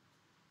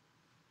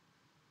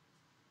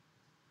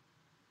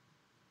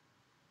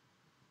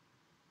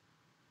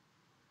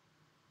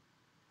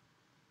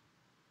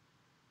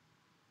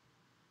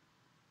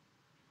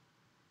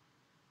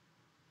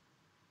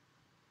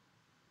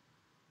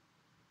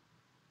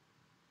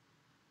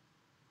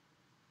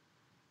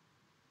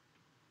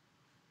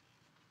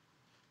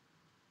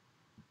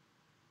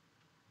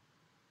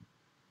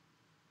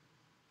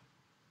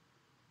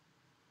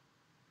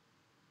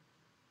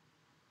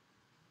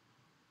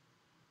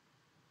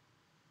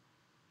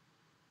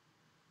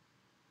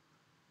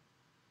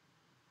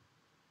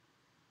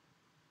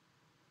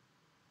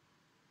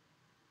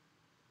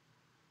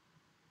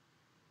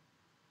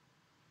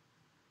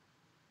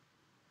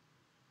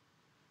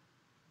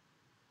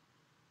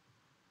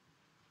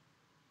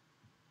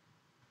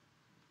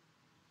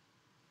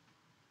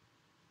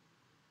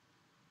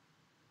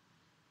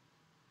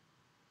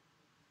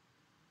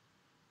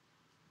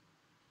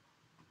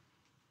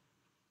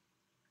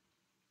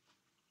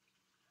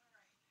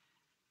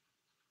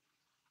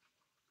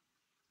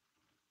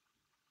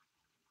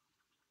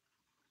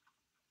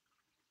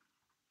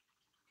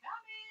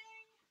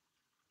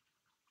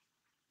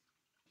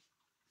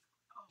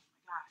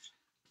 gosh.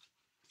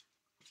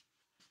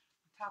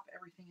 On top of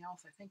everything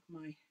else, I think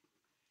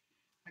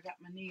I got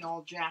my knee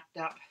all jacked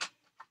up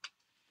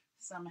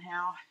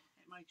somehow.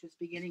 It might just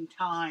be getting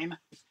time.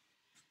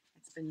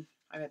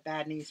 I've had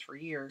bad knees for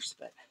years,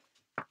 but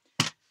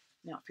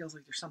now it feels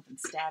like there's something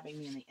stabbing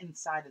me in the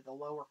inside of the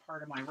lower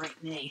part of my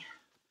right knee.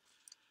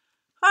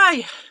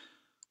 Hi.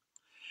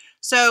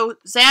 So,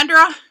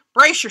 Xandra,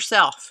 brace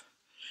yourself.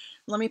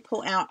 Let me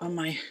pull out on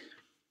my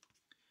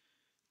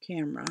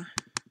camera.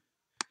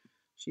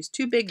 She's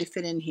too big to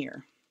fit in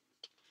here.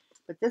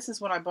 But this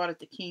is what I bought at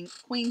the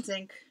Queen's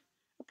Ink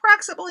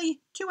approximately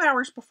 2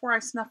 hours before I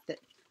snuffed it.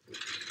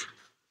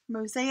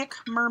 Mosaic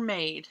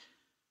Mermaid.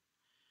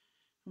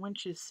 I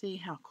want you to see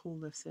how cool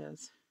this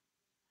is.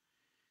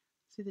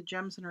 See the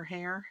gems in her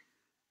hair?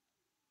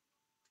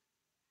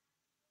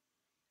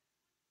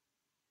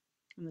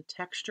 And the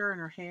texture in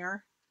her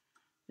hair.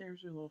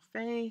 There's her little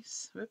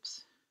face.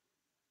 Whoops.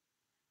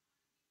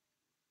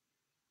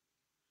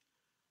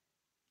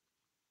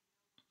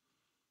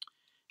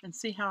 And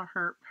see how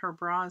her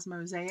bra is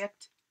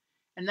mosaicked?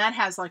 And that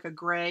has like a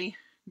gray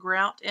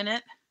grout in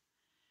it.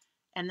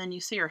 And then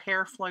you see her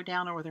hair flow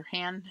down over her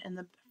hand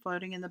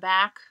floating in the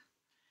back.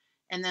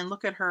 And then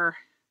look at her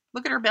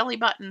belly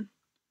button.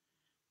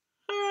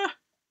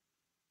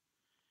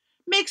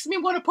 Makes me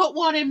want to put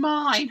one in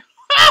mine.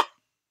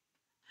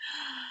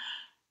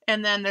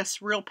 And then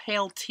this real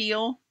pale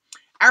teal.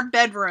 Our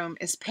bedroom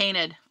is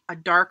painted a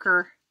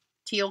darker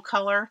teal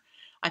color.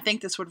 I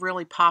think this would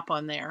really pop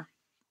on there.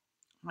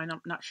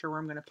 I'm not sure where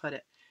I'm going to put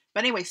it.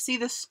 But anyway, see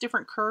this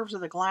different curves of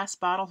the glass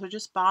bottles? They're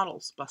just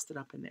bottles busted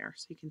up in there.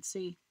 So you can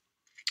see,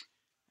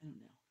 I don't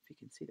know if you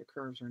can see the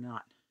curves or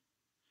not.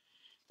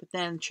 But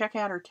then check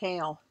out her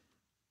tail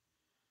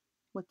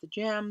with the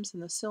gems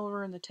and the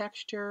silver and the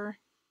texture.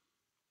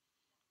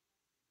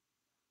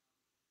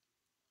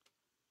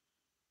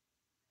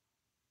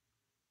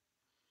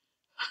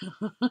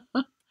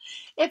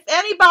 If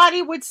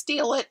anybody would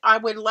steal it, I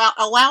would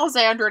allow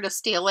Xandra to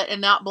steal it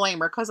and not blame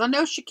her, because I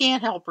know she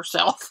can't help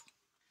herself.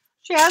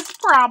 She has a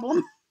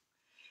problem.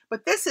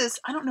 But this is,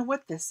 I don't know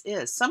what this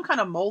is. Some kind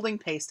of molding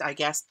paste, I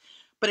guess.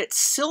 But it's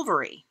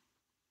silvery.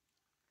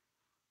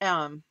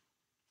 It's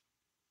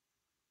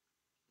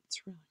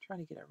really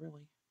trying to get a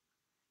really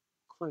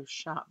close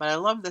shot. But I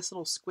love this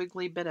little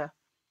squiggly bit of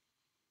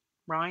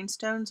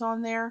rhinestones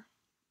on there.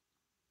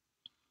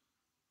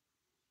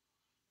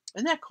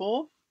 Isn't that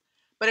cool?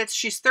 But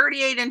she's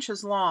 38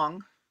 inches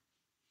long.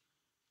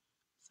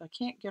 So I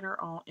can't get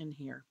her all in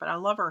here. But I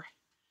love her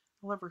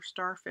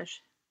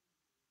starfish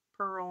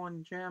pearl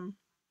and gem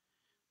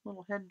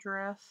little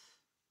headdress.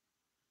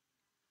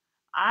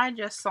 I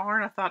just saw her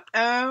and I thought,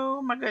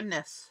 oh my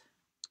goodness.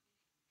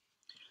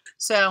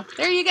 So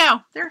there you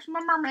go. There's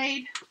my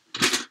mermaid.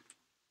 Get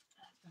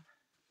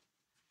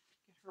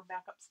her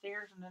back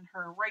upstairs and in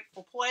her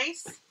rightful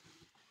place.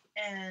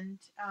 And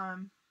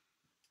I'll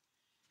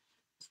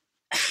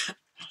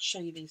show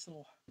you these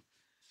little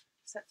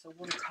sets of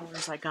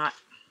watercolors I got.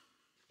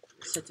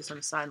 Set this on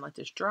the side and let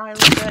this dry a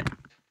little bit.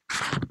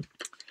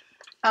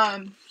 Hang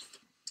on,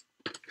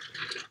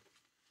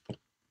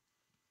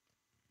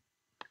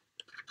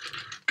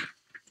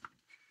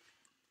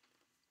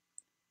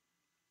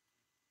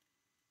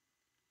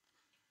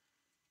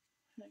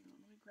 let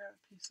me grab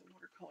a piece of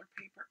watercolor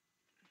paper.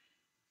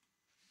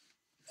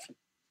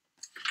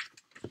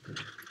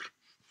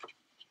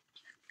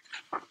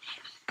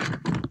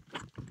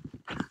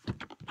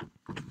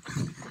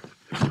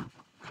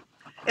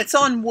 It's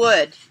on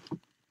wood.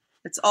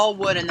 It's all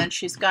wood, and then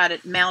she's got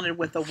it mounted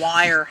with a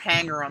wire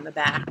hanger on the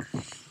back.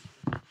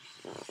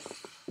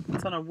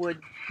 It's on a wood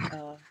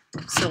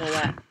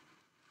silhouette.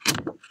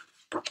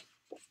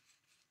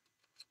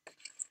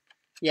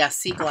 Yeah,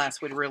 sea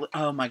glass would really,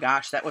 oh my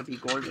gosh, that would be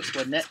gorgeous,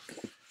 wouldn't it?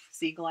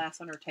 Sea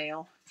glass on her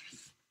tail.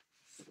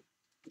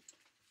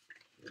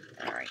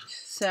 All right,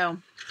 so,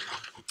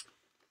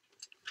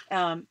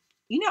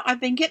 you know,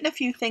 I've been getting a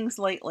few things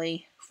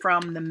lately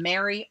from the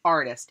Merry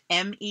Artist,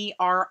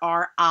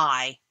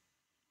 MERRI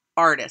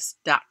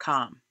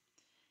artist.com.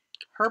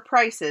 Her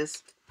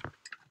prices,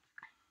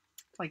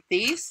 like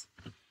these,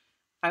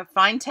 a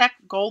Fine Tech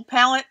Gold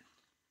Palette.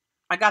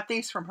 I got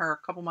these from her a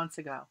couple months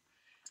ago.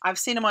 I've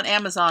seen them on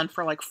Amazon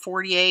for like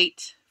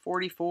 $48,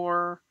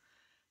 $44,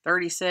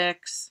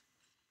 $36.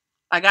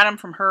 I got them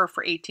from her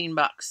for 18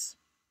 bucks.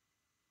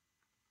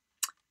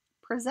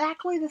 For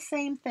exactly the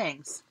same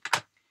things.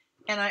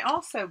 And I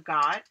also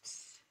got,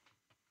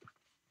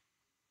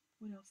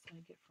 what else did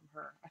I get from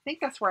her? I think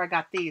that's where I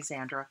got these,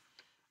 Xandra.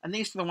 And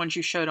these are the ones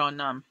you showed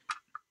on,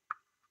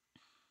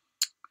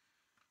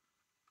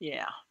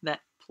 yeah, that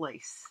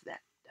place,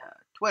 that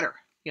Twitter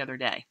the other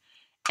day.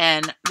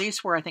 And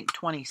these were, I think,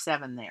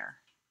 27 there.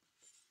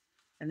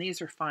 And these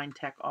are Fine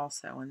Tech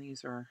also, and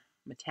these are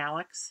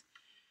metallics.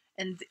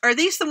 And are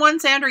these the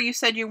ones, Xandra, you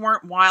said you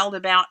weren't wild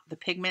about, the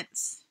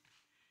pigments?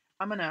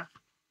 I'm going to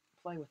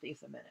play with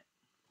these a minute.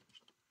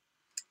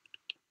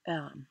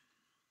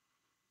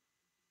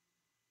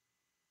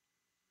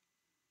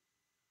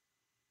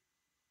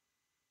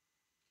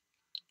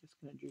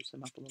 Just going to juice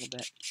them up a little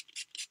bit.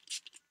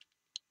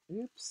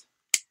 Oops.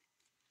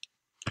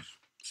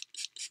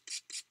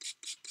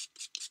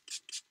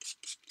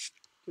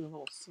 Do a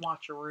little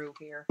swatcheroo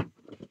here.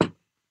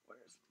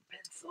 Where's my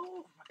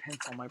pencil?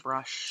 My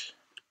brush.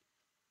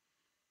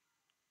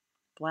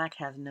 Black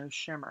has no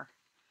shimmer.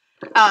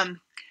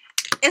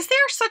 Is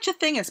there such a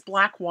thing as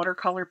black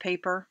watercolor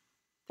paper?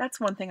 That's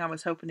one thing I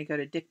was hoping to go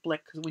to Dick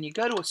Blick, because when you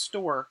go to a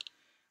store,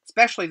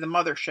 especially the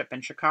mothership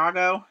in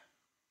Chicago,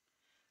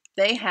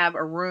 they have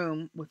a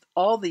room with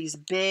all these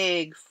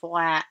big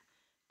flat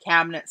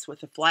cabinets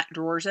with the flat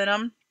drawers in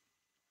them.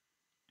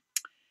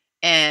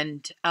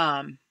 And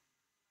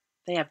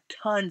they have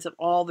tons of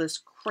all this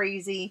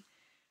crazy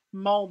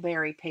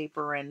mulberry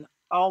paper and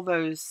all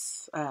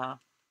those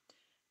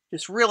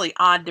just really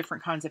odd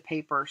different kinds of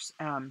papers,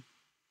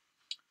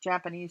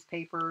 Japanese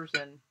papers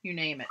and you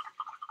name it.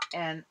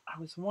 And I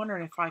was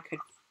wondering if I could,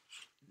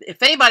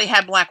 if anybody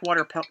had black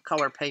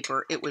watercolor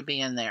paper, it would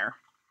be in there.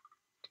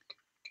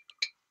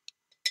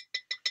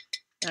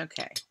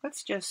 Okay,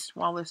 let's just,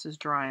 while this is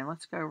drying,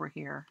 let's go over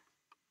here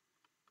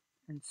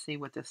and see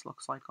what this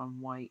looks like on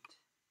white.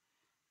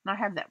 And I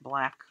have that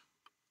black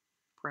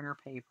printer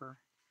paper.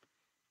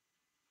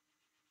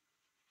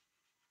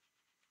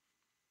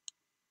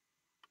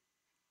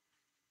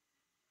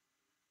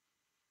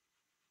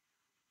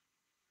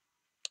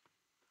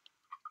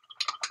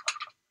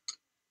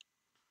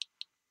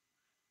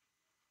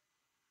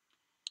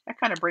 That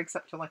kind of breaks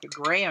up to like a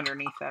gray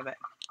underneath of it.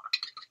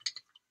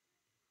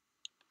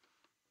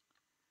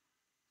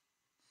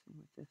 Let's see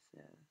what this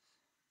is.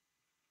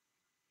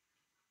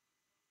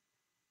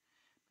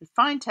 The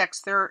Fine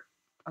Text, they're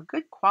a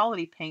good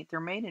quality paint. They're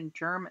made in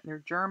German.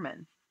 They're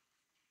German.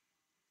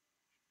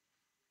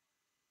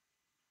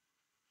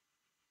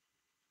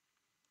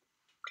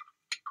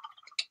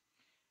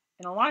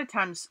 And a lot of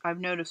times I've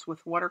noticed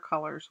with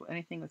watercolors,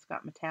 anything that's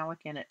got metallic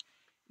in it,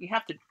 you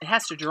have to, it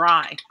has to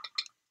dry.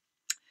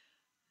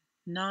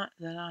 Not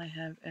that I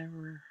have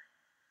ever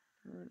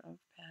heard of,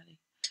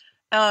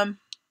 Patti.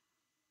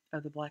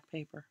 Of the black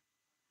paper.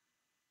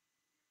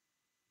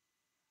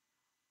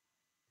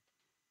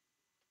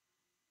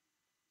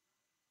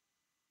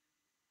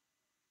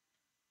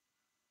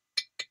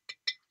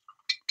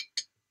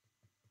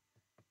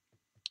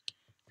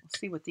 We'll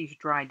see what these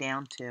dry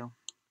down to.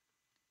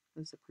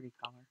 This is a pretty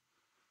color.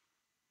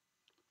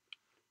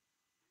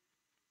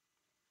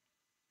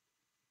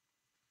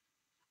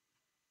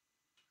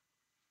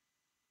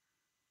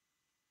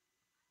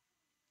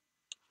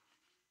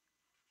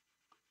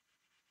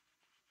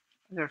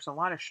 There's a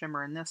lot of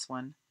shimmer in this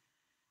one,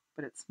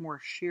 but it's more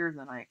sheer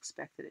than I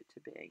expected it to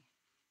be.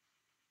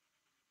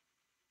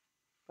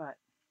 But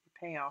the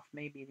payoff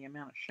may be the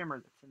amount of shimmer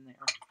that's in there.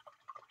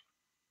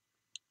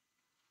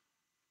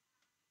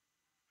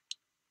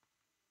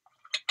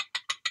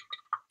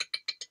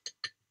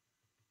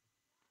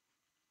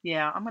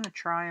 Yeah, I'm going to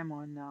try them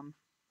on this one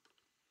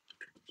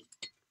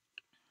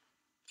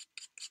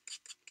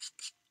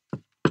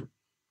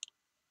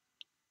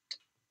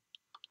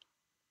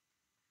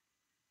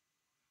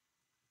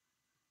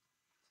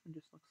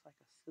just looks like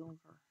a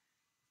silver.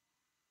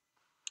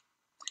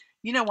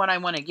 You know what I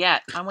want to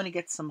get? I want to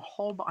get some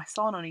Holbein. I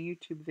saw it on a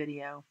YouTube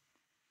video.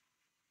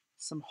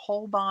 Some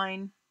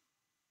Holbein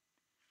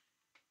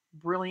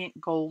Brilliant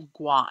Gold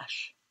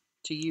Gouache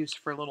to use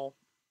for little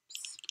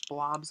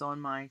blobs on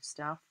my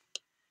stuff.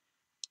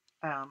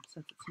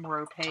 Since it's more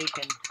opaque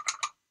and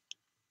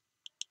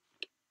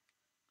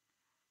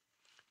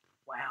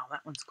wow,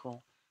 that one's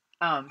cool.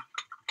 And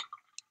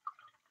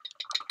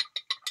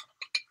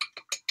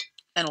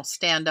it'll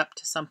stand up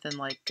to something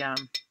like,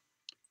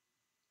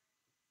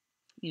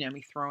 you know,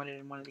 me throwing it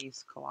in one of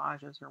these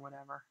collages or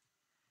whatever.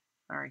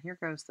 All right, here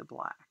goes the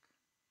black.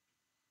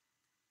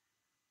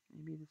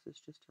 Maybe this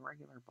is just a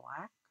regular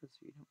black because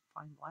you don't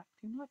find black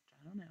too much.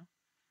 I don't know.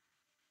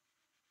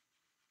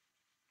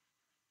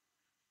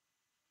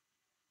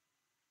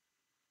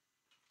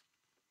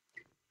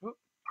 Oop.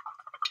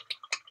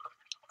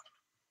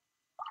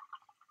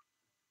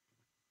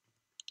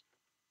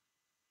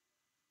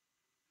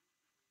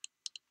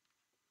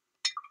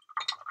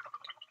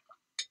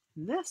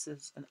 This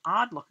is an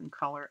odd looking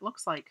color. It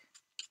looks like,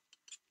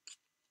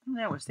 I don't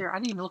know, it's there. I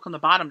didn't even look on the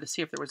bottom to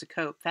see if there was a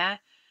coat. That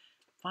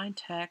Fine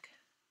Tech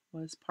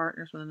was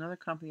partners with another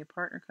company. A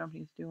partner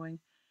company is doing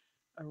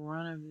a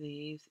run of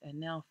these, and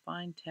now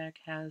Fine Tech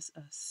has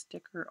a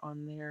sticker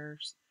on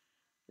theirs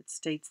that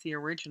states the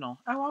original.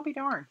 Oh, I'll be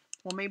darned.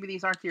 Well, maybe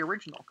these aren't the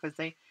original because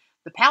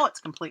the palette's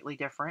completely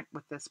different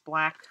with this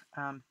black,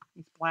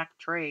 these black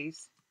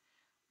trays.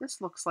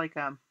 This looks like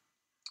that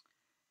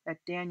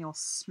Daniel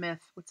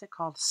Smith, what's it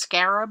called?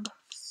 Scarab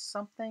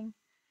something?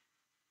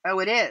 Oh,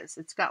 it is.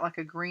 It's got like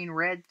a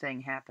green-red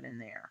thing happening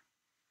there.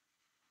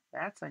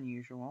 That's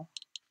unusual.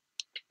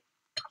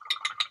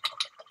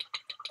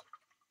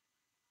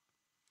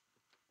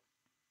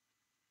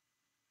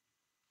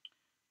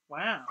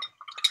 Wow.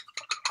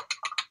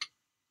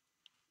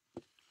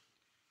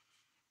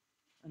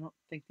 I don't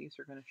think these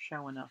are going to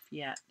show enough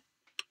yet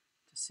to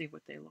see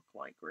what they look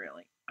like,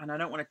 really. And I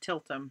don't want to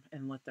tilt them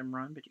and let them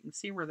run, but you can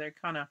see where they're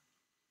kind of,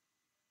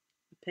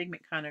 the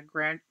pigment kind of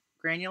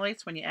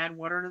granulates when you add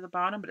water to the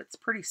bottom, but it's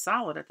pretty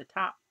solid at the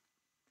top.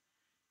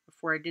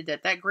 Before I did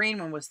that, that green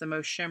one was the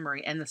most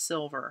shimmery, and the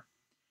silver.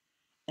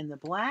 And the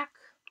black,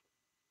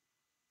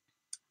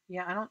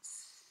 yeah,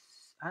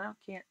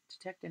 can't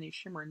detect any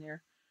shimmer in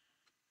there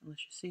unless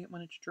you see it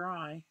when it's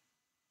dry.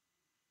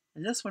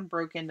 And this one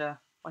broke into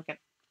like an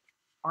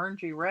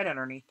orangey red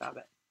underneath of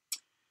it.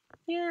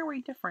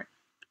 Very different.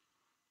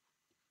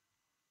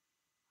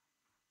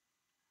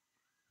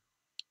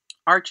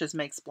 Arches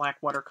makes black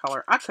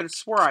watercolor. I could have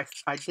swore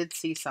I did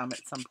see some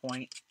at some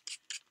point.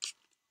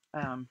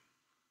 Of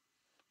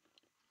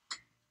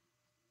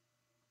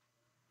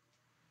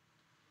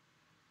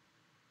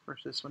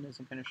course, this one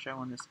isn't going to show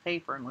on this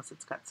paper unless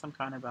it's got some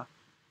kind of a,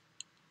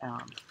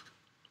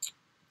 what's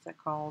that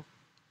called?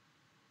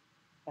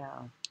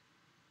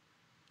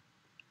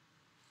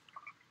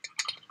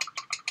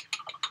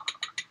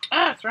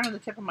 It's right on the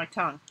tip of my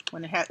tongue.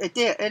 When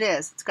it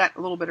is. It's got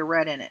a little bit of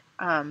red in it.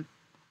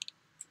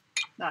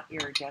 Not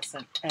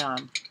iridescent.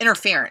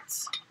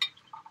 Interference.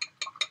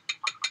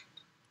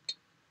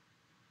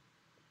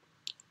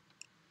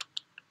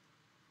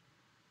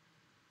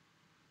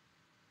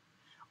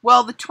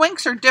 Well, the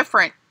Twinks are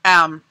different,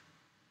 and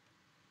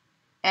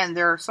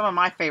they're some of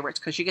my favorites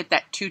because you get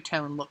that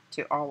two-tone look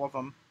to all of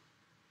them.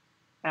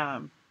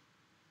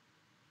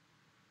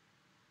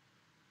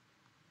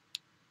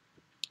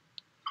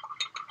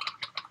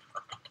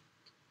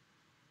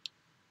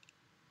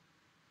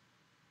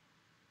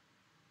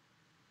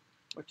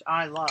 Which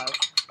I love.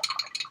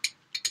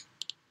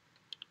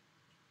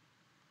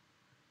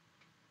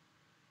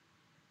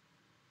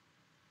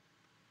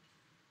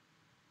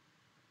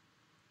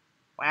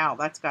 Wow,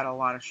 that's got a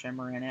lot of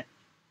shimmer in it.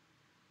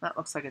 That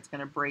looks like it's going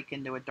to break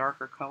into a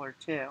darker color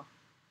too.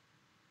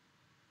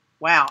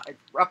 Wow,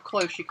 up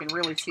close you can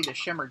really see the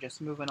shimmer just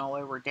moving all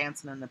over,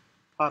 dancing in the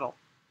puddle.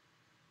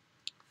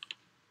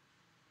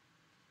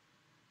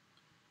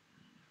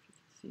 If you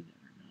can see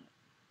that or not.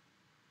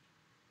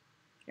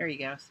 There you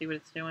go. See what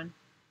it's doing?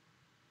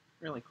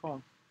 Really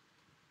cool.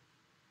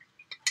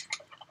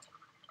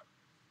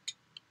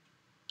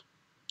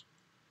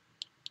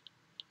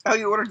 Oh,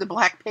 you ordered the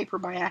black paper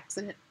by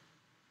accident.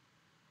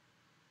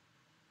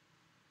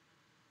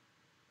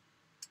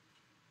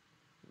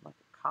 Like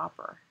a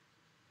copper.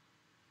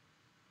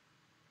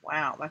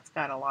 Wow, that's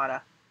got a lot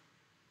of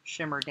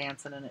shimmer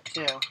dancing in it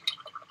too.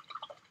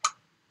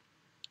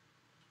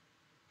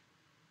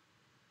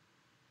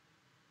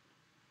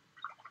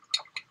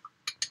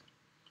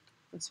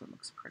 This one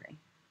looks pretty.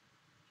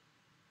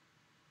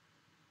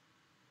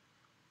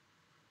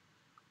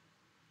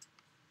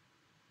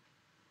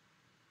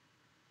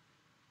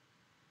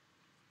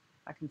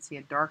 I can see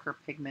a darker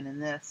pigment in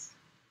this.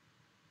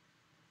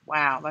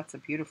 Wow, that's a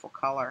beautiful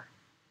color.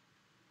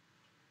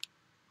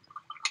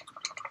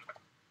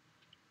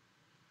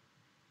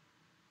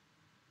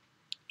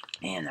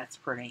 Man, that's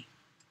pretty.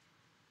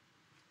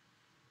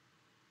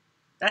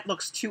 That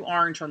looks too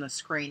orange on the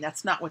screen.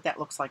 That's not what that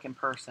looks like in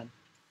person.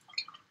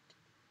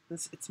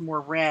 It's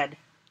more red.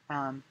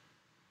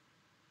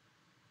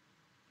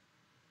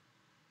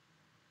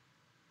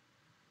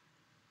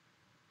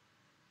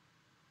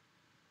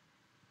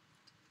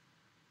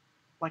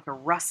 Like a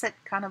russet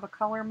kind of a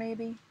color,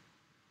 maybe.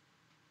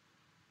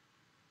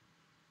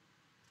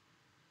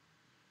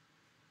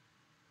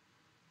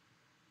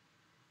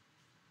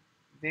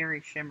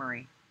 Very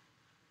shimmery.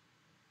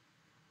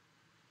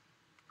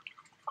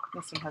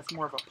 This one has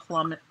more of a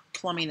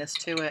plumminess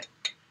to it.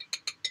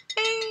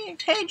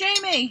 Hey,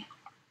 Jamie.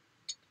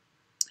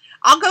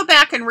 I'll go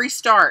back and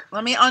restart.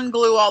 Let me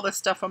unglue all this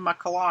stuff on my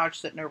collage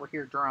sitting over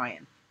here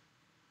drying.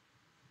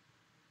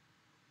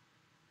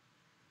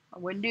 I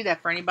wouldn't do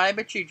that for anybody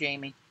but you,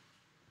 Jamie.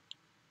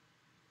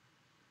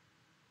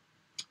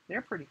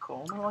 They're pretty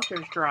cool. I'm going to let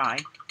those dry.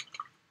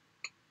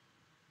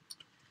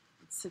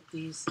 Let's sit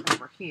these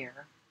over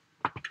here.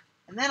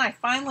 And then I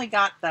finally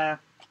got the,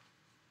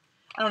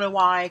 I don't know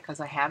why,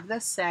 because I have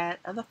this set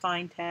of the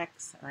Fine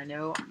Tex, and I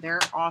know they're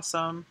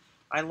awesome.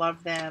 I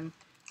love them.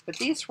 But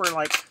these were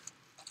like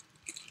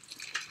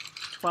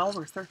 $12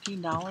 or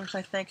 $13,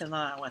 I think. And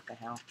then, what the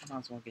hell? I might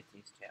as well get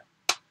these too.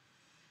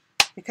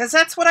 Because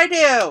that's what I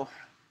do.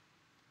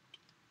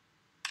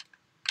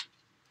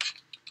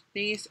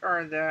 These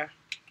are the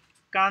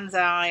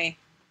Gonzai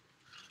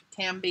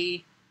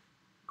Tambi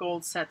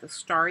Gold Set, the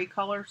starry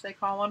colors they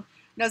call them.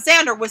 Now,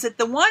 Xander, was it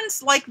the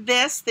ones like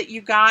this that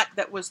you got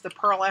that was the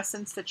Pearl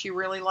Essence that you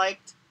really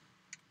liked?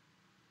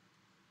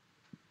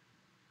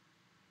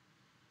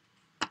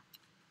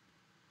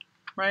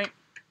 Right?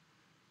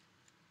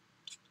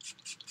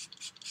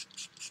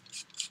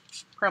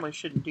 Probably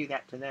shouldn't do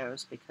that to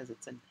those because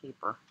it's in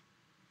paper.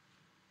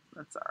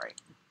 That's all right.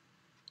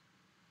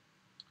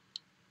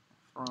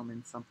 I'll throw them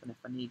in something if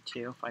I need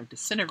to, if I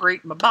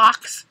disintegrate my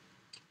box.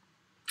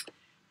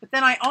 But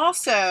then I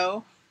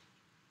also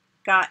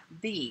got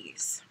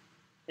these.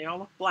 They all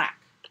look black.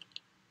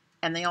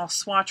 And they all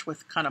swatch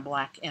with kind of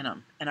black in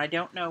them. And I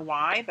don't know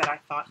why, but I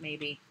thought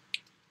maybe,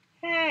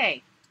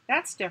 hey,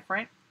 that's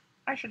different.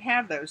 I should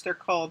have those. They're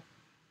called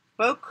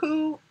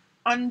Boku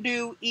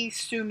Undo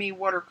Isumi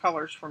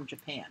watercolors from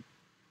Japan.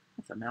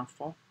 That's a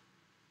mouthful.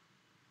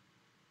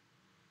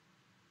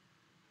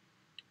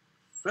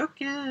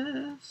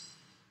 Focus.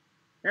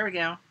 There we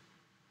go.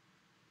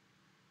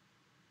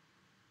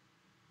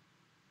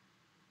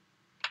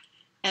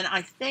 And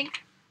I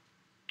think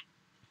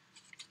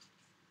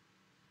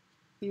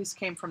these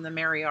came from the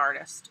Merry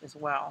Artist as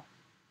well.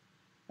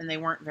 And they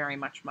weren't very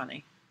much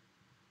money.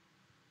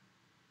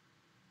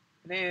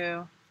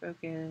 Hello,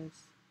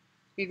 focus.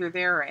 Either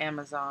there or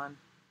Amazon.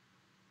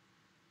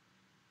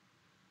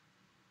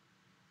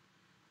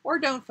 Or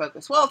don't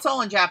focus. Well, it's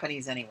all in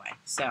Japanese anyway,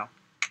 so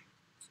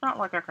it's not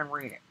like I can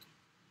read it.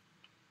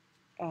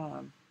 I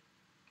need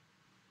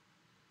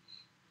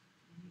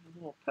a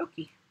little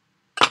pokey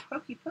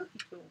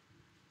tool.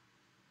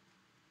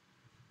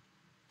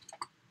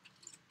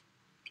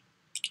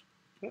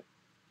 Yep.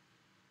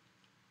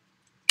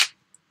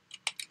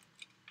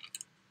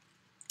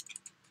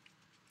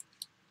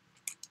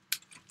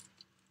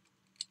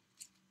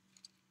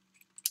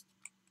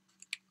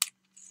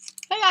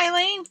 Hey,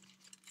 Eileen.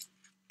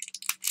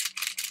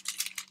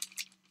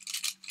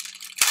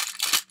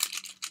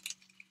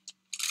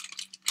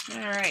 All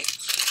right.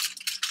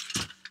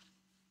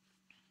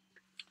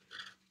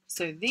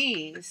 So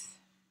these,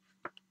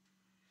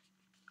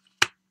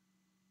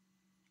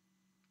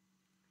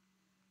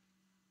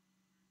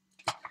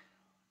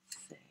 let's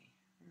see,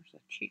 there's a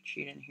cheat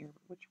sheet in here,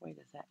 but which way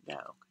does that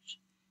go? 'Cause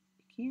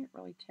you can't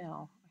really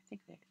tell. I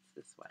think that it's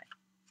this way.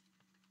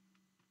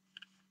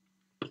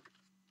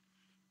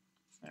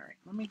 All right,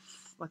 let me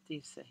let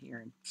these sit here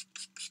and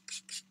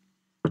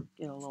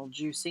get a little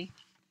juicy.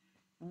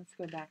 Let's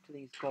go back to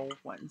these gold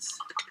ones.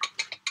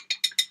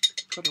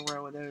 Put a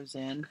row of those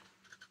in.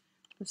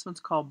 This one's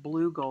called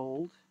Blue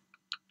Gold.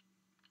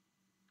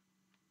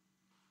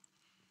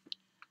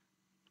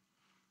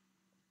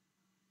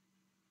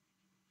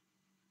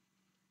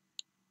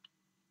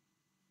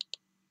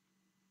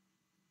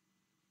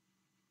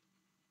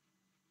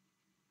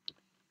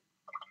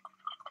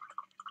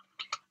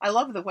 I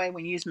love the way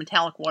when you use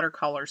metallic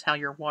watercolors, how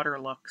your water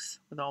looks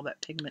with all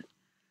that pigment.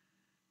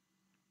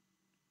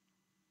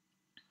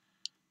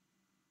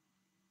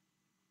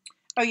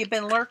 Oh, you've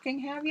been lurking,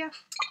 have you,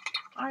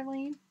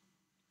 Eileen?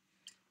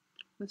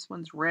 This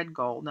one's red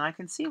gold. Now, I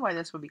can see why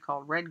this would be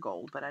called red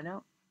gold, but I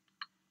don't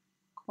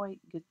quite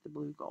get the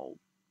blue gold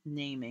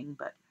naming,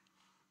 but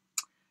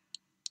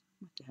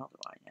what the hell do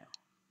I know?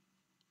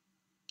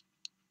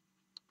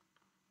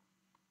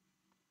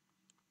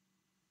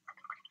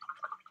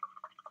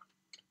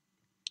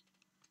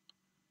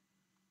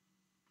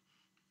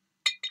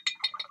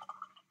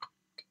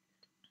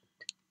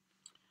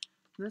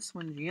 This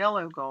one's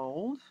yellow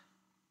gold.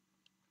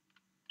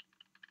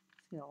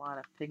 See a lot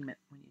of pigment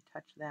when you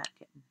touch that,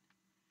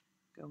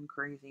 going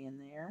crazy in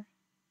there.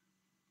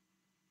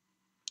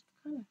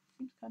 Seems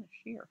kind of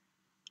sheer.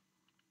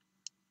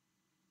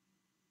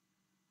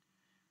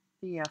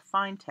 The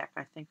Fine Tech,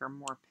 I think, are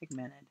more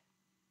pigmented.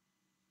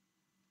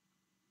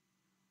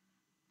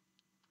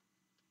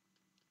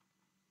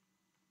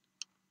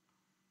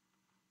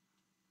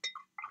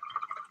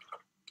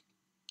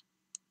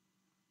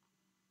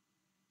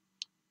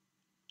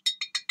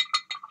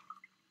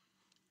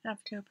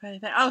 Have to go pay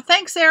that. Oh,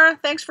 thanks, Sarah.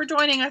 Thanks for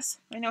joining us.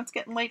 I know it's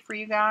getting late for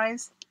you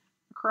guys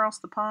across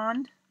the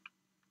pond.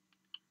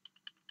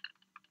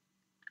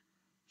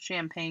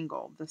 Champagne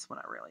gold. This one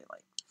I really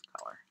like, this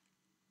color.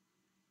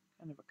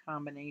 Kind of a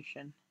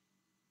combination.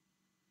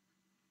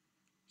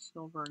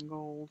 Silver and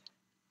gold.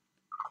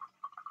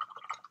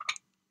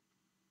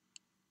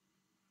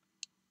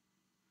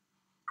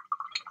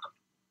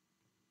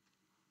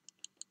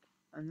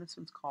 And this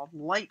one's called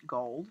light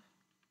gold.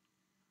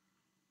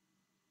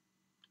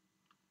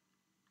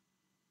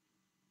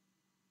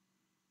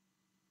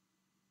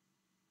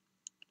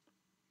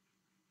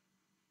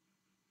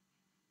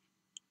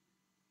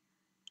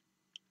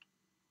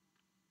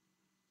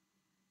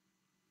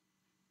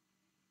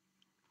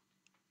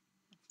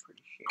 That's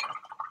pretty sheer.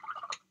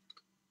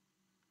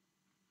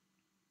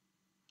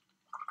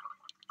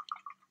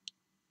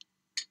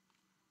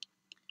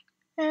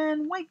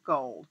 And white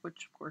gold,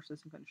 which of course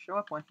isn't going to show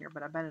up on here,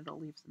 but I bet it'll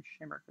leave some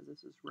shimmer because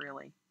this is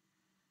really,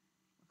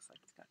 looks like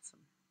it's got some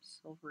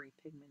silvery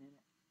pigment in it,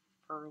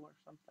 pearl or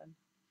something.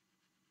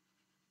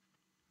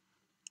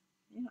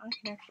 Yeah, I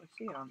can actually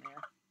see it on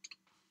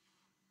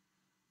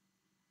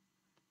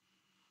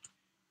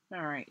there.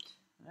 All right,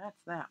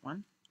 that's that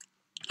one.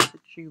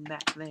 Put you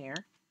back there,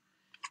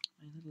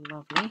 my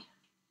little lovely.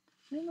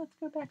 And let's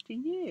go back to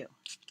you.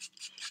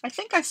 I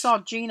think I saw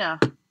Gina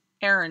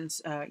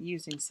Aaron's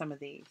using some of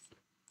these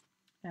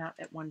out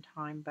at one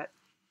time, but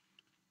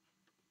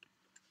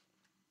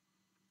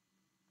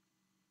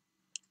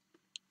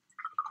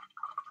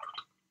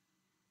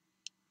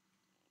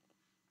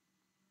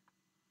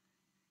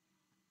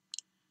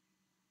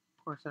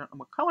of course I don't know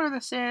what color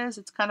this is.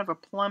 It's kind of a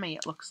plummy,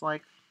 it looks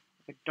like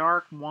a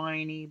dark,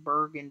 winey,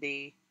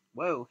 burgundy.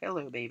 Whoa,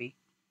 hello, baby.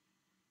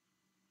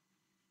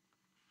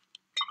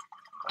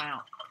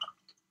 Wow.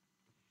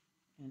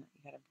 And you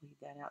got to bleed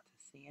that out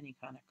to see any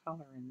kind of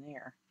color in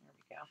there. There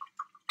we go.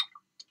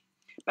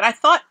 But I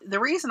thought the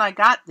reason I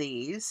got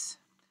these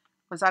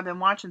was I've been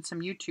watching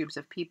some YouTubes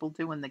of people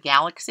doing the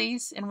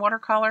galaxies in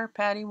watercolor.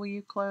 Patty, will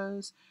you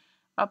close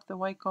up the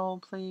white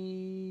gold,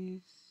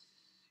 please?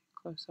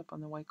 Close up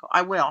on the white gold.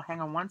 I will.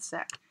 Hang on one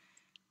sec.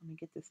 Let me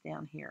get this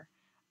down here.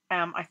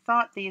 I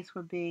thought these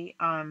would be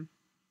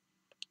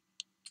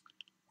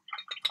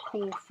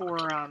cool for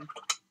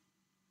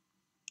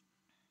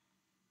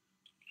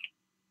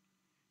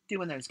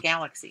doing those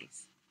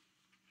galaxies.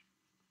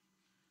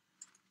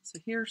 So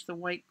here's the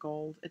white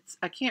gold.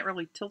 I can't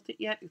really tilt it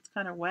yet. It's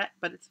kind of wet,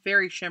 but it's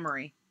very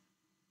shimmery.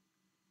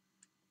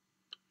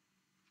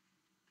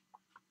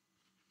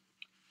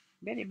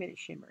 Bitty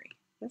shimmery.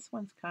 This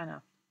one's kind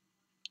of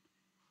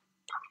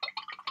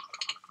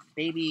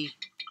baby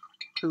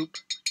poop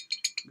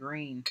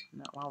green. I'm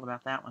not wild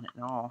about that one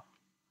at all.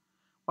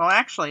 Well,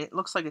 actually, it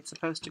looks like it's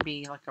supposed to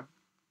be like a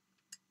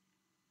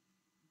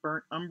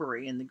burnt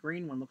umbery, and the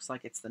green one looks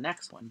like it's the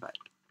next one, but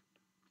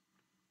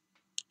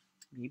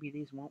maybe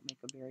these won't make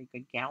a very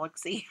good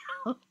galaxy.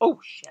 Oh,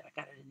 shit, I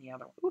got it in the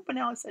other one. Oop, and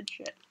now I said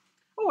shit.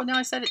 Oh, now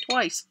I said it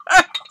twice.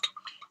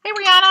 Hey,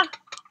 Rihanna.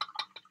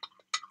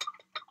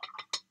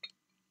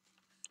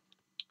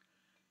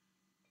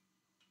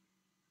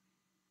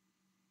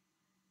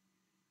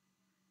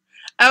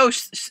 Oh,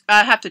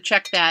 I have to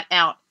check that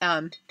out.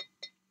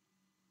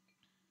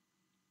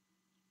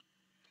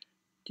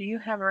 Do you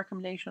have a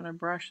recommendation on a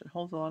brush that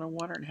holds a lot of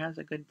water and has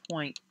a good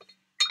point?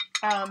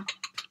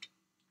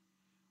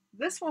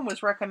 This one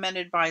was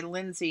recommended by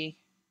Lindsay,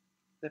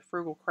 the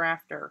Frugal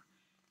Crafter.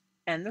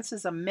 And this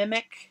is a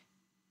Mimic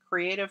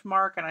Creative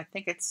Mark, and I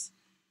think it's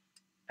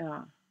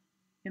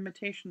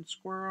Imitation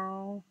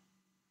Squirrel.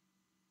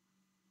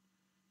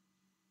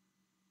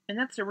 And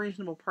that's a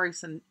reasonable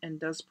price and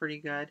does pretty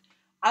good.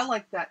 I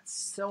like that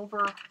silver,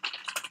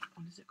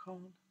 what is it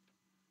called?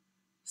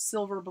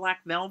 Silver Black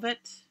Velvet.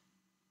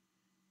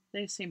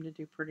 They seem to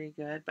do pretty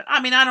good. But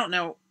I mean, I don't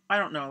know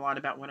a lot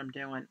about what I'm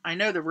doing. I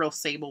know the real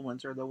Sable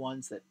ones are the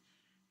ones that,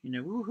 you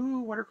know,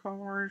 woohoo,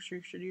 watercolors,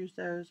 you should use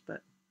those,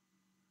 but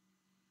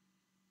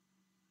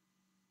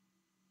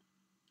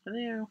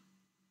hello.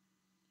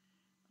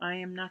 I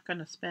am not going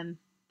to spend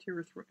 2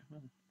 or 3.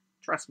 Well,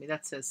 trust me,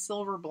 that says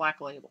Silver Black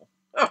Label.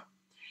 Oh,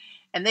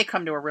 and they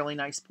come to a really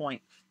nice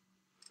point.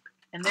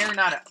 And they're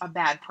not a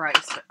bad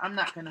price, but I'm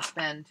not going to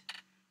spend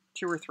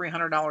 $200 or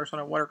 $300 on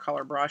a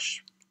watercolor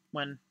brush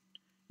when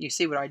you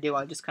see what I do.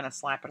 I just kind of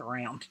slap it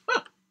around.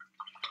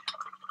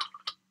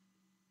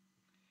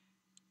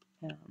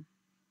 Wow,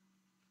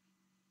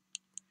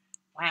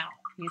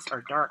 these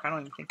are dark. I don't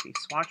even think these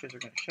swatches are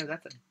going to show.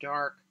 That's a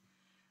dark.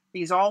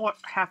 These all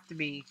have to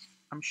be,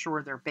 I'm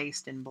sure they're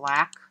based in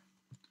black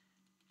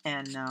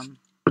and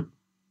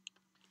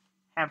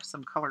have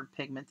some colored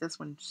pigment. This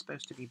one's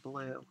supposed to be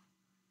blue.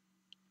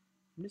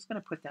 I'm just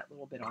going to put that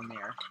little bit on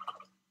there.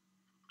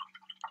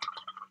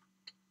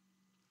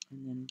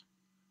 And then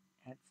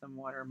add some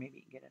water,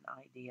 maybe get an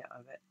idea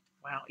of it.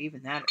 Wow,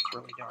 even that is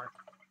really dark.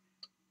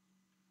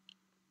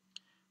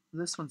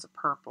 This one's a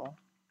purple.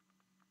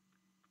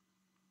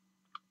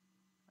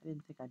 I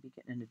didn't think I'd be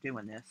getting into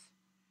doing this.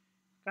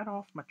 Got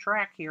off my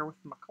track here with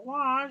my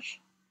collage.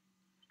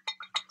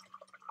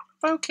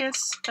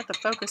 Focus. Got the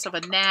focus of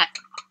a gnat.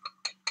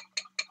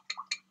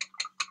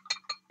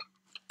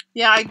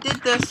 Yeah, I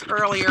did this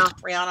earlier,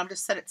 Rihanna. I'm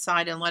just set it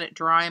aside and let it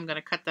dry. I'm going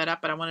to cut that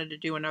up, but I wanted to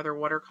do another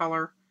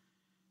watercolor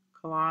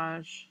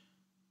collage.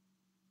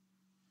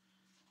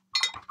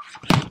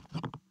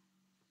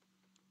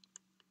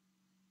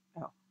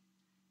 Oh.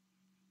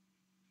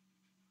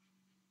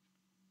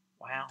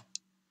 Wow.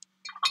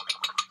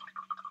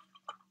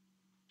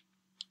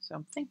 So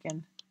I'm thinking,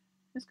 I'm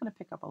just going to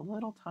pick up a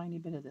little tiny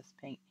bit of this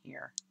paint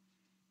here.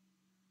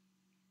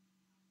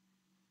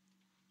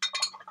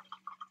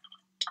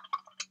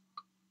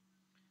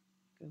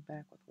 Go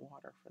back with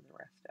water for the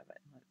rest of it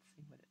and let's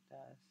see what it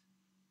does.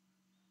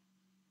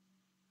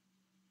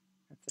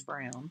 That's a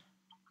brown.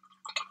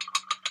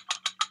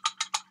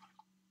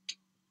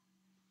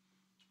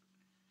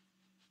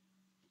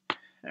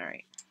 All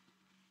right.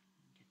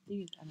 Get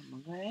these out of my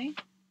way.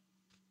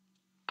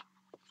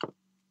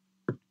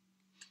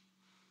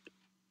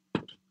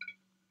 Grab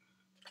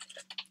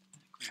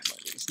one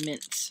of these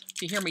mints.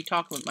 If you hear me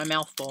talking with my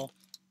mouth full,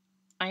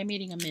 I am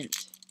eating a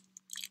mint.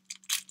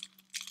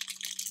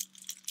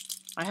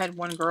 I had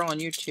one girl on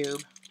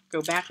YouTube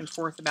go back and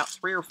forth about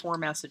 3 or 4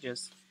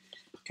 messages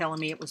telling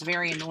me it was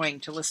very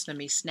annoying to listen to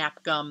me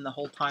snap gum the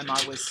whole time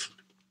I was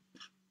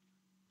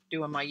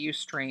doing my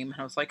Ustream. And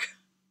I was like,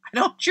 I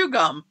don't chew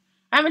gum.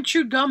 I haven't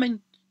chewed gum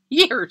in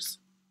years.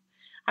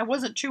 I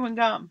wasn't chewing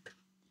gum.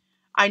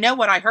 I know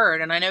what I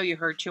heard, and I know you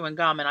heard chewing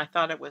gum, and I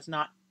thought it was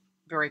not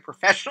very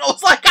professional.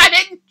 It's like I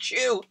didn't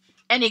chew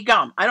any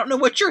gum. I don't know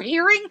what you're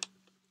hearing.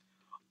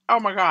 Oh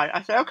my God.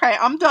 I said, okay,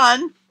 I'm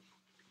done.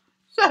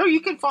 So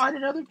you can find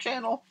another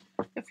channel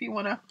if you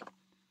want to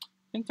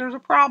think there's a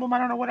problem. I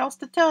don't know what else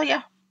to tell you.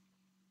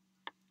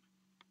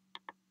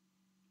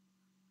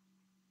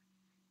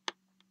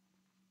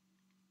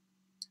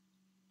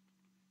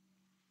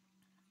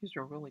 These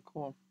are really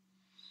cool.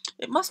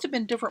 It must have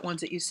been different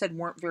ones that you said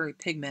weren't very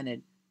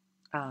pigmented.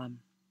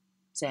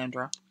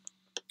 Sandra,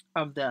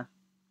 of the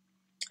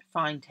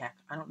Fine Tech.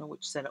 I don't know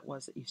which set it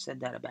was that you said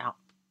that about.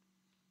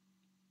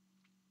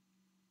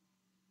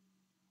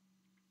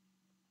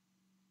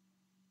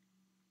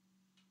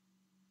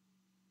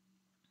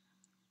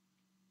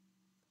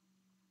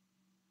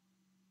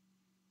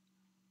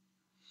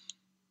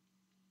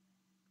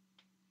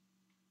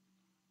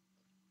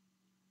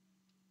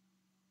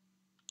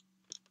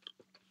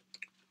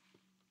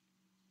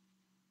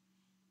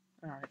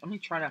 All right, let me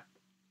try to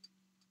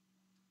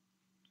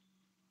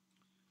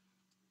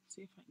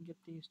see if I can get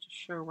these to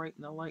show right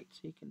in the light so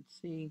you can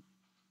see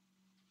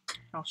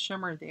how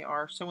shimmery they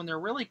are. So when they're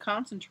really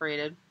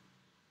concentrated,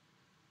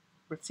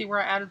 but see where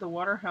I added the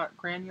water, how it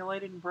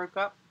granulated and broke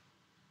up,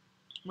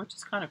 which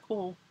is kind of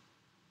cool.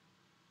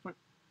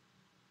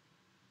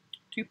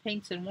 Two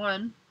paints in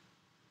one.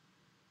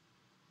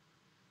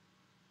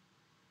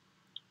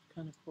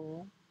 Kind of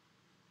cool.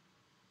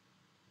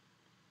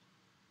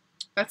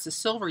 That's the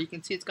silver. You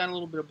can see it's got a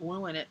little bit of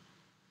blue in it.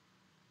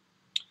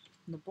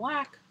 And the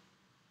black,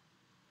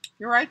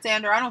 you're right,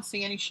 Xander, I don't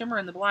see any shimmer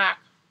in the black.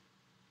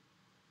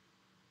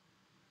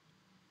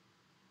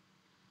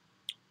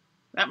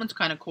 That one's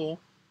kind of cool.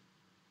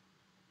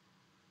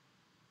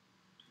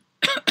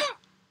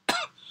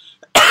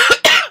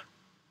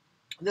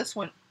 This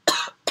one,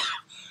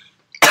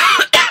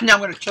 now I'm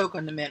going to choke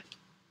on the mint.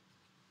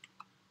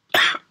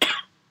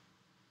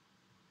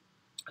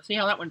 See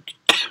how that one,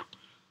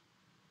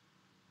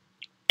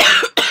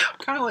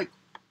 kind of like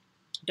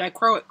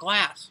dichroic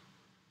glass.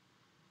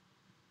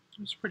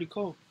 It's pretty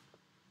cool.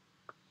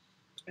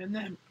 And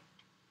then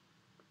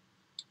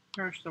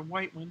there's the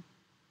white one.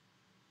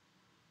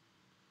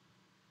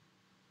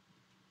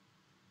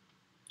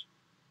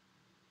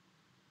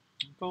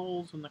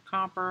 Golds and the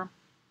copper.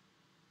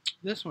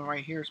 This one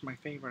right here is my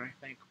favorite,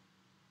 I think.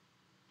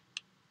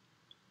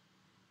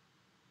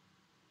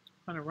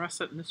 Kind of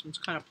russet, and this one's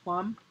kind of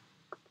plum.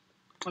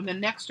 And then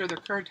next are the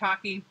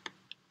Kuretake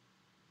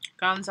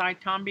Gansai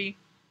Tambi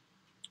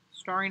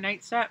Starry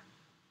Night set.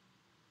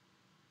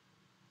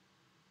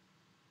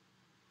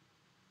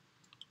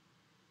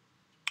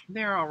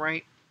 They're all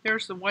right.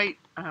 There's the white,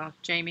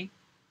 Jamie.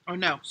 Oh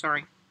no,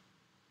 sorry.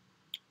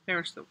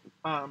 There's the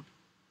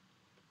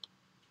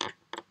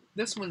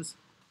this one's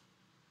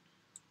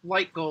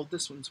light gold.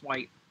 This one's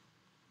white.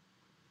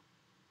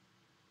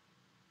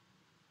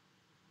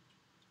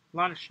 A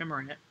lot of shimmer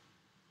in it.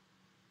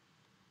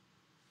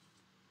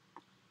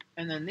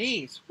 And then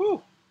these,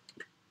 whew.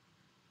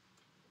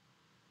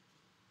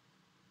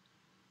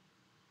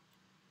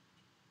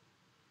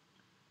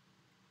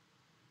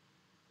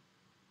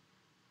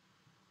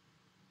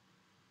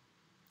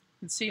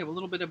 You can see a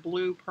little bit of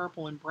blue,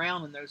 purple, and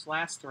brown in those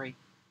last three.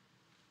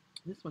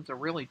 This one's a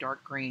really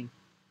dark green.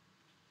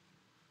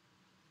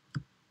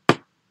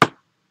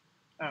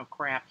 Oh,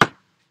 crap.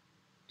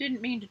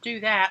 Didn't mean to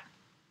do that.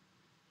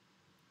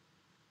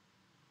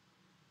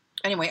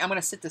 Anyway, I'm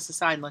going to set this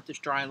aside and let this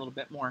dry a little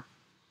bit more.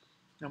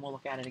 And we'll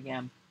look at it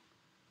again.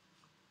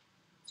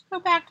 Let's go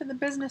back to the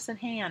business at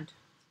hand.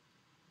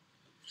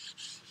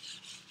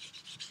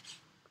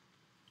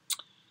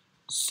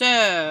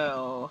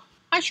 So,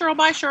 hi Cheryl,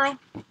 bye Cheryl.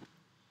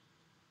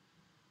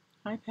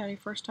 Hi Patty,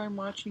 first time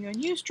watching on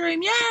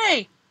Ustream,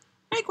 yay!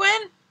 Hey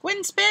Gwen,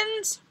 Gwen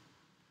Spins,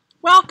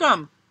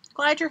 welcome,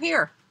 glad you're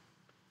here.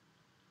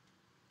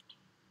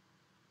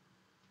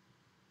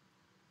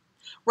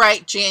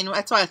 Right, Jean,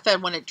 that's why I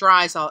said when it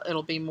dries,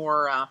 it'll be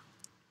more, a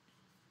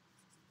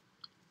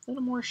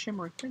little more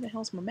shimmery. Where the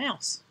hell's my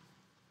mouse?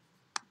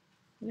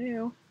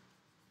 Hello?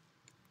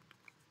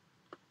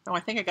 Oh, I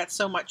think I got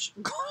so many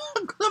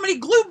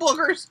glue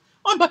boogers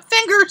on my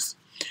fingers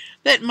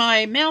that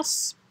my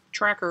mouse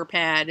tracker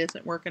pad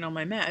isn't working on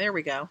my mat. There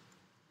we go.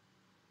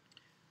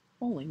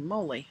 Holy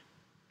moly.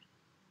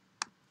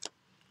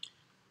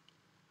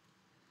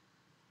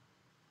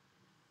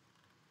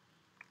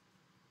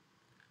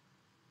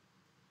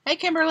 Hey,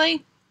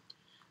 Kimberly.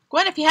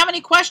 Gwen, if you have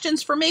any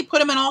questions for me, put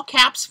them in all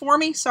caps for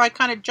me so it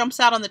kind of jumps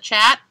out on the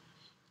chat.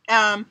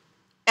 And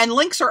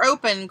links are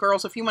open,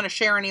 girls, if you want to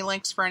share any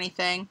links for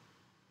anything.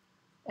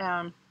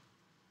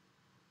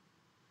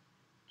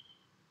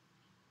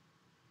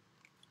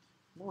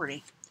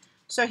 Lordy.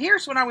 So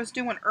here's what I was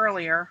doing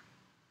earlier.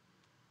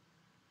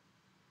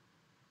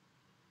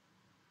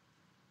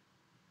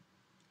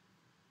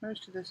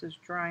 Most of this is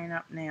drying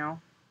up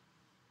now.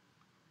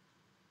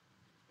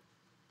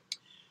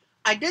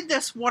 I did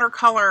this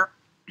watercolor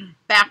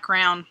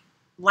background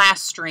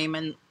last stream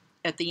and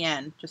at the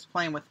end, just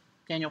playing with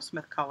Daniel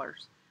Smith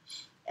colors.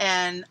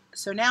 And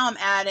so now I'm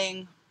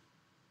adding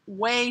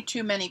way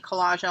too many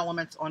collage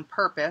elements on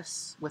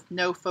purpose with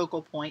no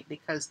focal point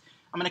because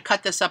I'm going to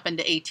cut this up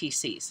into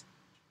ATCs.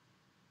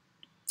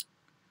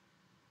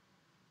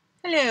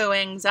 Hello,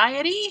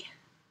 Anxiety.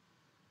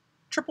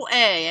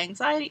 AAA,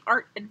 Anxiety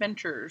Art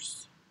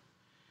Adventures.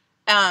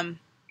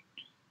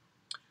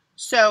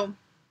 So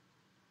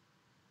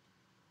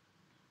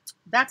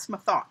that's my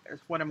thought, is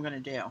what I'm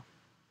going to do,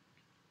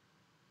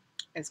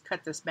 is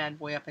cut this bad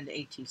boy up into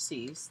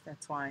ATCs.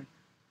 That's why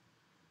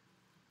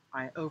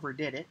I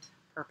overdid it.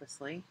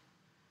 purposely.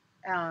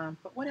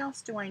 But what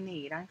else do I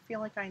need? I feel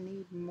like I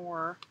need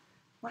more.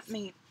 Let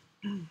me,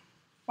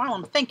 while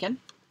I'm thinking,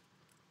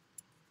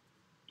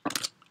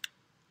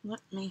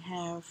 let me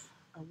have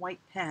a white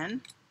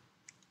pen.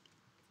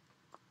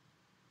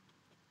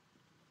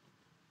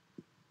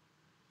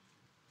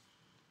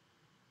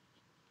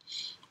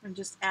 And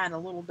just add a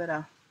little bit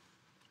of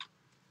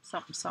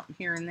something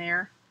here and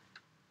there.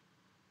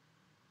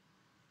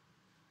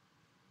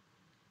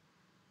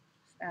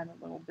 Just add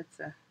a little bits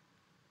of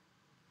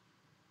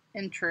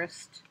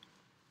interest.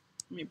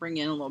 Let me bring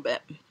in a little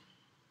bit.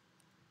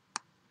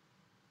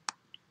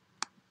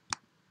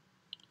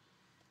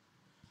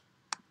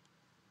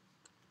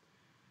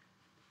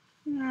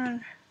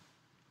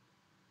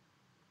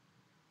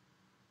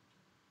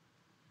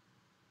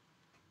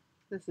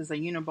 This is a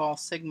Uniball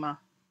Sigma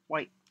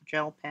white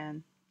gel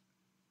pen.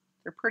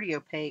 They're pretty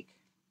opaque.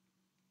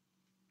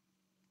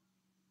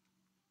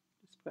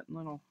 Just putting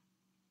little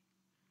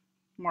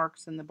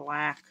marks in the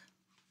black.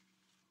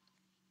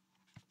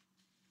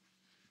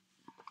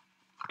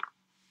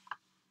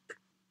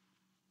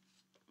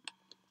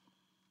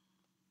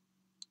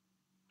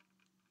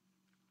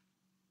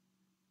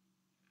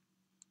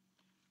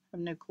 I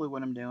have no clue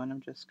what I'm doing.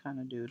 I'm just kind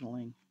of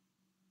doodling.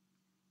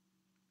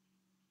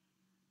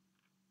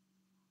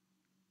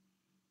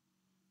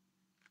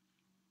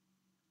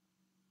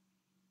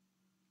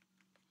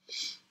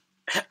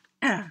 Got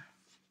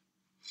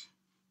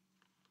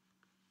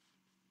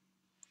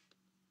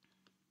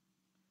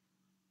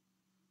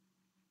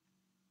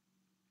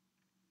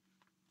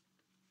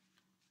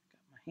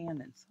my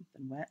hand in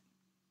something wet.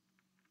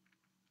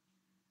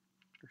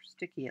 Or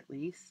sticky at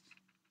least.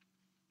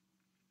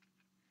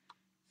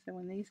 So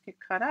when these get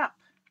cut up,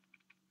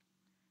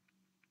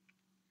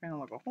 it's going to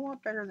look a whole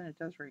lot better than it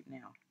does right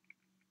now.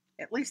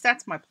 At least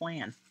that's my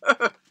plan.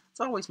 It's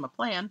always my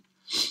plan.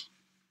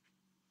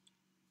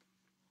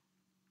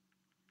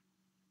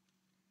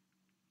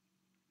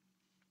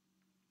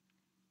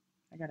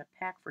 I got a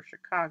pack for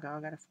Chicago.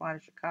 I got to fly to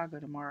Chicago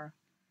tomorrow,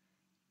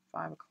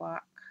 5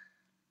 o'clock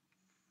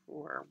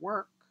for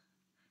work.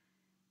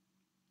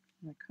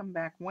 I come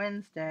back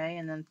Wednesday,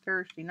 and then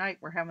Thursday night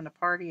we're having a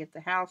party at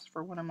the house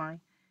for one of my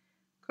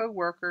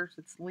co-workers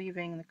that's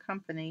leaving the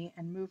company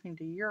and moving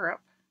to Europe.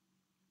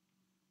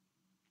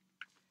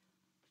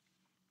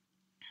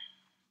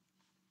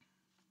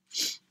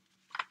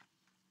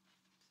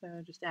 So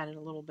I just added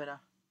a little bit of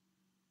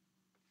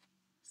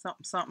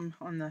something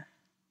on the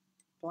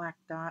black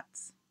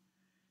dots.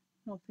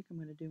 I don't think I'm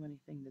going to do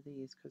anything to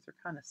these because they're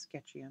kind of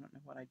sketchy. I don't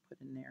know what I'd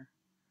put in there.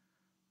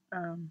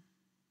 I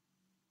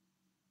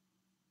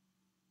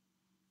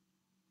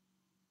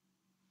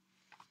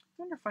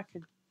wonder if I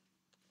could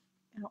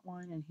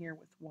outline in here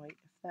with white,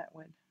 if that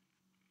would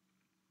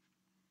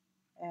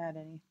add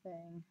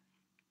anything.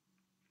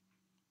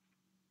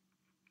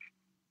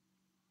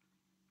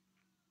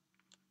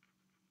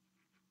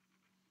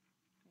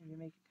 Maybe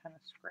make it kind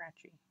of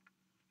scratchy.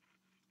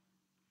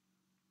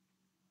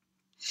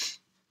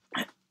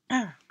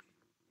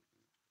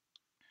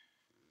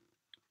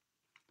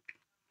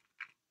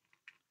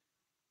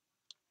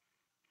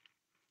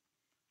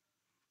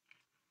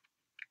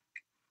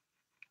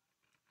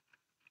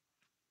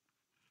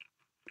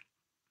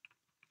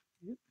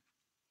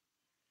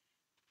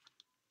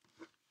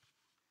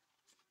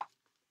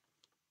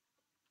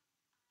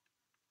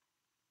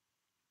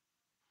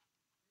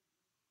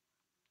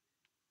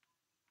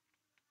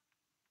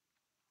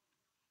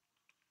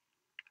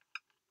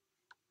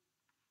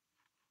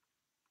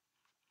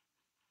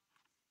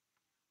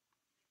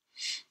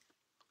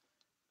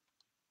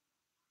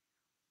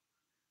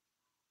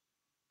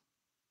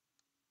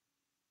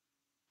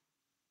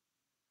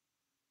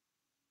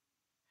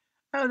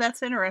 Oh,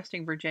 that's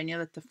interesting, Virginia,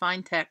 that the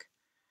Fine Tech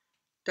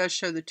does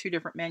show the two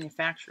different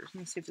manufacturers. Let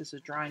me see if this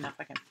is dry enough.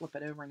 I can flip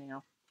it over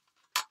now.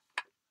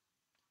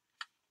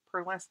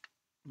 Pearlescent.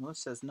 Well, this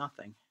says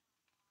nothing.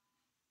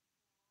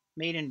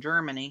 Made in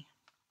Germany.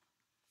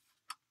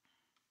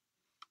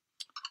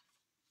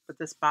 But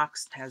this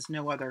box has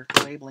no other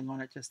labeling on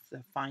it, just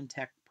the Fine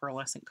Tech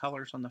pearlescent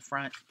colors on the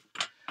front.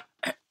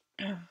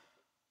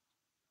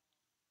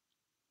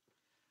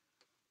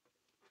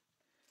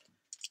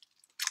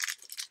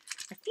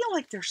 I feel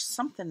like there's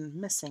something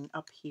missing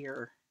up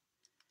here.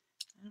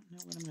 I don't know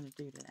what I'm going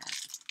to do to that.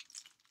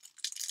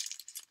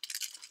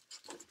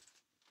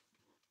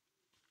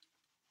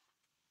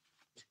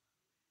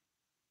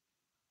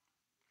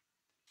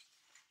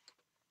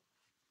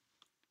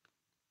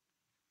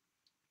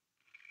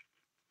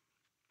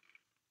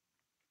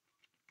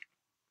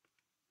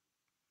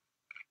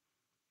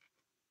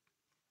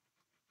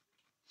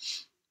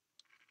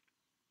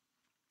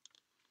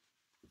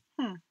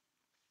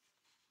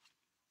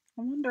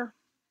 I wonder.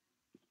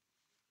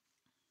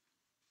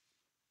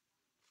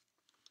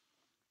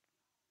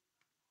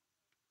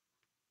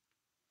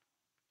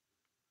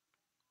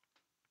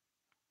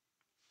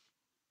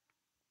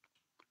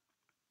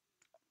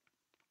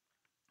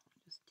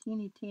 Just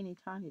teeny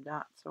tiny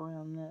dots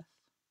around this.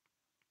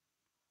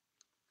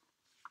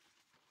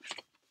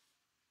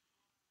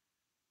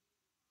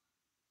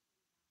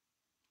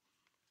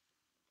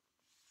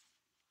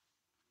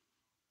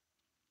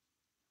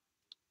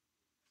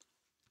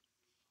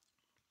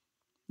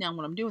 Now,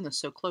 when I'm doing this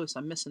so close,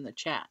 I'm missing the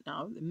chat.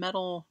 Now, the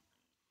metal,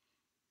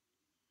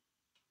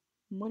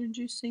 what did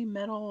you see?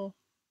 Metal,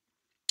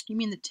 you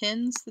mean the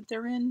tins that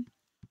they're in,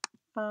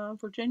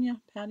 Virginia?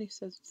 Patty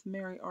says it's the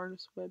Mary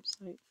Artist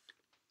website.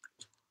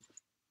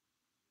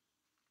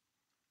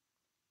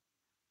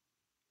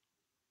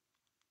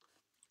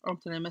 Oh,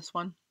 did I miss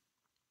one?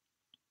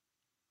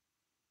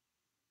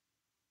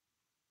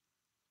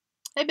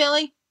 Hey,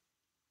 Billy.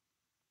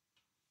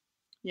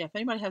 Yeah, if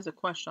anybody has a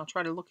question, I'll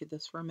try to look at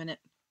this for a minute.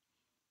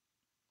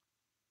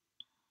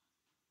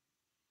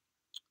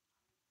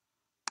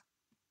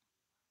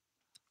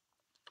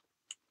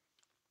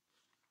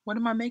 What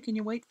am I making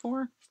you wait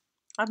for?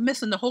 I'm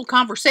missing the whole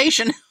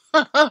conversation.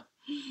 I'm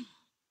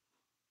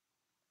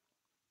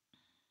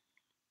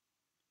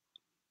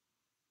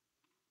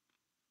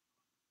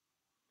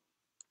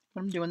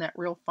doing that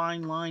real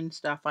fine line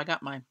stuff. I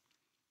got my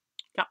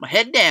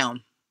head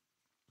down.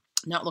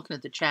 Not looking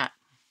at the chat.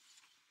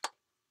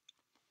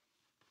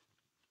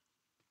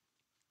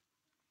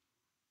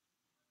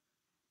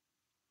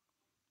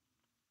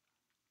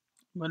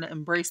 I'm going to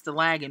embrace the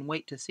lag and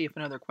wait to see if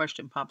another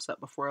question pops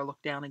up before I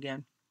look down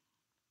again.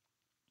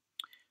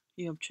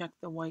 You have checked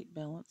the white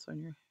balance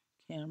on your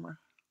camera.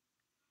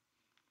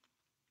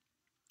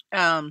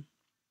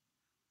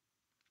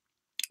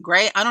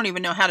 Gray, I don't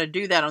even know how to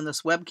do that on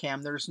this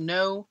webcam. There's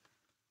no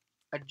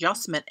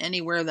adjustment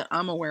anywhere that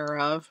I'm aware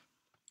of.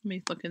 Let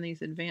me look in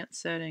these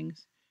advanced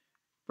settings.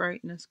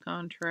 Brightness,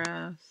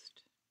 contrast.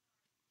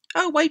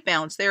 Oh, white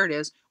balance. There it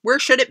is. Where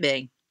should it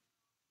be?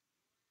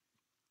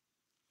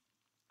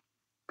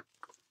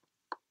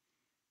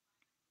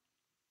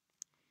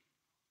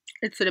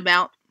 It's at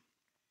about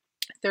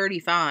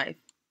 35.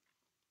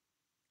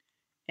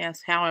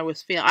 Ask how I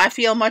was feeling. I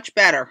feel much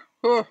better.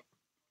 Whew.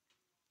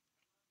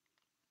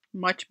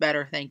 Much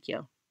better, thank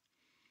you.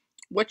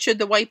 What should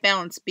the white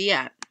balance be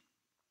at?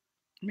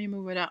 Let me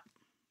move it up.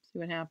 See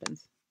what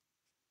happens.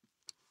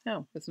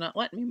 Oh, it's not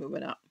letting me move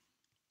it up.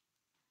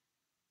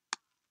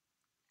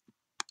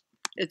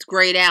 It's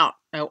grayed out.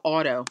 Oh,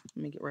 auto.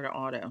 Let me get rid of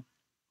auto.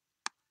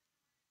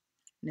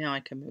 Now I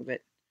can move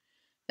it.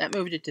 That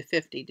moved it to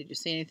 50. Did you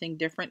see anything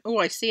different? Oh,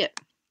 I see it.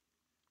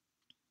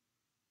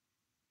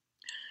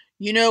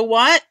 You know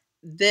what?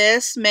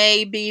 This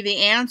may be the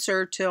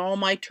answer to all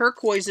my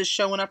turquoises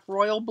showing up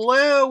royal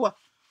blue.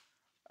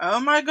 Oh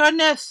my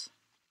goodness.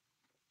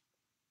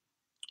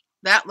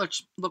 That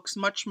looks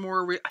much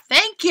more real.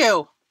 Thank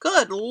you.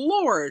 Good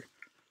Lord.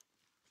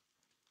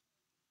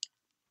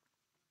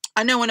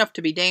 I know enough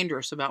to be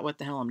dangerous about what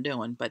the hell I'm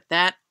doing, but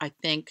that, I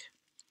think,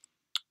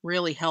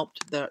 really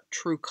helped the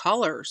true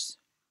colors.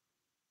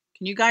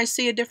 Can you guys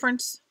see a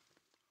difference?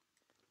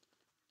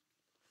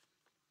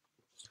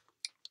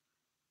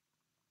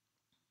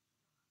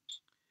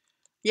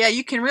 Yeah,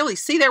 you can really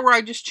see there where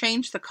I just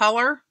changed the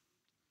color.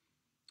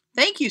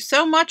 Thank you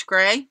so much,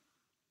 Gray.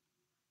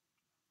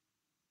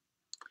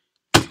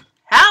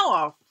 How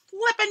a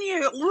flippin'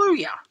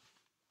 hallelujah.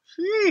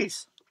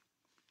 Jeez.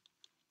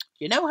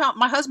 You know how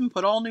my husband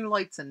put all new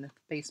lights in the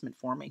basement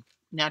for me.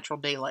 Natural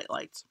daylight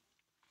lights.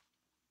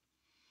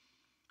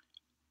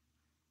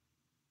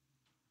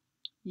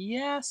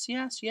 Yes,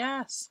 yes,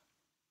 yes.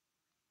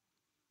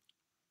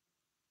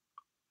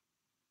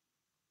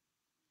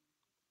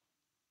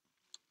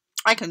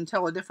 I can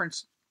tell a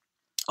difference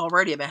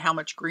already about how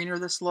much greener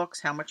this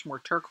looks, how much more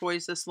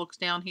turquoise this looks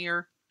down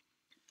here.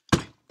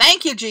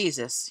 Thank you,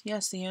 Jesus.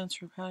 Yes, the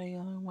answer, Patty,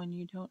 when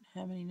you don't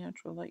have any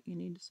natural light, you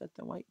need to set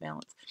the white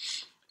balance.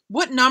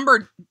 What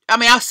number? I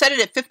mean, I set it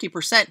at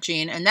 50%,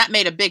 Jean, and that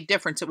made a big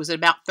difference. It was at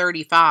about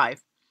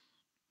 35,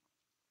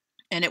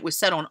 and it was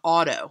set on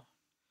auto.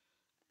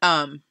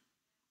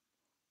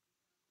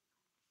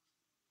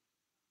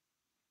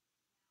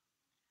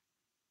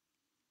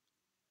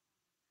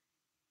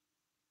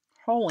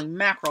 Holy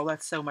mackerel,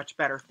 that's so much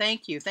better.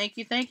 Thank you, thank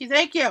you, thank you,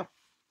 thank you.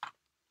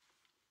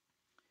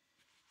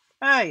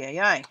 Ay, ay,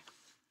 ay.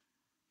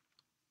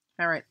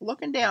 All right,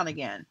 looking down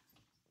again.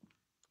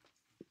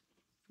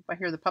 If I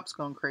hear the pups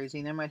going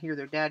crazy, they might hear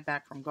their dad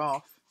back from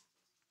golf.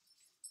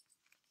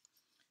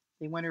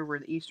 They went over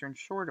to the Eastern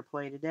Shore to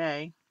play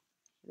today.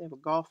 They have a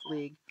golf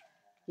league.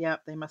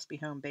 Yep, they must be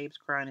home. Babe's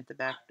crying at the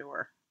back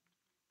door.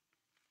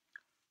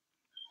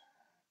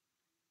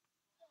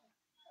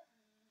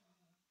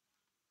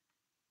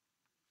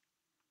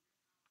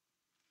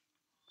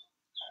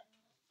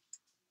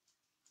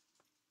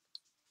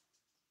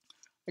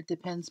 It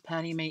depends.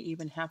 Patty may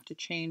even have to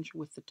change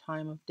with the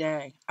time of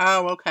day.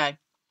 Oh, okay.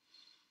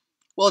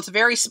 Well, it's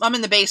very, I'm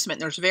in the basement.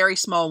 There's very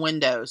small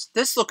windows.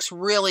 This looks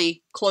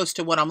really close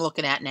to what I'm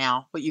looking at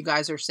now, what you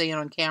guys are seeing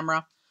on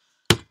camera.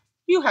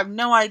 You have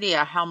no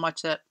idea how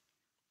much that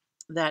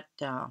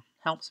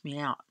helps me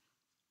out.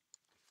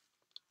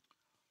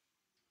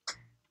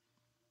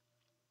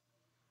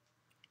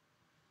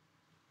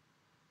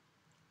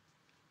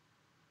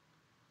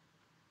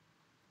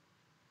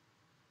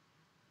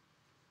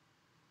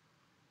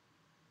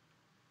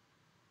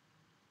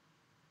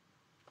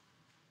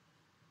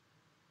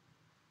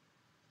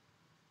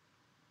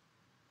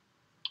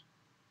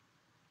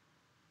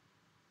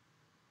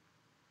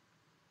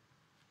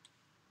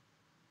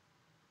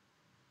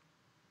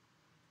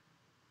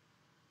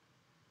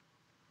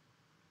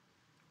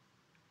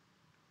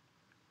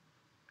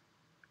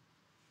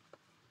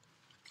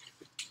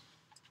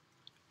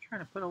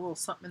 Trying to put a little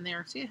something in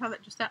there. See how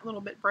that just that little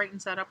bit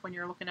brightens that up when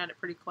you're looking at it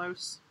pretty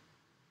close?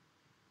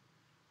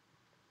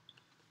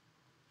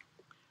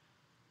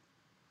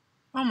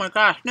 Oh my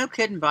gosh, no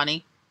kidding,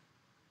 Bunny.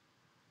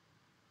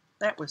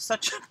 That was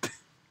such a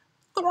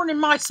thorn in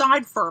my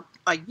side for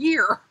a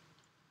year.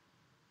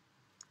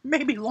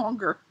 Maybe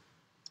longer.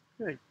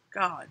 Good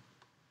God.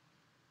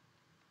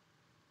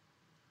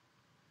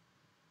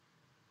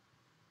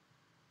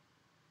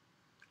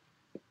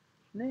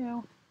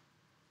 Now,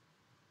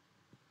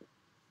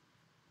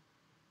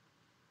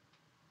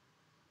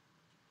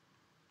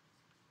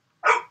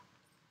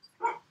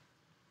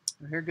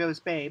 here goes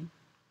Babe.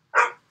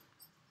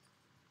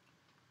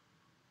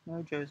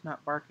 Mojo's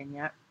not barking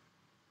yet.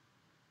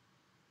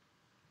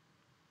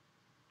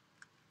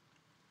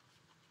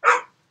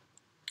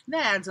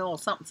 That adds a little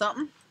something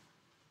something.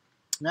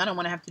 And I don't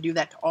want to have to do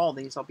that to all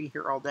these. I'll be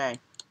here all day.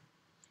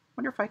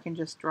 Wonder if I can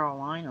just draw a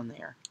line on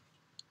there.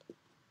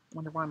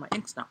 Wonder why my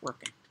ink's not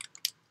working.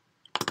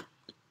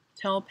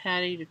 Tell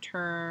Patti to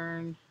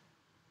turn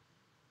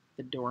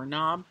the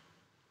doorknob.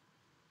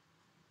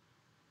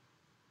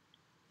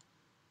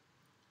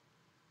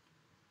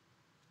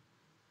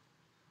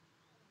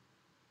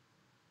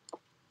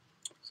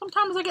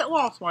 Sometimes I get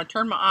lost when I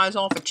turn my eyes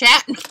off of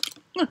chat. I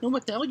don't know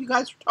what the hell you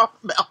guys are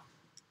talking about.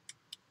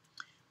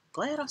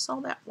 Glad I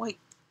saw that white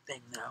thing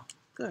though.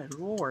 Good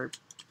Lord.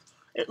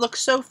 It looks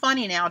so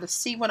funny now to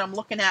see what I'm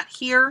looking at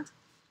here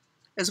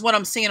is what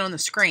I'm seeing on the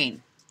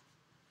screen.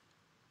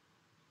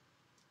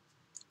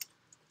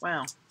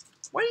 Wow.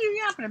 What are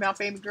you yapping about,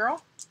 baby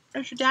girl?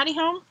 Is your daddy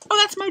home? Oh,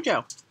 that's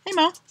Mojo. Hey,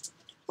 Mo.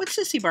 What's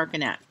Sissy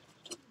barking at?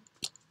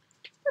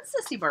 What's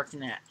Sissy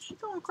barking at? She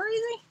going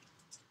crazy?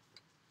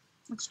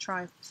 Let's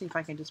try, see if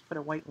I can just put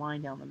a white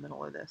line down the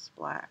middle of this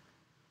black.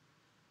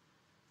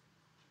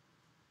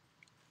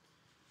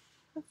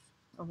 That's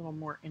a little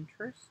more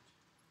interest.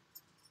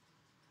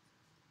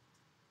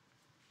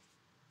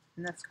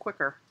 And that's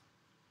quicker.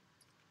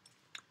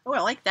 Oh, I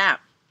like that.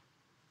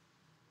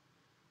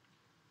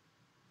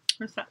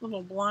 There's that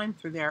little line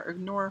through there.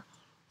 Ignore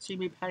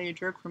CB Patti, a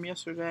joke from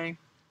yesterday.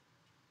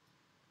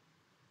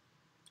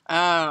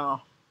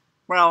 Oh.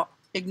 Well,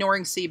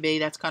 ignoring CB,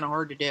 that's kind of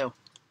hard to do.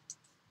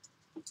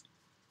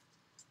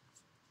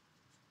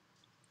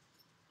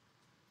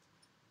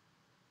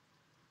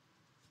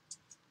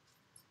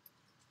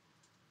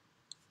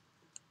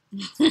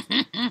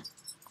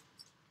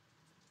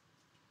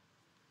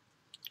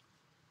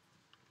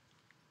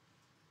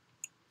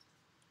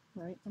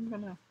 Right, I'm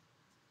going to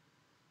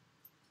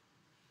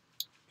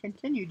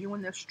continue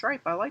doing this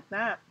stripe. I like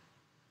that.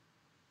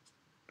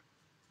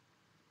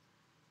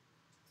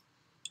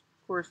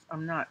 Of course,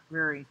 I'm not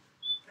very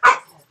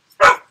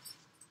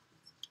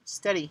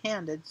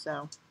steady-handed,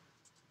 so.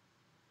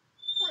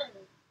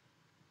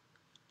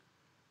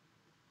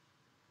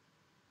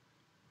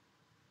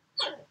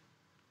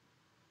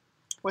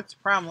 What's the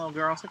problem, little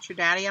girl? Is that your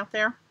daddy out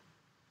there?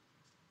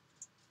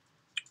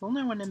 We'll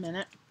know in a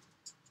minute.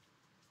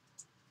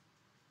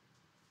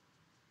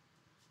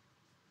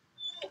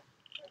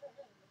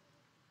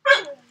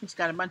 He's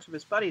got a bunch of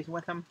his buddies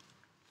with him.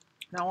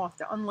 Now I'll have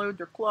to unload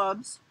their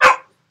clubs.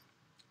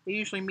 They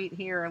usually meet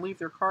here and leave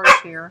their cars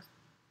here.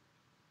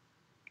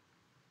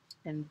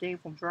 And Dave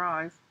will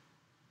drive.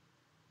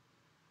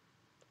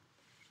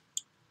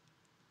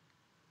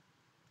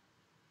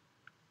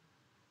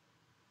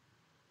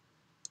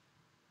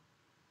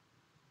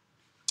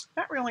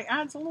 That really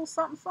adds a little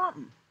something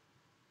something.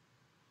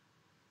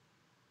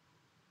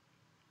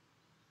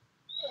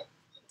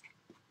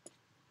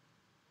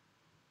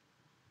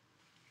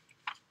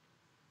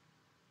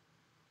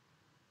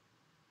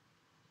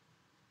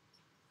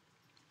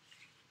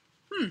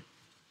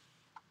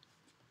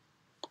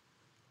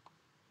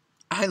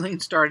 Eileen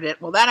started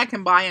it. Well, that I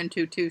can buy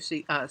into too,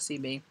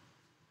 CB.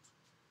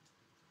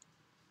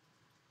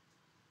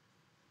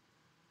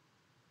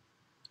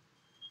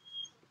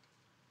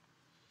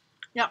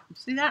 Yep,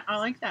 see that? I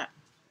like that.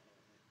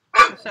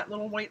 Just that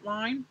little white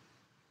line.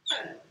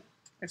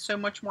 It's so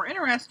much more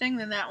interesting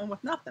than that one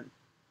with nothing.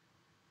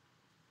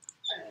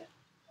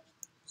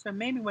 So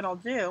maybe what I'll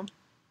do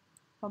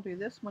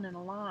this one in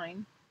a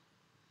line.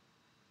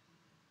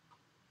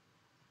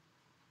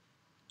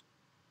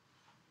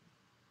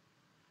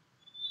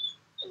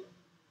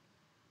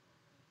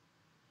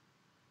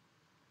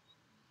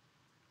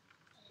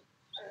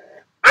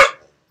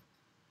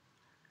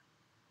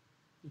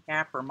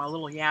 Yapper, my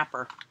little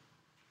yapper.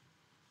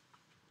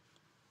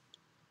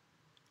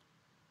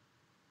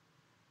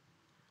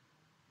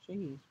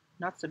 Jeez,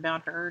 nuts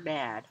about her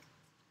dad.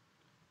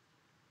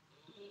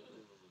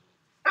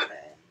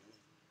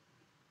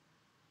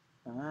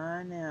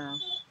 I know.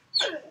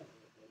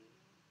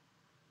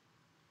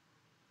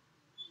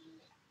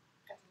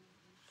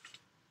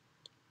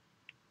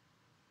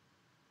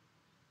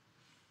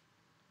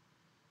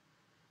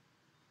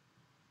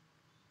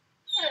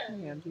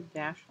 I'm going to do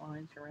dash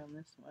lines around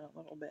this one a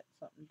little bit,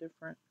 something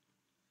different.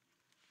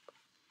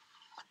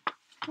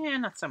 Yeah,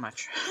 not so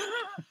much.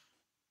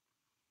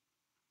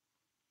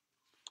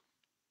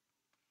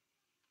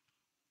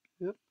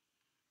 Oop.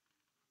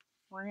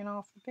 ran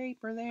off the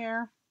paper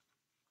there.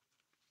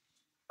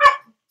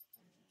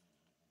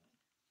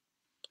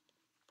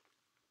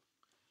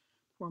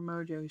 Poor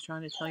Mojo, he's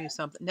trying to tell you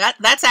something.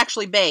 That's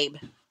actually Babe.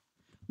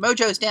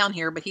 Mojo's down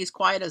here, but he's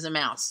quiet as a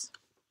mouse.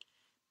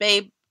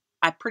 Babe,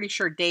 I'm pretty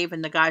sure Dave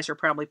and the guys are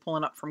probably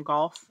pulling up from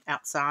golf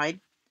outside,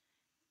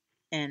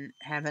 and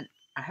I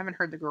haven't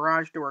heard the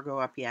garage door go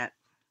up yet.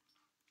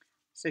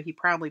 So he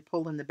probably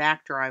pulled in the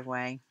back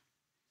driveway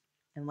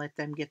and let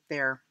them get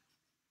their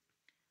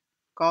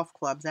golf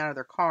clubs out of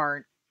their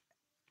car,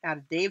 out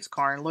of Dave's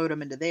car, and load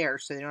them into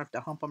theirs so they don't have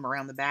to hump them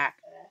around the back.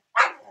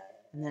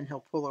 And then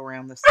he'll pull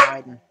around the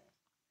side and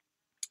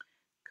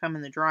come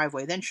in the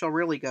driveway. Then she'll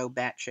really go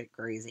batshit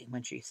crazy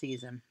when she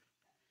sees him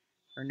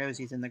or knows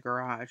he's in the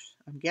garage.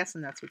 I'm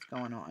guessing that's what's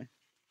going on.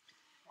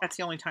 That's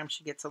the only time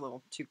she gets a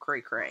little too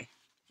cray-cray.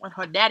 When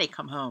her daddy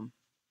come home?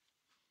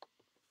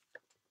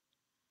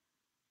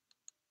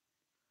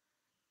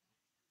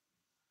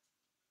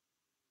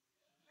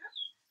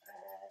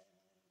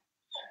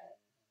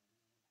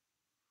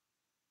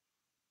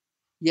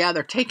 Yeah,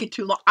 they're taking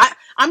too long.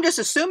 I'm just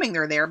assuming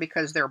they're there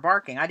because they're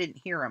barking. I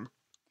didn't hear them.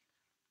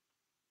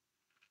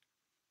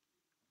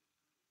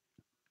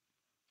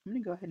 I'm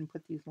going to go ahead and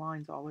put these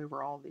lines all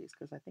over all these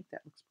because I think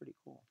that looks pretty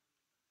cool.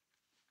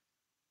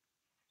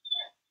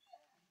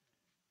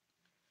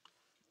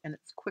 And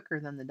it's quicker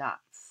than the dots.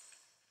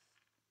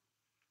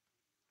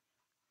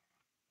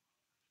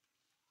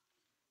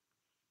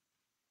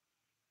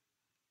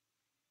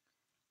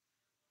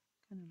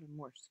 Kind of a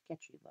more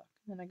sketchy look.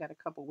 And then I got a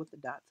couple with the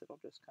dots that'll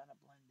just kind of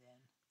blend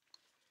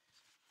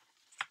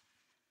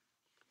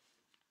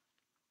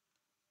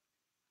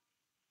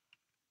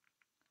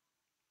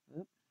in.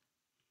 Oop.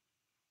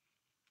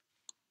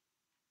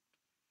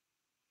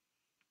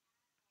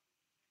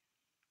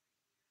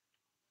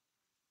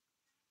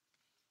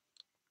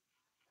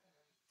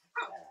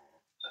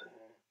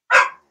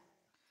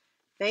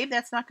 Babe,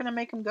 that's not going to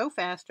make him go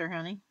faster,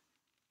 honey.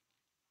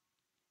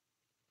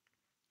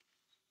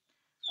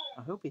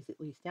 I hope he's at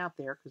least out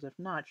there, because if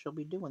not, she'll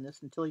be doing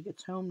this until he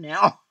gets home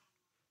now.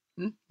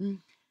 They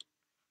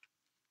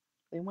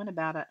went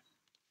about I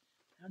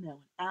don't know,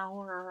 an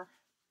hour,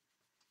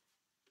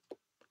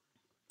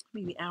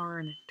 maybe an hour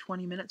and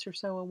 20 minutes or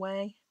so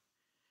away.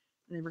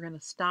 And they were going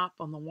to stop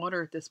on the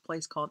water at this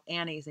place called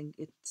Annie's and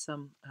get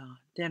some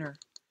dinner.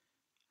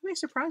 I'd be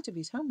surprised if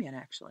he's home yet,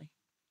 actually.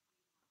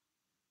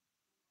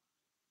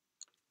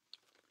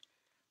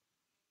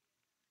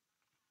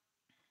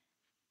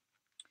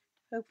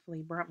 Hopefully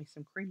he brought me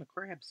some cream of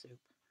crab soup.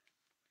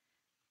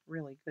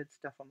 Really good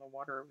stuff on the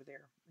water over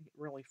there. They get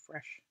really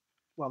fresh.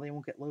 Well, they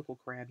won't get local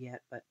crab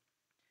yet, but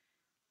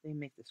they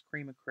make this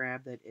cream of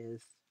crab that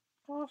is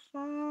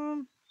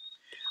awesome.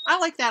 I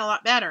like that a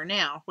lot better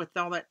now with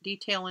all that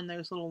detail in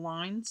those little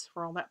lines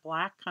for all that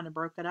black. Kind of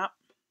broke it up.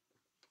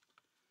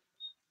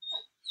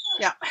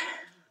 Yeah.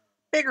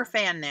 Bigger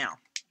fan now.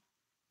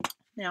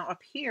 Now up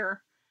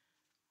here,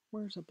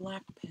 where's a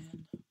black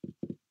pen?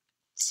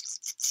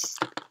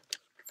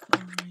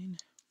 Fine.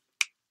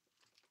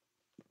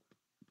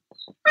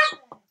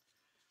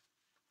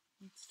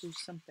 Let's do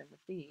something with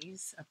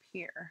these up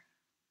here.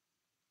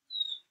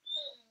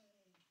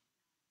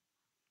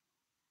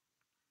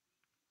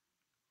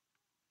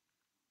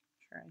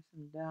 Try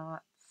some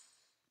dots.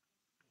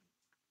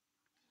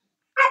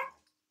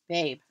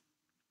 Babe.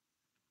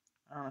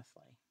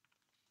 Honestly.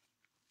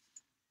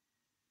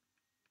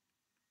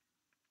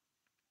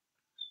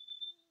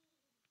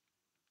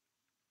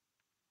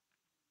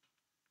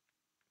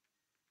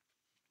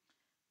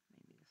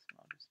 Maybe this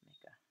one I'll just make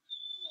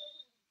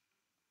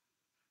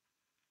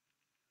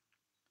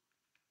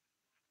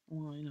a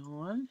line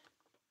on.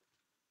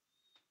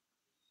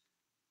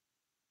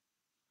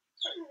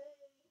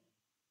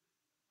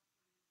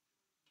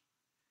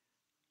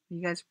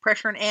 You guys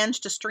pressuring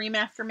Ange to stream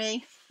after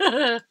me?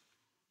 I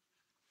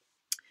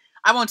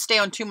won't stay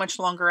on too much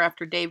longer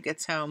after Dave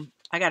gets home.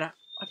 I've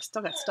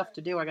still got stuff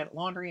to do. I got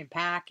laundry and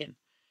pack and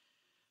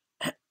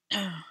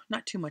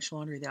not too much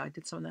laundry though. I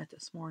did some of that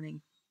this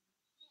morning.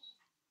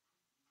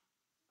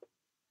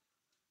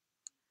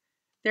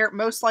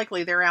 Most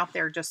likely they're out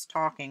there just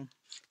talking,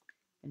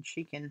 and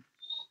she can,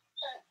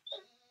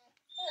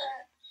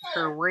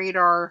 her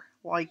radar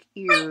like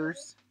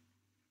ears.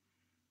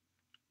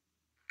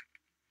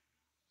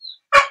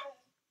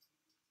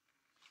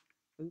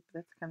 Oop,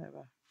 that's kind of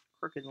a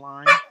crooked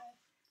line.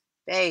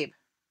 Babe.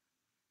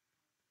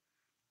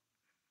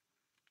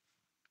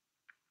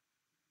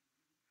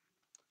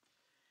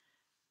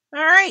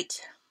 All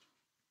right.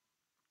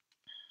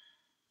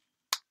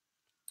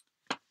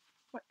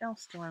 What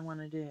else do I want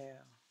to do?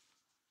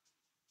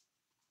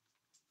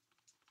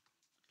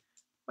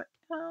 What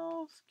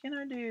else can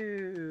I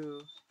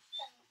do?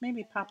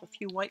 Maybe pop a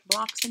few white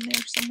blocks in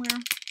there somewhere.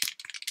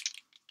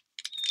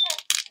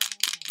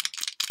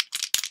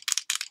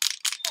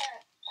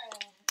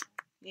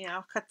 Yeah,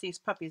 I'll cut these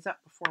puppies up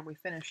before we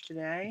finish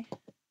today.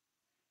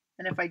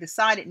 And if I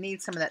decide it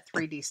needs some of that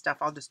 3D stuff,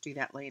 I'll just do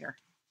that later.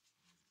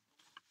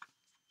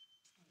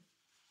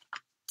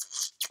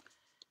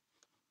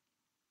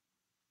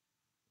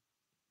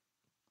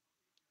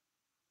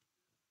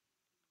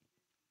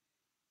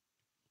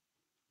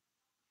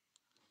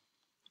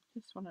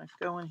 Just want to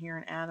go in here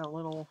and add a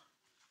little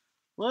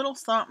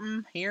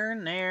something here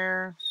and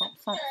there.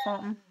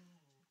 Something.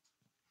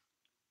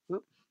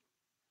 Whoop.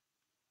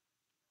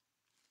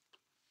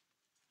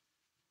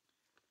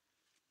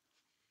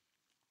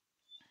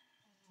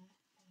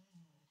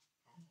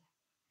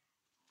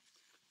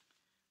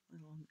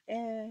 Little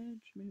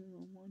edge, maybe a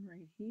little one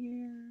right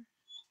here.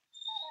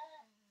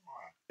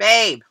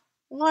 Babe,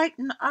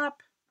 lighten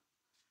up.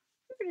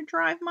 You're going to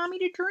drive mommy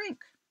to drink.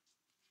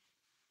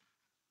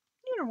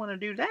 You don't want to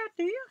do that,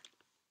 do you?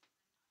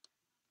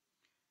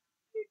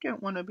 You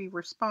don't want to be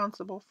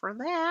responsible for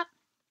that.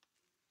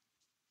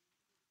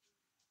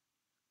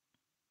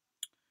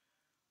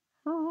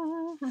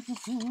 If I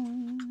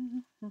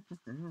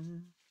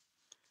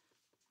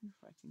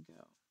can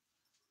go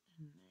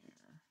in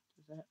there.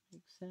 Does that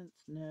make sense?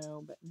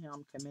 No, but now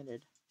I'm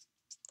committed.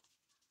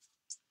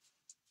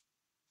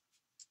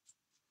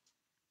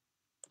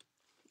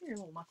 You're a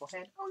little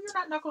knucklehead. Oh, you're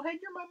not knucklehead.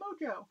 You're my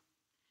mojo.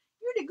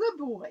 You're the good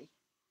boy.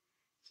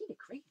 See the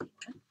crazy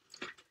one?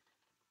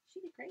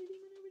 See the crazy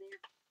one over there?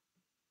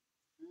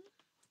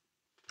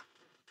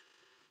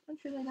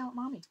 Don't you lay down with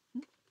mommy?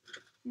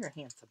 You're a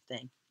handsome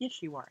thing.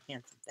 Yes, you are a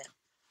handsome thing.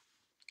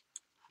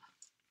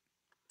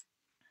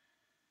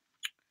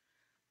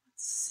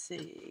 Let's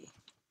see.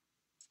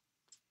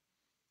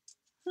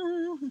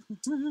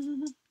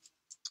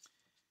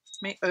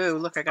 Oh,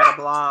 look, I got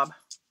a blob.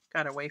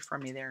 Got away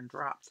from me there and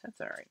dropped.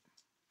 That's all right.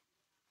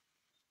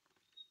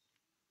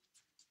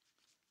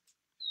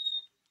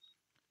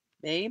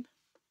 Babe?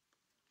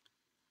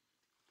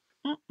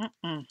 Yeah,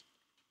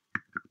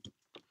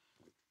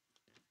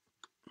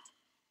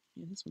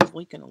 this one's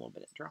leaking a little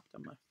bit. It dropped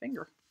on my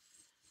finger.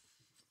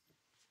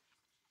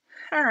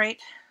 All right.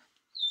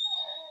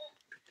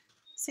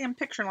 See, I'm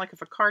picturing like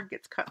if a card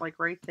gets cut like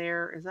right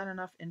there. Is that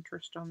enough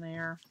interest on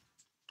there?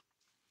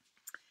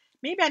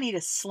 Maybe I need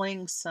to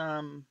sling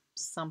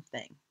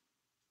something.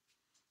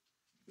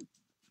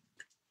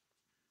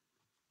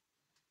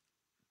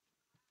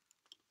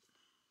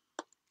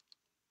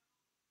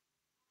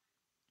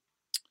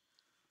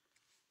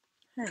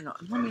 Hang on.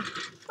 Let me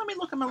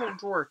look at my little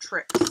drawer of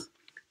tricks.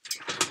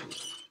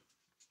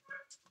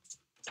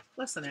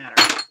 Listen at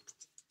her.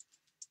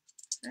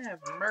 Have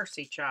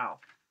mercy, child.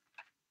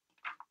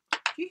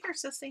 Do you hear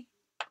Sissy?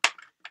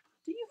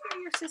 Do you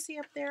hear your Sissy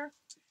up there?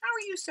 How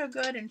are you so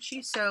good and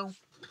she's so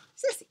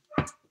Sissy?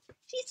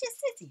 She's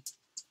just Sissy.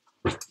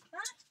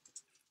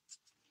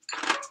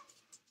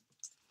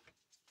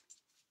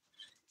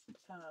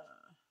 Huh?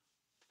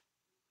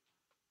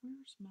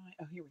 Where's my...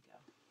 Oh, here we go.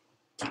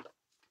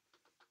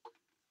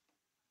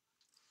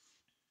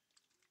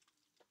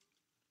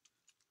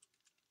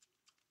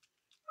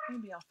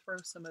 Maybe I'll throw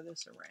some of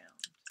this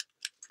around.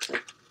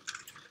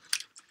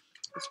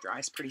 This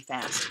dries pretty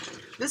fast.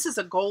 This is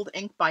a gold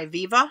ink by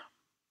Viva.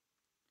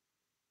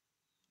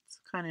 It's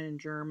kind of in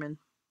German.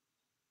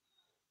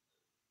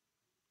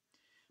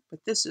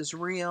 But this is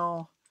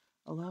real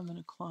 11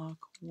 o'clock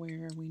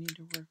where we need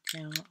to work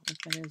out what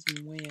that is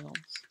in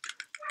Wales.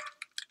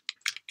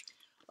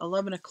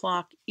 11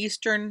 o'clock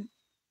Eastern.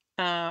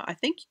 I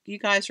think you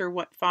guys are,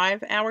 what,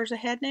 5 hours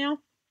ahead now?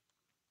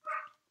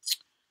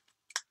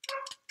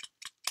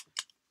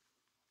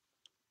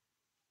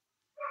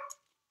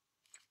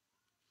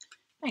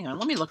 Hang on,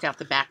 let me look out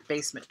the back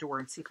basement door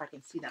and see if I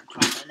can see them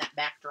talking in that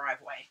back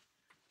driveway.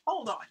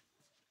 Hold on.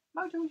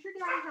 Mojo, is your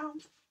daddy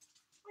home?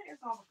 Where's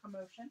all the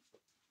commotion?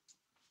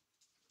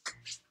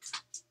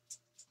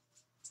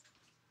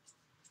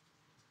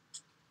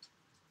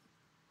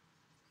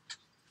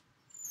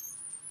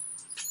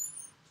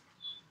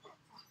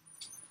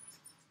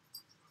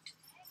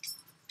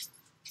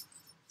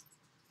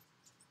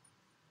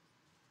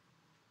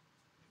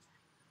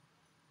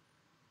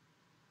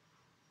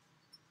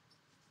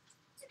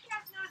 Your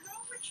dad's not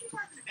home? What's she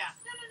talking about?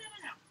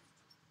 No.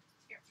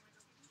 Here, you want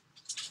to go get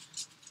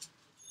him?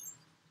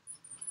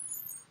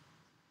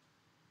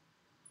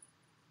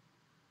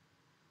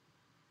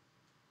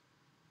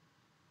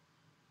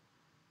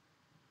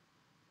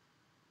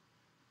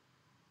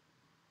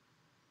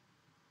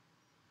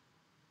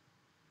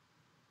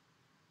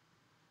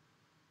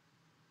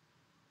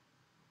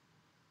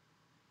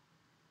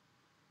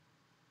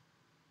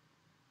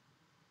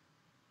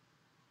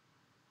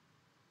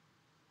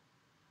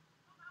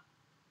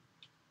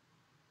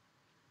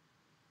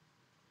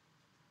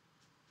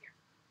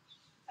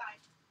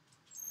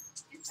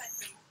 Inside,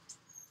 please.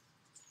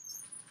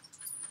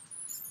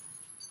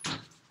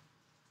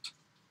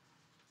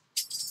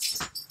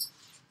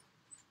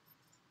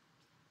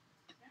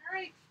 All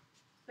right.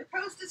 The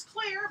coast is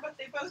clear, but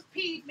they both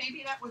peed.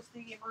 Maybe that was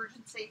the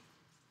emergency.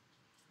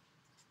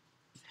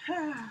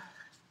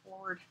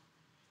 Lord.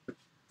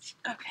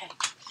 Okay.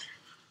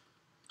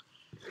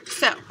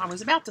 So, I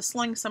was about to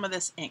sling some of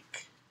this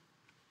ink.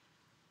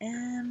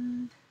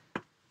 And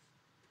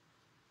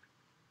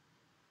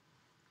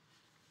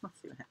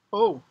let's see what happens.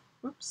 Oh,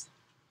 whoops.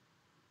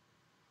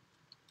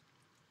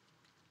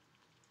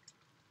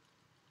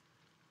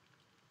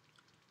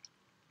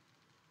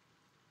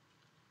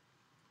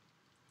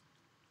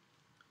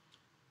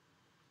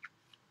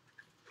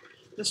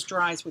 This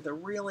dries with a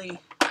really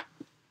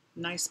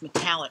nice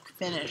metallic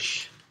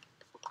finish.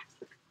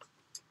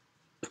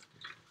 Let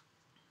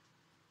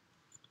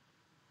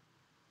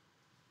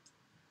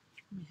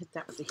me hit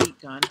that with the heat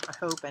gun, I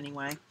hope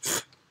anyway.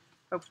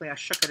 Hopefully I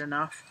shook it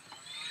enough.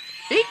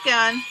 Heat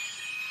gun!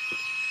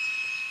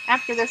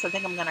 After this, I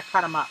think I'm going to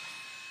cut them up.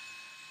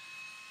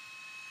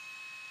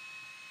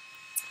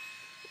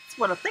 That's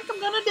what I think I'm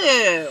going to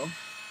do.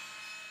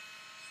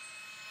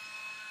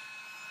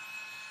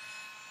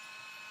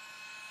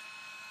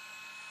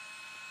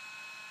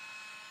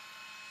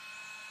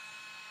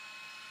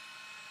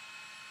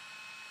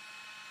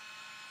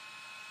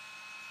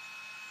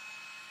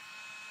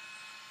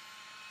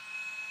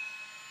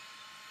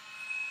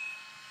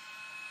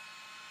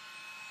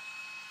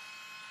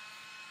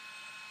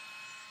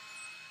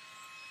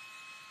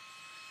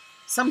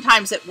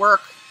 Sometimes at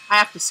work, I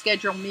have to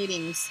schedule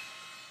meetings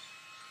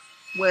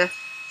with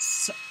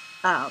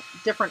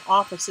different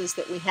offices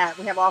that we have.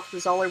 We have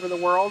offices all over the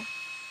world.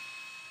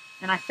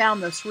 And I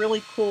found this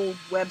really cool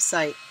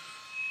website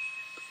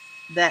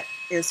that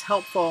is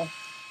helpful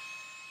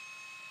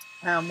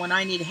when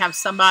I need to have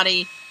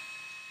somebody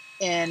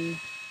in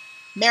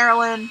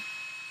Maryland,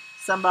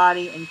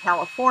 somebody in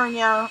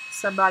California,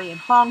 somebody in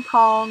Hong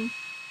Kong,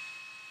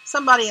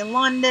 somebody in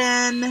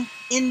London,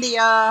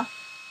 India,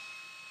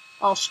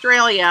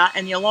 Australia,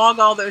 and you log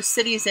all those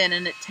cities in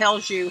and it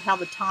tells you how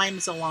the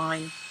times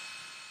align.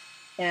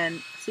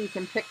 And so you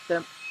can pick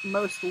the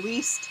most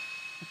least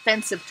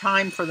offensive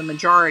time for the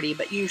majority,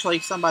 but usually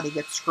somebody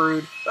gets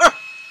screwed.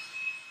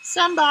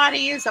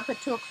 Somebody is up at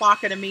 2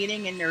 o'clock at a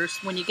meeting, and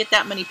when you get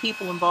that many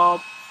people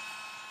involved,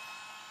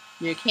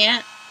 you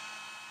can't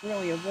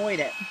really avoid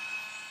it.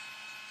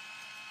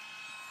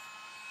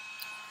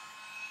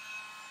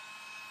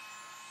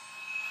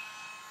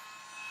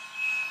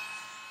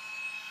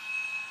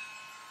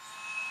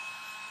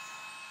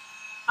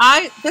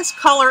 This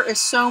color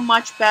is so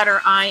much better.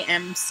 I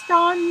am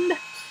stunned.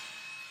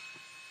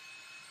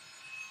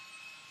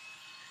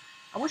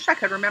 I wish I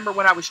could remember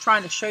what I was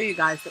trying to show you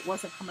guys that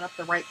wasn't coming up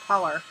the right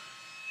color.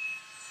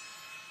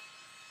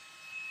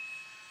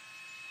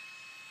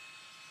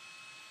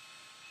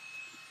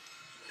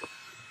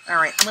 All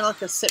right, I'm going to let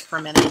this sit for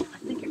a minute. I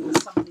think it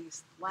was some of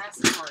these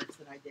last cards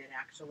that I did,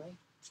 actually.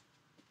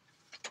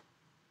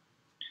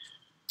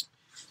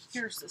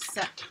 Here's the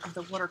set of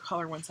the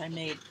watercolor ones I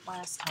made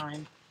last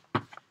time.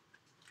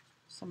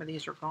 Some of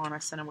these are gone. I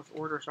sent them with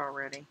orders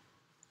already.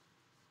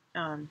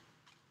 But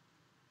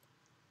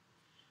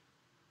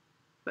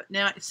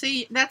now,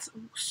 see, that's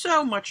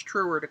so much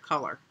truer to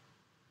color.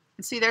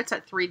 And see, that's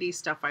that 3D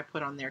stuff I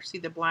put on there. See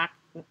the black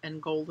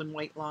and gold and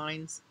white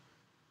lines?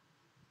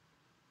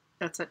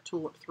 That's that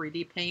Tulip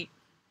 3D paint.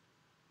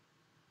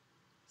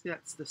 See,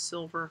 that's the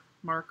silver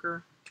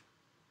marker.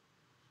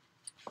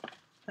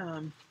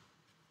 And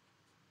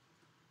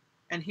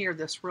here,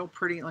 this real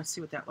pretty, let's see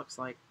what that looks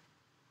like.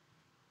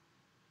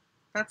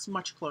 That's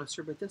much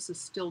closer, but this is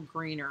still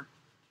greener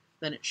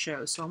than it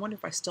shows. So I wonder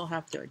if I still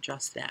have to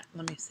adjust that.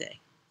 Let me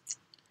see.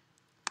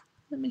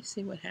 Let me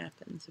see what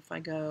happens if I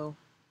go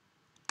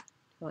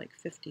to like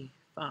 55.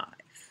 I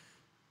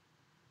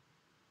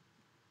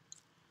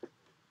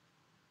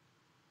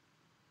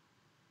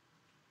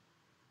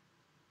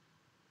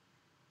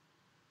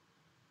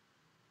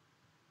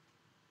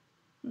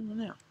don't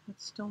know.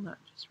 It's still not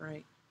just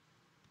right.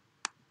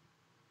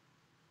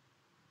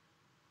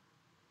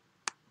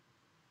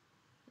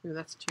 Ooh,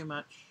 that's too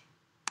much.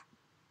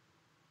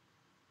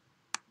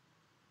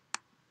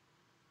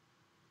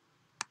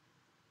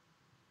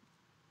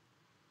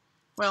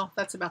 Well,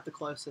 that's about the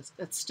closest.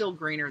 It's still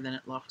greener than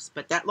it looks,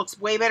 but that looks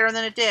way better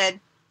than it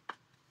did.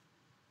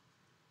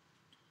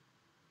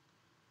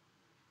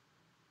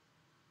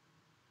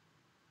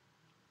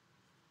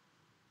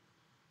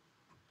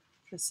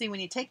 Because see, when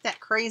you take that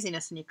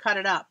craziness and you cut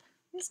it up,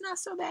 it's not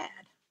so bad.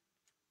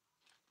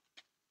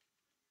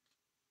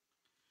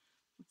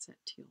 What's that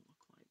teal look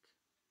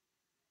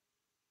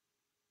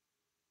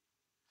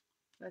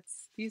like?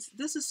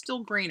 This is still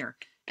greener.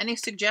 Any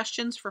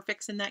suggestions for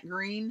fixing that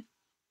green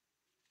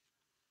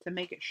to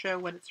make it show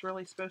what it's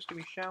really supposed to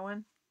be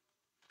showing?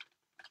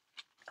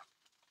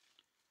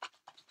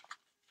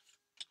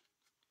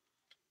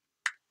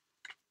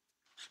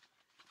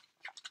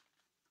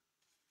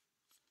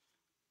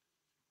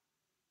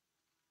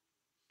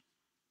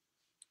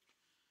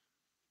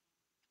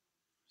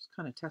 Just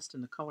kind of testing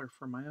the color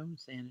for my own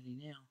sanity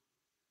now.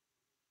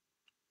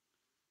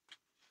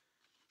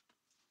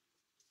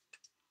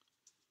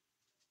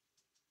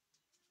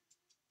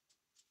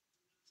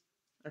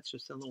 That's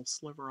just a little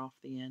sliver off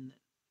the end that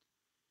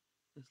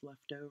is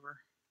left over.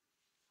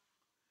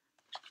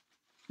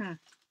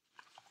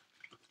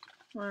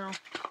 Well.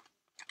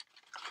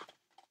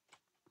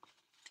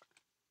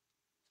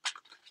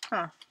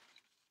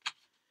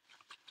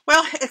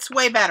 Well, it's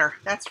way better,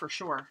 that's for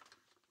sure.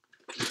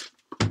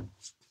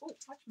 Oh,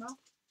 watch Mo.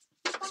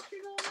 Bump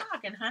your little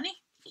noggin, honey.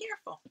 Be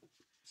careful.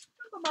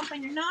 Don't go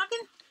bumping your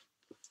noggin.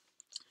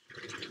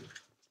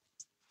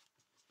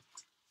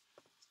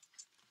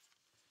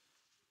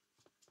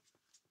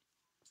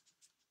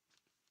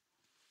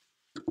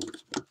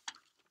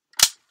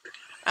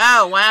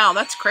 Oh, wow.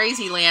 That's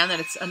crazy, Lan,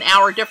 that it's an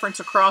hour difference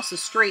across the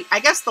street.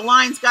 I guess the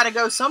line's got to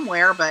go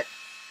somewhere, but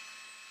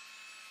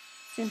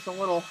seems a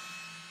little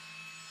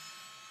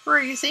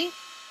crazy.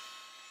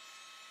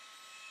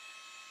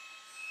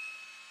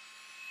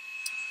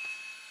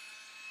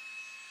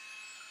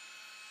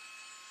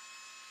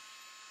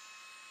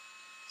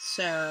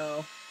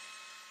 So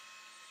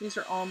these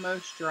are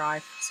almost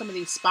dry. Some of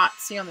these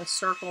spots, see on the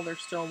circle, they're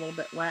still a little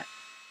bit wet.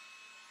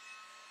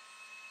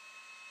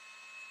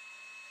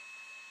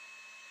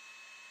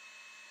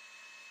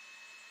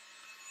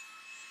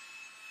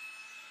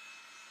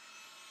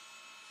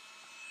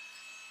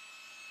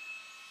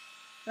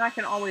 And I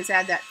can always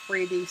add that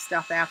 3D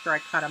stuff after I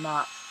cut them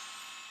up.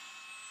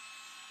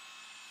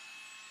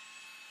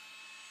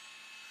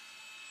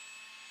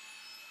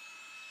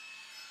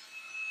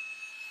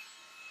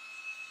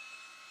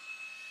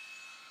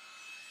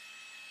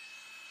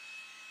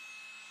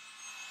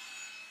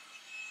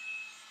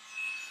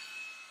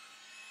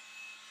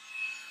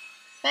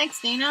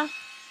 Thanks, Nina.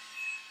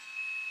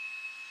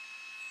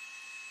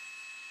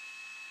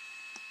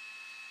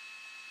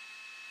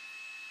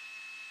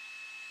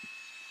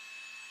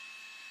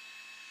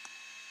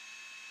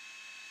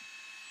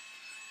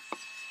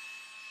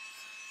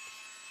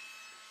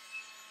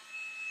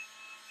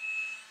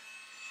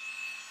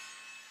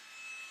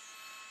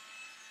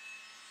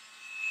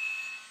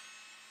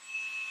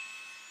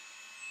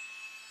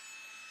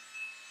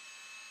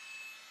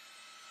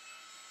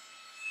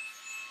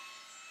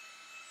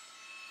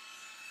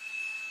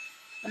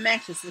 I'm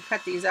anxious to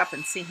cut these up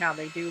and see how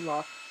they do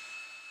look.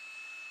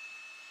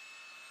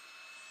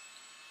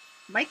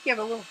 Might give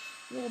a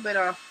little bit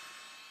of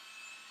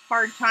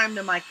hard time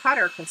to my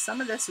cutter because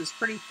some of this is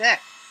pretty thick.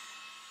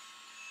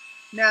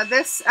 Now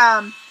this,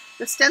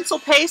 the stencil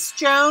paste,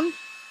 Joan,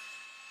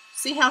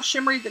 see how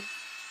shimmery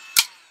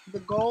the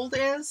gold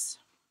is?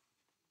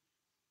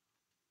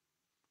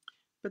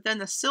 But then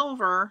the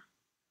silver,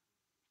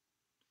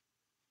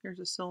 here's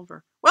a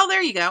silver. Well,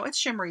 there you go. It's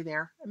shimmery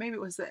there. Maybe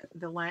it was the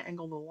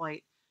angle of the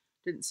light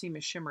didn't seem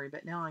as shimmery,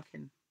 but now I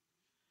can,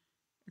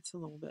 it's a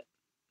little bit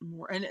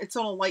more, and it's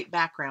on a light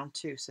background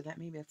too, so that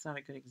maybe that's not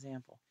a good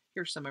example.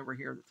 Here's some over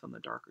here that's on the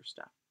darker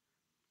stuff.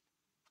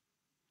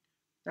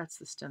 That's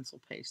the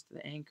stencil paste,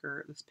 the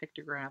anchor, this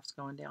pictograph's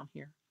going down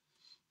here.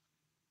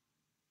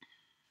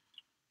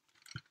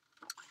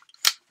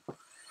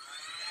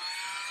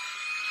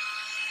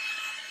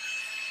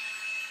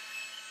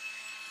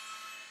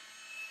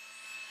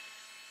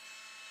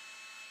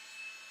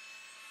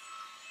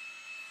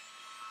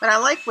 But I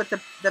like with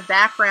the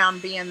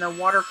background being the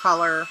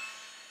watercolor,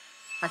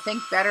 I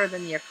think better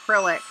than the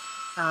acrylic,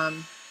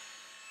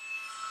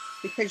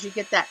 because you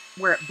get that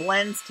where it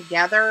blends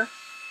together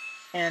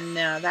and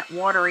that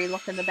watery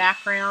look in the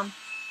background.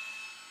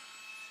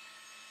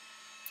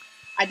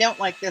 I don't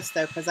like this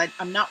though, because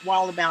I'm not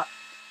wild about,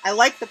 I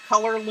like the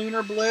color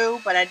Lunar Blue,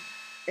 but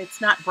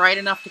it's not bright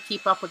enough to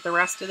keep up with the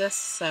rest of this,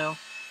 so.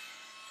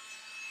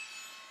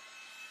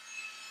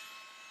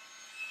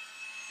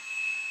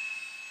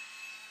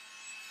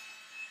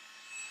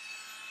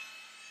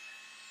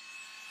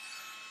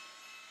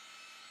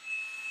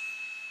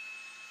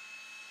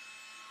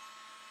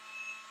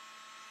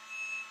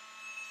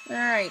 All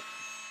right.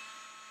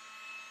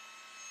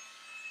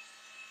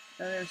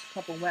 Oh, there's a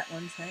couple wet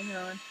ones. Hang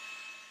on.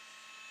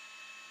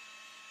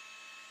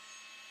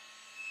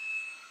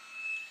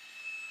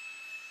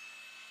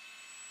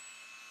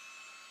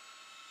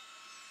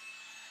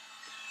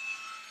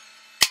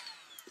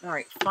 All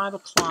right, 5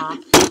 o'clock.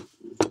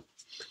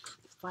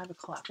 5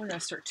 o'clock. We're going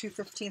to start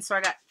 2:15, so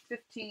I got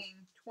 15,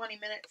 20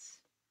 minutes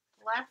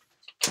left.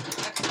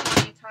 That's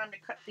plenty of time to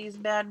cut these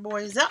bad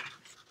boys up.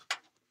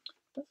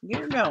 Let's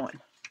get her going.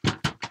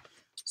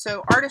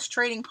 So artist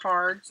trading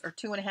cards are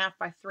 2.5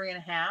 by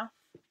 3.5.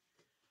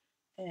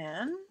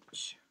 And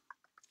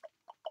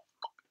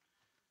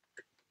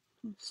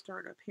let's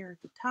start up here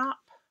at the top.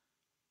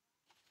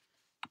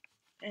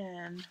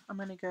 And I'm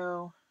going to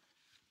go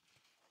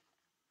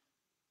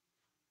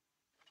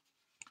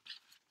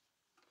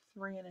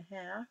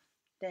 3.5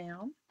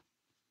 down.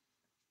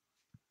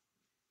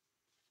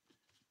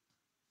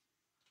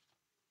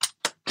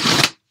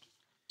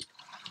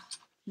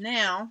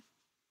 Now,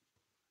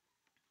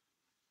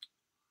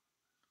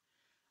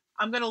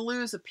 I'm going to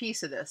lose a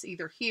piece of this,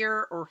 either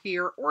here,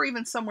 or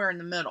even somewhere in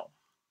the middle.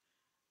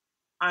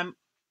 I'm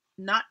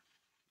not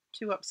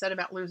too upset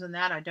about losing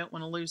that. I don't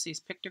want to lose these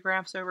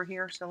pictographs over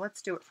here. So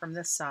let's do it from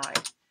this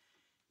side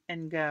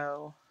and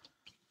go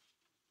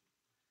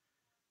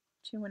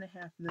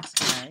 2.5 this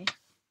way.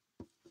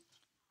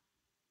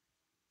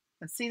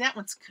 And see, that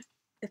one's,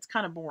 it's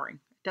kind of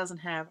boring. It doesn't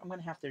have, I'm going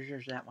to have to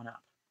zhuzh that one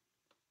up.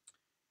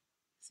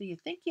 So you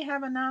think you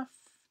have enough,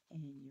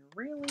 and you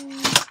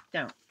really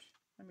don't.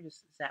 Let me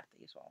just zap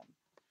these while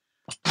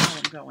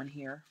I'm going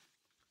here.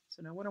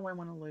 So now what do I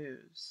want to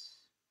lose?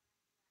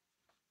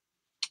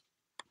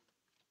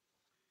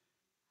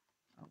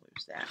 I'll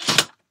lose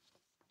that.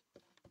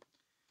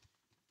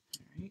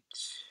 All right.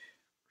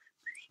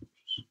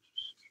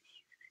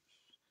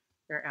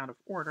 They're out of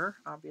order,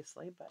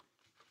 obviously, but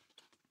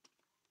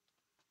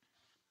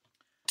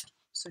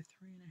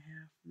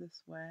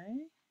this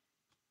way.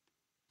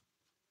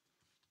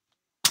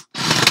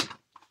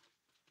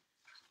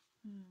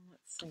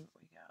 Let's see what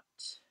we got.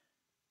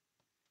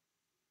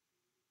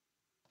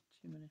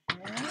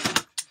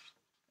 2.5.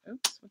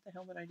 Oops, what the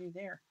hell did I do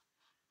there?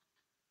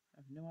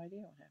 I have no idea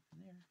what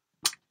happened there.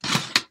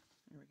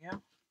 There we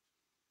go.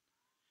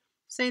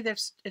 See,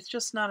 it's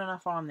just not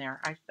enough on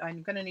there.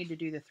 I'm going to need to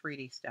do the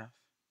 3D stuff.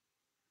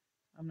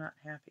 I'm not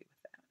happy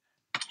with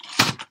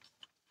that.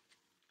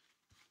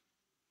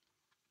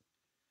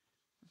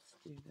 Let's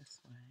do this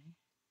way.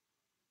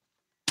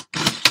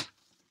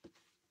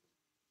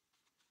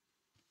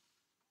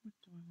 What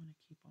do I want to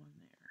keep on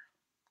there?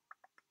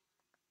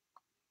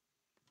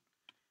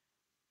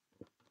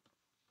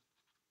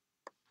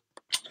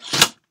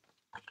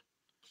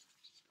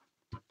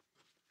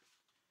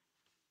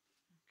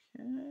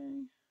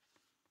 Okay.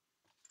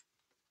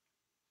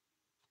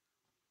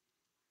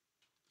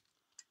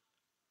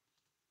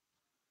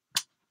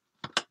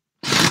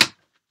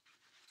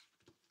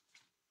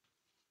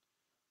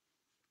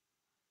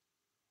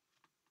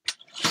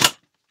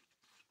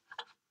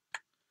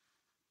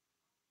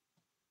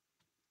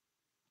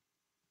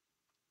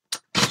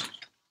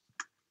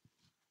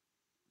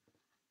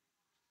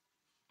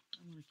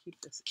 I'm going to keep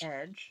this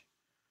edge.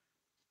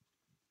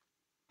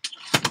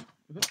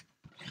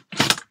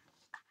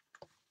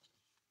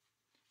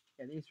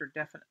 Yeah, these are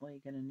definitely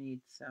going to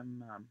need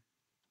some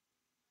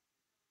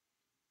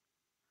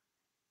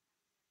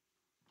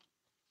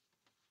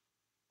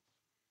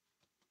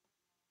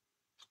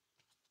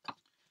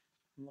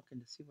I'm looking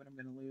to see what I'm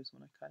going to lose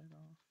when I cut it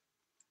off.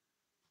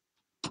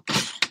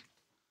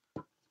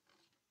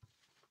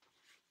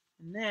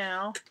 And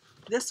now,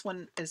 this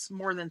one is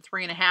more than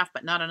 3.5,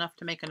 but not enough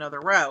to make another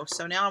row.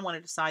 So now I want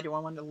to decide, do I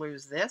want to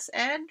lose this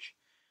edge,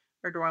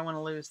 or do I want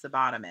to lose the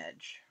bottom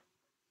edge?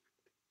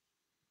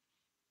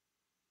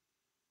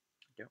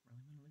 I don't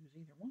really want to lose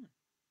either one.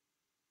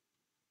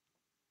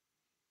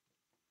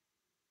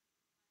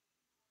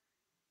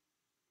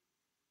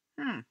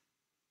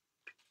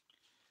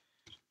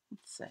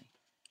 Let's see.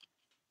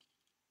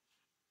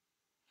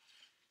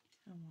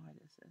 How wide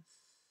is this?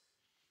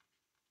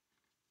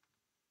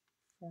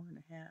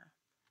 4.5.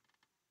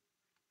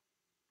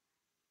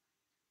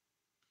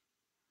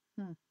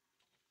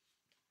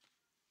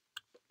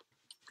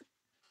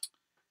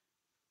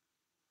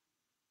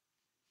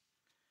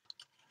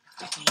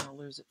 I think I'm going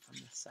to lose it from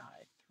the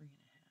side.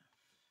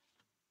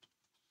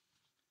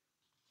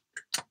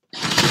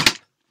 3.5.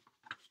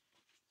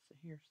 So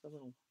here's the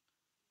little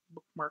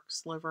bookmark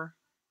sliver.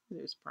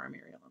 There's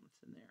primary elements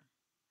in there.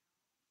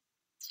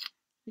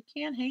 You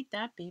can't hate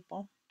that,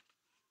 people.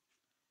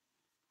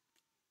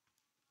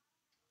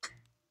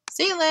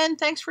 See you, Lynn.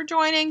 Thanks for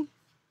joining.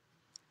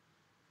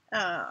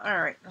 All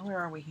right, where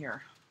are we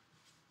here?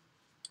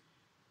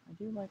 I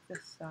do like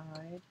this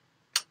side.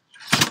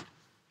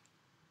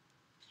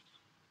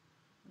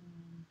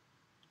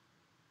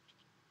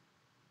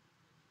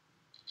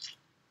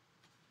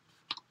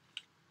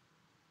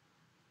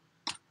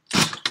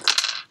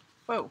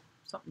 Whoa,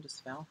 something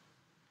just fell.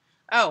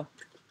 Oh,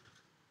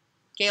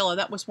 Gayla,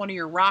 that was one of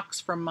your rocks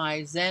from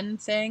my Zen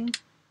thing.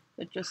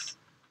 That just,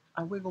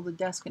 I wiggled the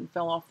desk and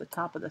fell off the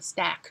top of the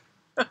stack.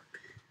 Let's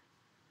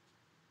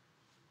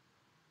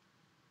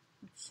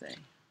see.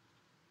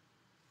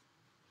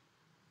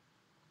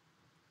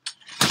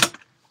 2.5.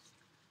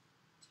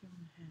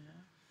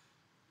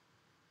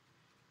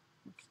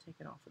 Let's take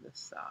it off of this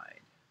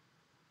side.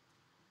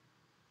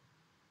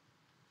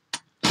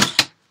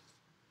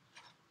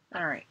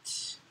 All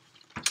right.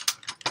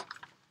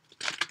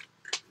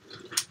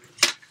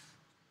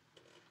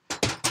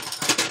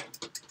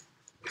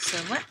 So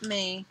let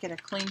me get a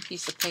clean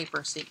piece of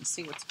paper so you can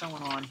see what's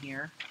going on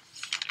here.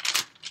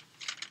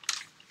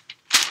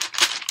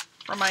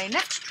 For my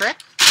next trick,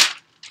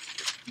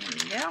 there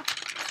you go.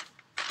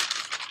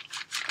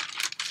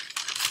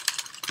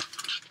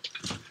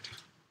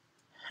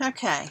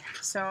 Okay,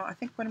 so I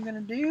think what I'm going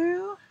to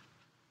do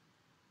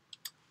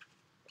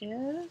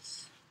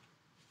is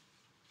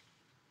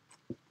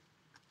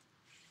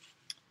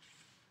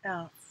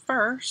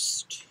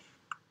first,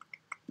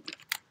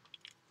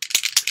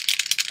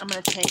 I'm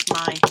going to take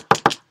my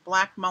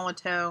black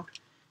Molotow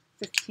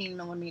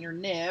 15mm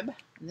nib,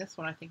 and this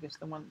one I think is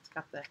the one that's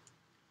got the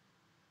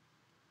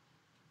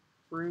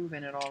groove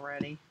in it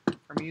already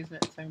from using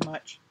it so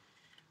much.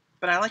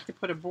 But I like to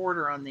put a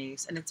border on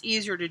these, and it's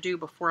easier to do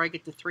before I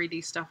get the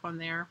 3D stuff on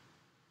there.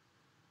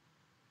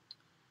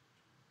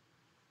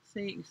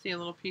 See, you can see a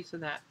little piece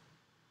of that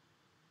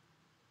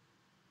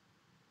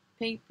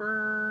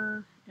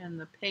paper and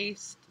the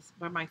paste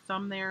by my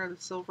thumb there,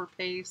 the silver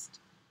paste,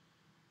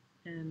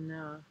 and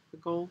the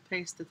gold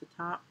paste at the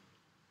top.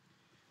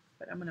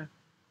 But I'm going to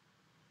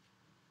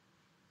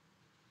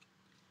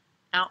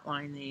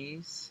outline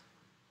these.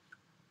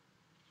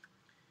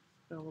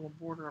 Put a little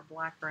border of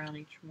black around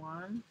each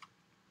one.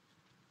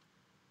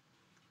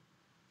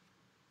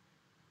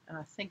 And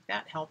I think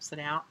that helps it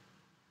out,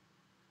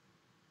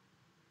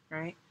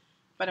 right?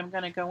 But I'm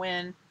going to go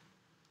in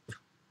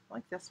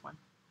like this one.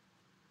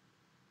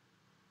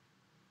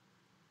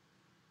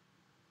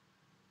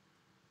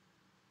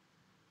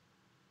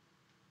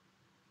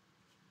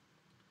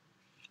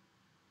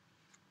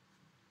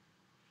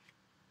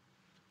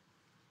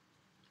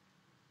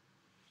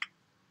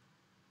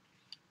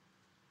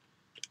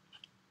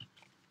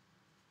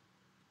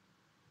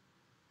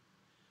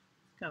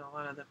 Got a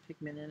lot of the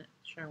pigment in it,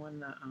 showing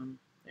the,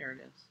 there it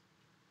is,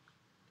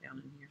 down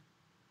in here.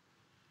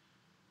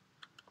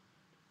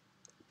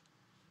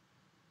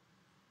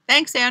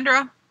 Thanks,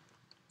 Sandra.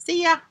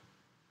 See ya.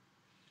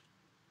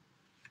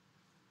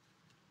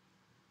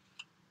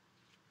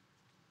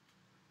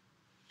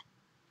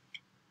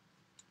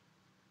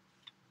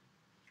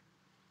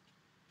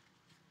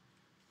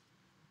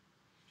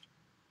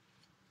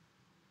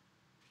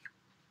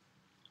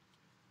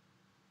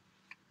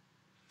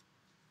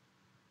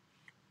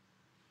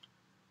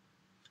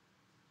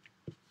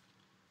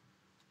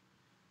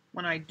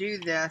 When I do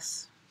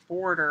this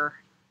border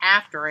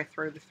after I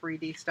throw the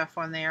 3D stuff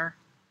on there,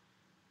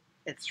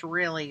 it's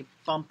really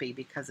bumpy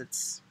because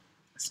it's,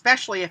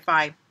 especially if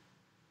I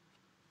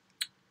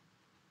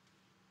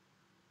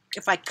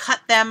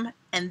cut them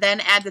and then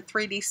add the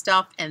 3D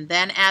stuff and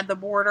then add the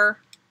border,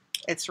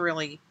 it's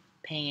really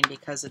pain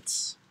because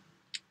it's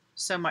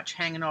so much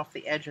hanging off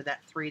the edge of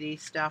that 3D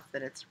stuff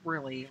that it's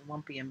really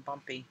lumpy and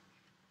bumpy.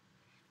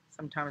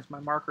 Sometimes my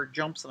marker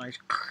jumps and I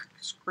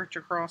scritch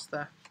across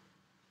the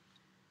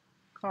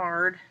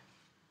card.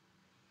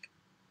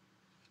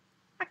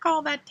 I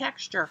call that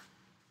texture.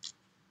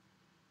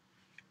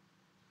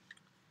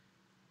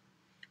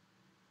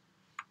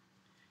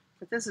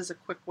 But this is a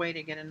quick way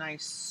to get a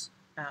nice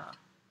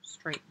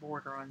straight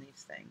border on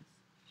these things.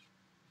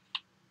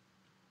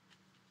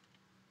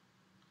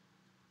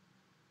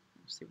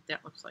 Let's see what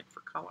that looks like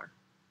for color.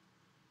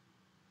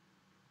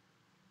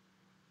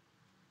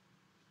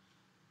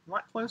 A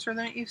lot closer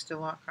than it used to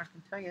look, I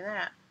can tell you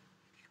that.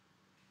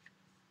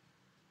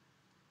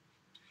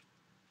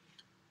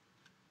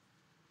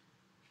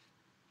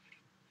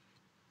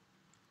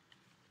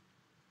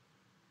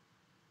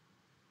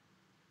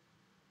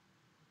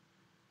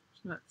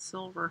 That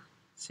silver,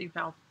 see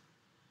how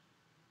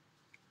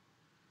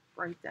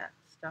bright that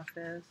stuff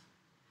is.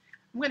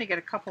 I'm going to get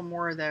a couple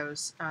more of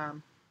those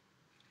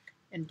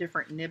in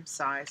different nib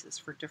sizes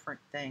for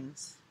different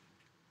things.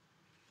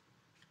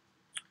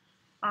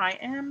 I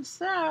am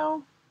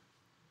so.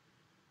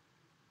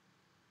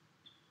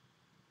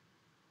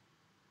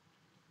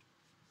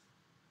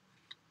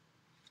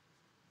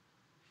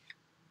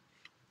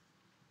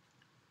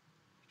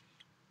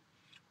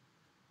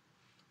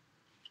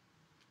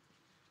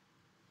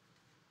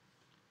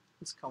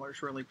 This color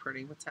is really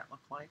pretty. What's that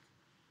look like?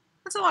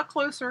 That's a lot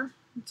closer.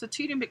 It's a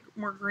teeny bit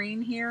more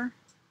green here.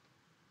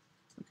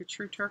 Like a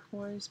true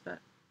turquoise, but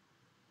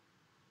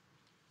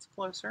it's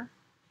closer.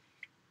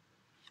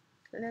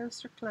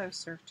 Closer,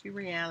 closer to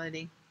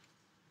reality.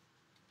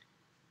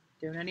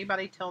 Don't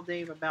anybody tell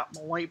Dave about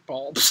my light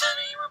bulbs.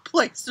 He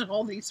replaced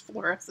all these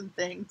fluorescent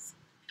things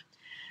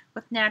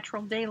with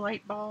natural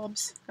daylight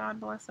bulbs. God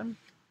bless him.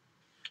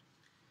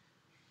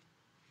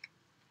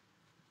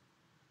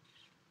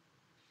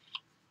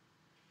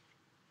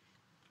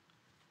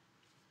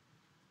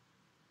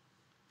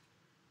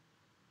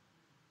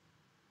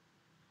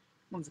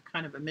 One's a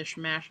kind of a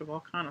mishmash of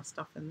all kind of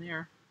stuff in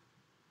there.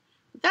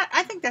 But that,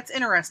 I think that's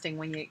interesting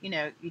when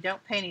you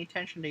don't pay any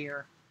attention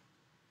to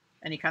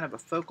any kind of a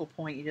focal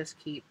point. You just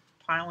keep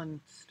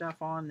piling stuff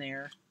on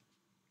there.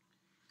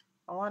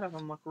 A lot of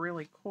them look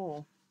really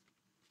cool.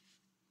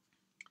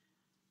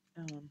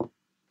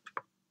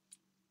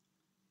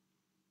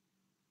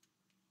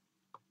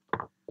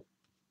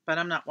 But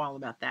I'm not wild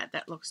about that.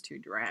 That looks too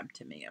drab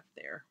to me up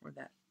there, where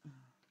that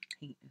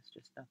paint is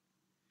just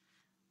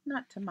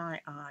not to my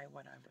eye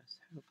what I was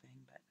hoping,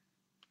 but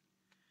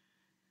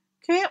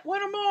can't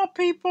win them all,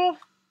 people.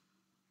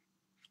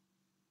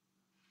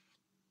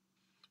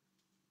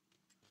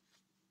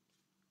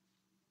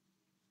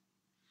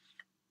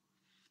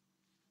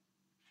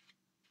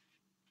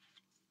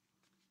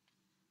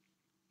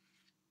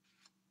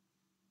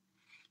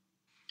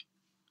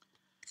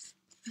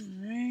 All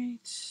right.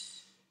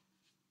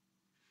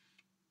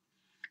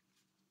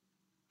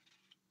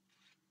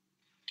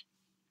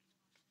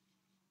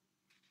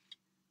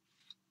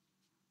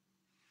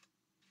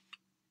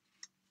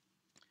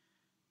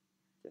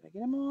 Did I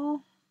get them all?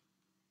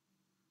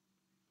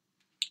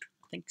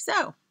 I think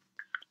so.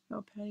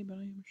 Oh, Patty, but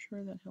I am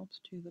sure that helps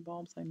too. The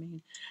bulbs I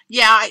made.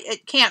 Yeah,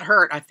 it can't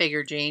hurt, I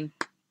figure, Jean.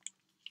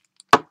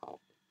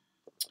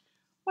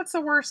 What's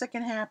the worst that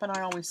can happen?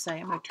 I always say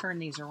I'm going to turn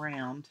these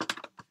around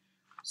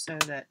so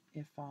that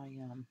if I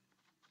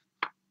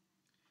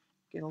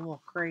get a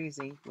little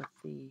crazy with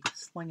the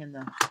slinging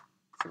the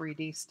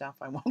 3D stuff,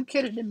 I won't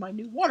get it in my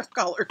new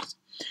watercolors.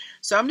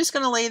 So I'm just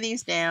going to lay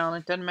these down.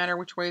 It doesn't matter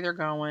which way they're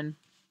going.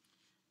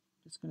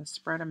 Just going to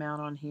spread them out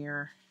on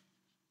here.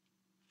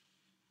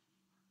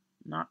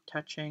 Not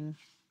touching.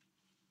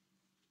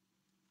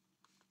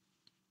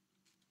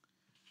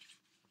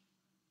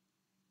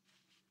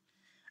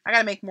 I got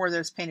to make more of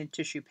those painted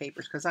tissue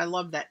papers because I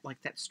love that,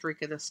 like that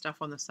streak of this stuff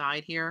on the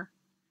side here.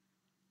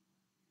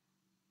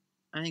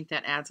 I think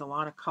that adds a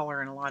lot of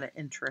color and a lot of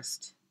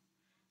interest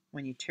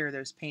when you tear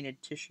those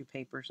painted tissue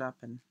papers up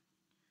and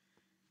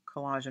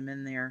collage them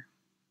in there.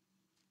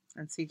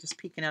 And see, just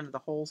peeking out of the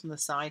holes in the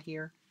side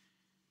here.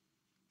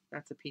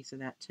 That's a piece of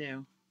that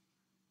too.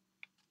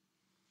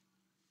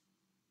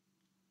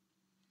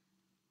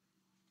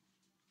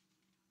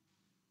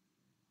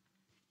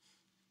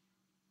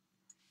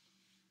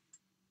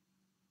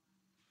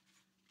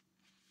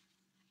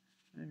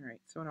 right,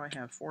 so what do I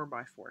have?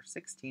 4x4,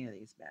 16 of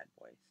these bad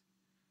boys.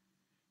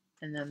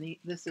 And then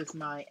this is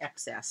my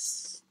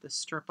excess, the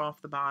strip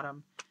off the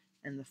bottom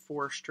and the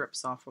 4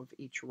 strips off of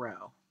each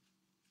row.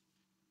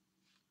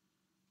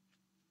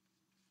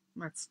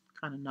 That's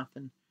kind of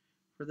nothing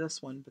for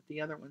this one, but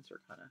the other ones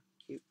are kind of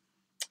cute.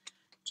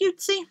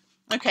 Cutesy.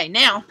 Okay,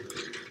 now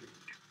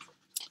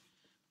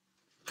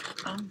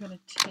I'm going to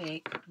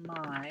take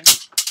my,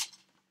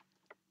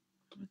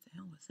 what the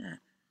hell was that?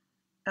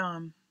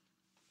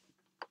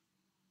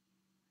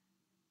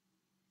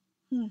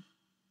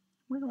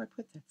 Where do I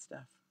put that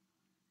stuff?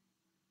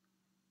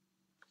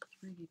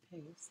 3D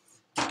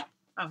pastes.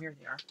 Oh, here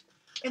they are.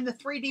 In the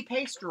 3D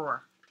paste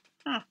drawer.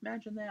 Huh,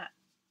 imagine that.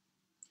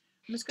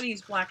 I'm just going to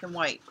use black and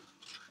white.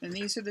 And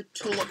these are the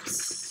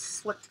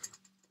tulips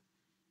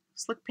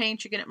slick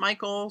paint you get at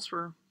Michael's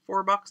for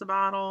 $4 a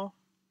bottle.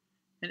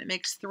 And it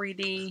makes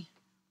 3D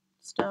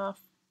stuff.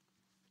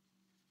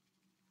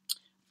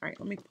 All right,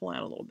 let me pull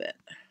out a little bit.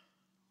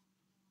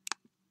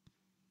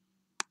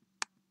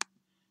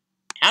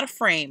 Out of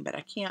frame, but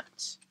I can't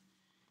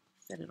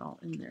fit it all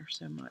in there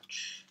so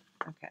much.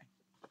 Okay.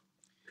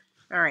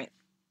 All right.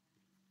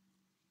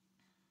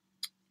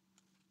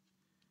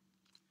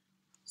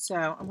 So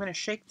I'm going to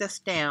shake this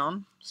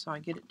down so I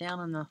get it down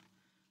in the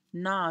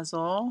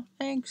nozzle.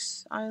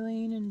 Thanks,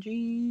 Eileen and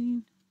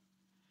Jean.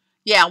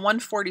 Yeah,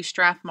 140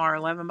 Strathmore,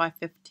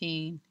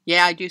 11x15.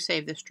 Yeah, I do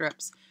save the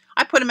strips.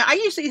 I put them. I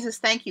usually use this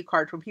thank you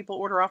card when people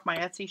order off my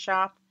Etsy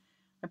shop.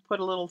 I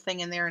put a little thing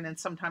in there, and then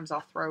sometimes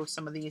I'll throw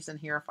some of these in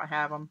here if I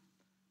have them.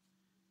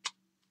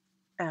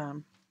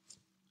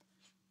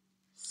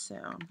 So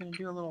I'm going to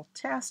do a little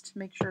test,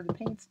 make sure the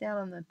paint's down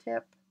on the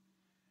tip.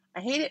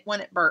 I hate it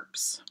when it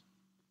burps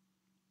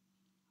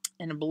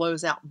and it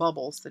blows out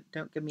bubbles that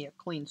don't give me a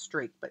clean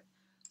streak, but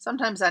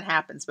sometimes that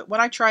happens. But what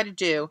I try to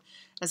do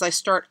is I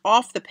start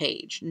off the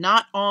page,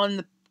 not on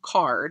the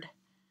card,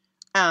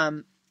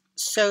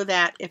 so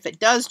that if it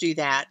does do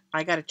that,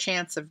 I got a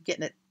chance of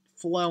getting it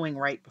flowing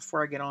right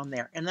before I get on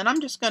there. And then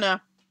I'm just going to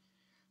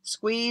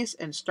squeeze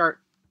and start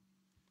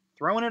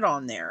throwing it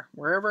on there.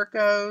 Wherever it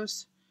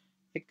goes,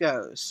 it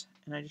goes.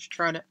 And I just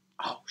try to,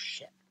 oh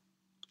shit.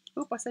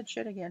 Oop, I said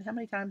shit again. How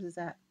many times is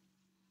that?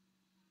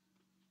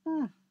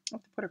 I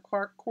have to put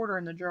a quarter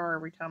in the jar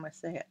every time I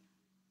say it.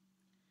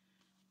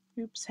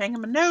 Oops,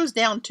 hanging my nose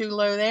down too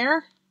low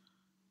there.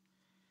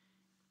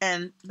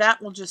 And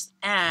that will just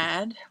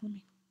add, let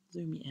me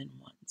zoom you in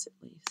once at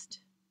least.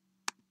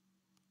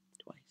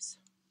 Twice.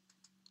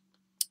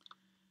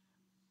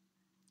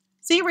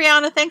 See,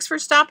 Rihanna, thanks for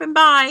stopping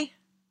by.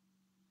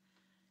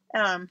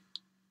 And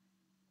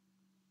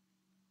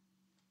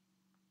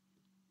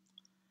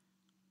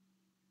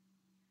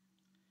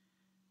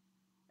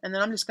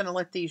then I'm just going to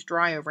let these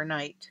dry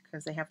overnight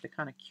because they have to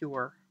kind of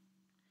cure.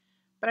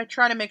 But I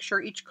try to make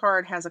sure each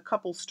card has a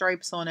couple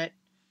stripes on it,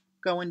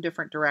 go in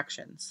different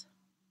directions.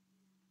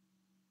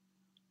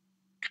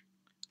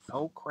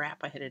 Oh crap,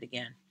 I hit it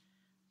again.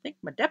 I think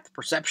my depth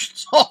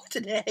perception's off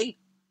today.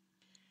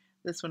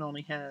 This one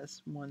only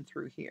has one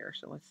through here,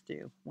 so let's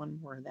do one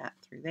more of that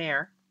through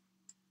there.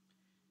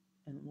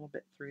 And a little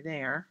bit through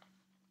there.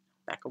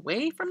 Back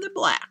away from the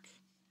black.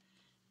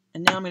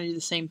 And now I'm going to do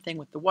the same thing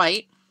with the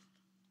white.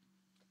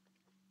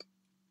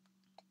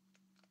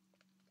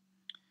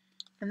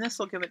 And this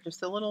will give it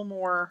just a little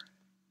more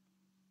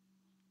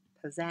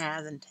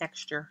pizzazz and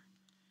texture.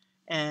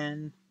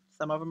 And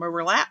some of them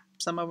overlap,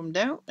 some of them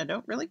don't. I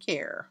don't really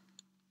care.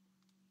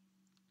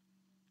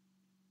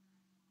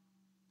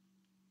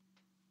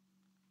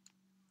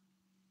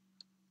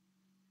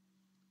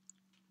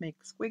 Make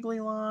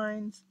squiggly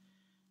lines.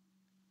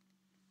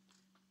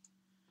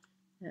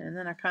 And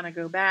then I kind of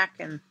go back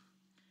and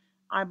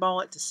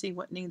eyeball it to see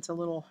what needs a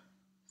little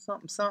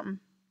something something.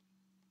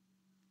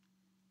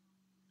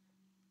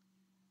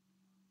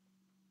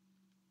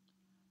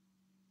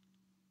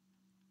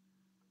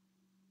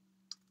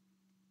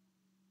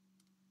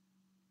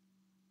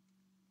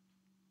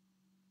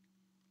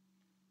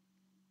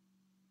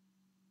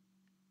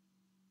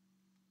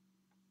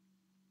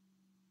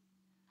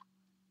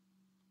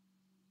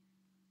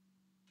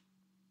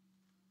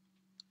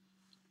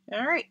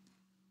 All right,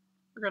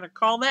 we're going to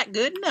call that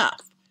good enough.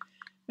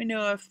 We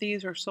know if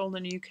these are sold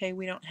in the UK,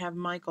 we don't have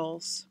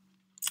Michael's.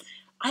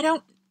 I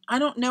don't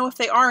know if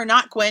they are or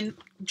not, Gwen.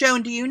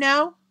 Joan, do you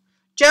know?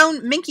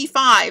 Joan, Minky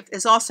 5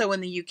 is also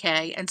in the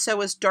UK, and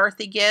so is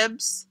Dorothy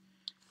Gibbs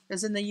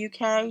is in the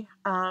UK.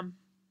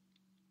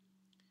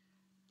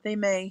 They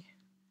may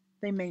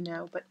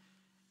know, but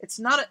it's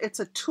not. It's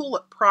a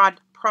tulip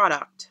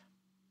product.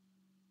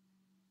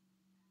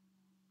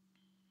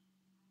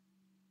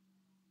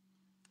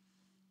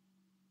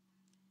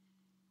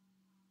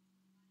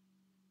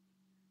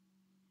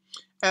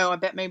 Oh, I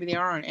bet maybe they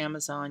are on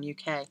Amazon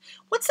UK.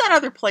 What's that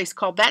other place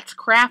called? That's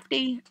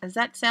Crafty. Does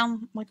that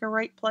sound like a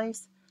right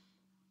place?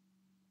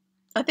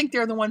 I think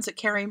they're the ones that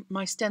carry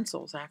my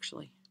stencils,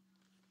 actually.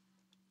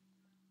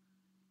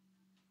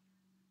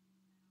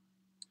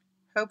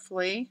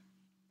 Hopefully,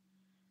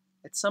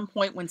 at some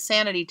point when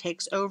sanity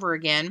takes over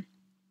again,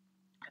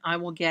 I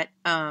will get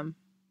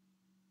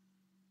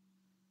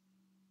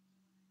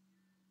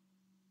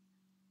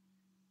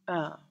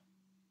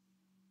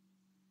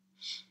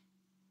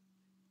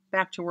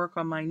back to work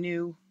on my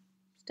new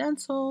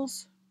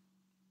stencils.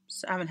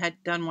 So I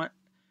haven't done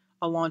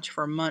a launch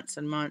for months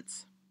and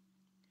months.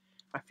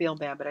 I feel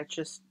bad, but I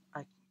don't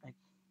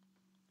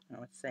know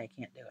what to say. I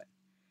can't do it.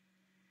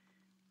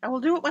 I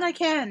will do it when I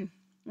can.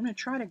 I'm going to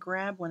try to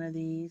grab one of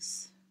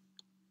these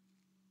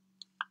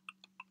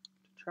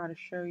to try to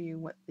show you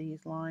what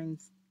these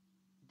lines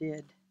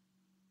did.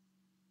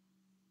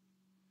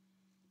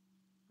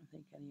 I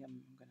think any of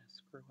them I'm going to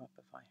screw up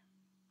if I...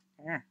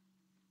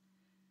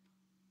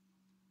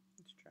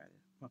 Let's try this.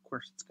 Well, of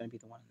course, it's going to be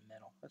the one in the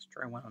middle. Let's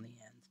try one on the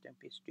ends. Don't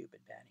be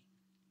stupid, Patty.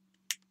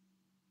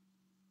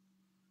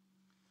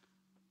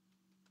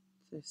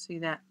 So see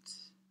that?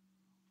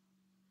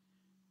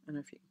 I don't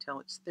know if you can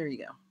tell it's... There you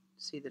go.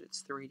 See that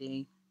it's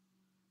 3D.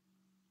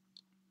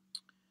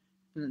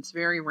 And it's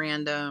very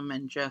random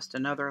and just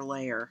another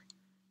layer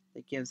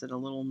that gives it a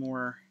little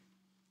more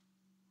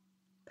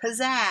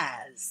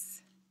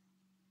pizzazz,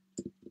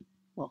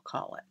 we'll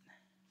call it.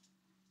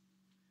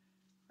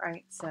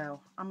 Right,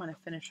 so I'm going to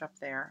finish up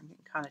there. I'm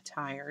getting kind of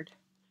tired.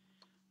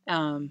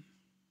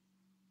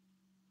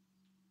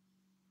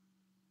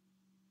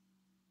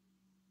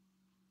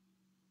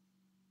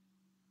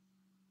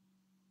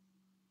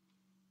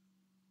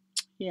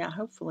 Yeah,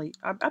 hopefully.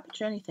 I bet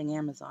you anything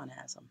Amazon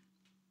has them.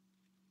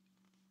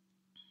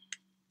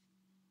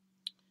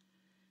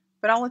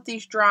 But I'll let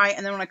these dry,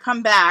 and then when I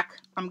come back,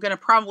 I'm going to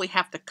probably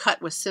have to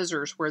cut with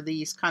scissors where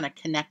these kind of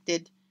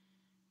connected.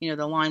 You know,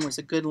 the line was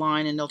a good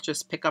line, and they'll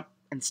just pick up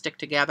and stick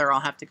together.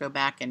 I'll have to go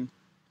back and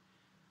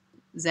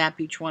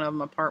zap each one of them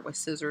apart with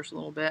scissors a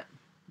little bit.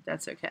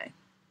 That's okay.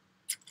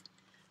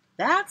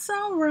 That's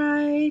all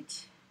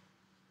right.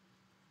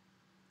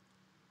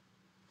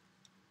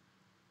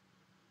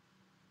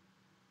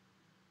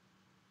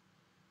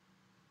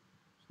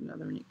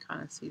 Another one, you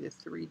kind of see the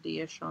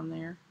 3D-ish on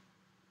there.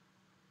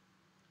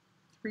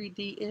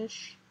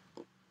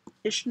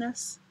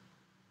 3D-ishness.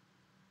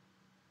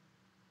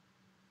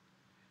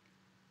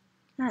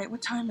 All right,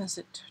 what time is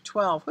it?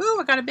 12.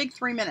 Ooh, I got a big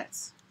 3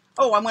 minutes.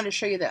 Oh, I'm going to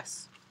show you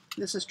this.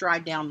 This is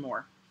dried down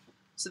more.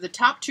 So the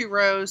top 2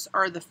 rows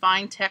are the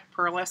Fine Tech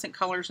pearlescent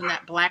colors in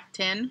that black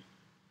tin.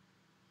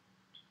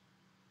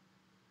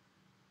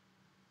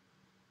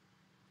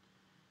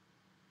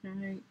 All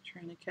right,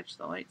 trying to catch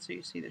the light so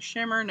you see the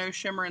shimmer. No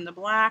shimmer in the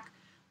black.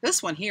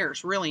 This one here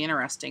is really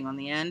interesting on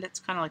the end. It's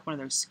kind of like one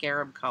of those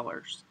scarab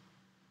colors.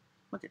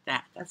 Look at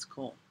that. That's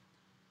cool.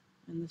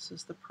 And this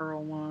is the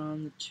pearl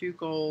one, the 2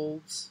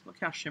 golds. Look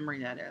how shimmery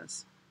that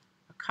is.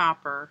 A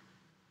copper.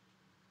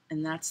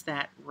 And that's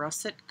that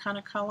russet kind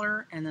of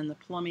color, and then the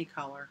plummy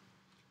color.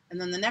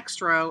 And then the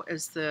next row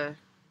is the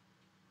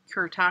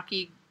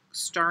Kuretake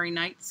Starry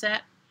Night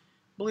set.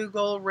 Blue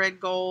gold, red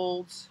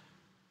gold,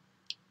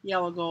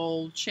 yellow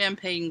gold,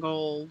 champagne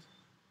gold,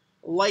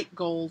 light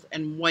gold,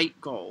 and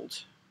white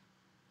gold.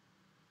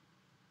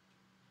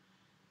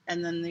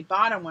 And then the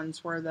bottom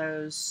ones were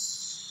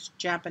those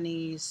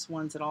Japanese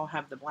ones that all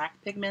have the black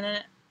pigment in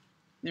it.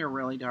 They're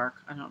really dark.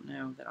 I don't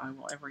know that I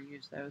will ever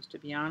use those, to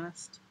be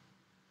honest.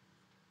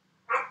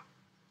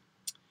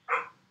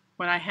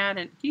 When I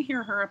hadn't, do you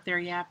hear her up there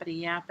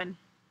yappity yapping?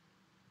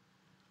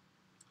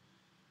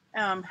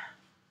 Don't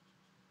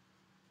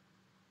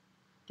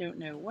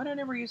know what I'd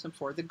ever use them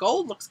for. The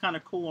gold looks kind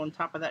of cool on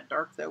top of that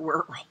dark, though, where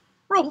it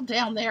rolled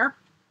down there.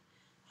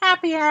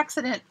 Happy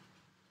accident.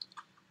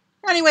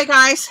 Anyway,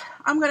 guys,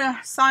 I'm going to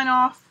sign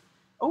off.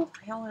 Oh,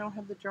 hell, I don't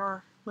have the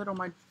jar lid on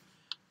my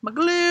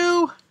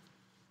glue.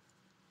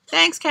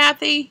 Thanks,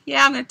 Kathy.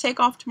 Yeah, I'm going to take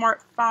off tomorrow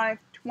at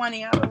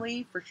 5:20, I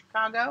believe, for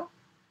Chicago.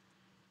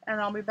 And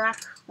I'll be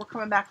back. We're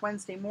coming back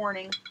Wednesday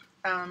morning.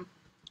 And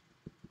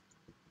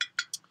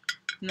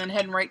then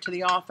heading right to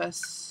the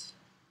office.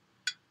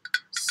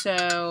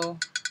 So,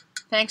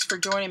 thanks for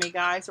joining me,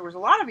 guys. There was a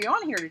lot of you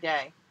on here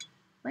today.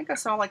 I think I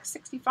saw like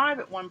 65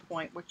 at one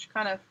point, which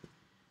kind of,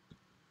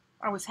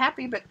 I was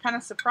happy, but kind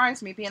of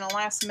surprised me being a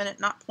last minute,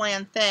 not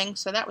planned thing.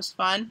 So that was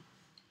fun.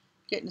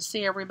 Getting to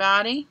see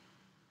everybody.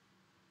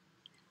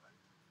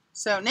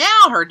 So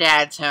now her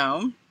dad's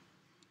home.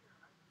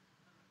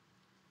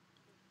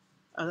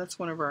 Oh, that's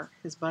one of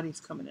his buddies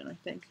coming in, I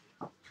think.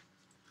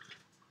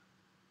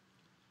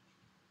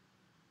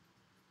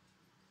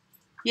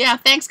 Yeah,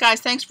 thanks,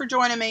 guys. Thanks for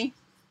joining me.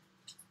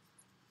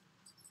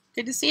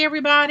 Good to see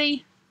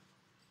everybody.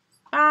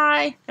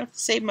 Bye. I have to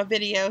save my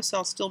video, so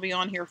I'll still be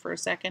on here for a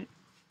second.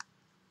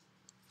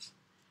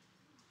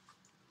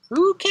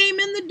 Who came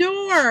in the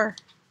door?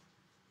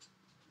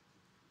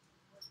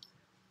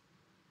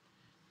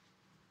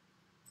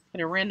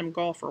 Had a random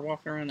golfer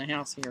walking around the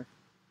house here.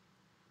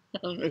 I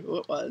don't know who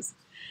it was.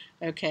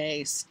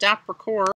 Okay, stop record.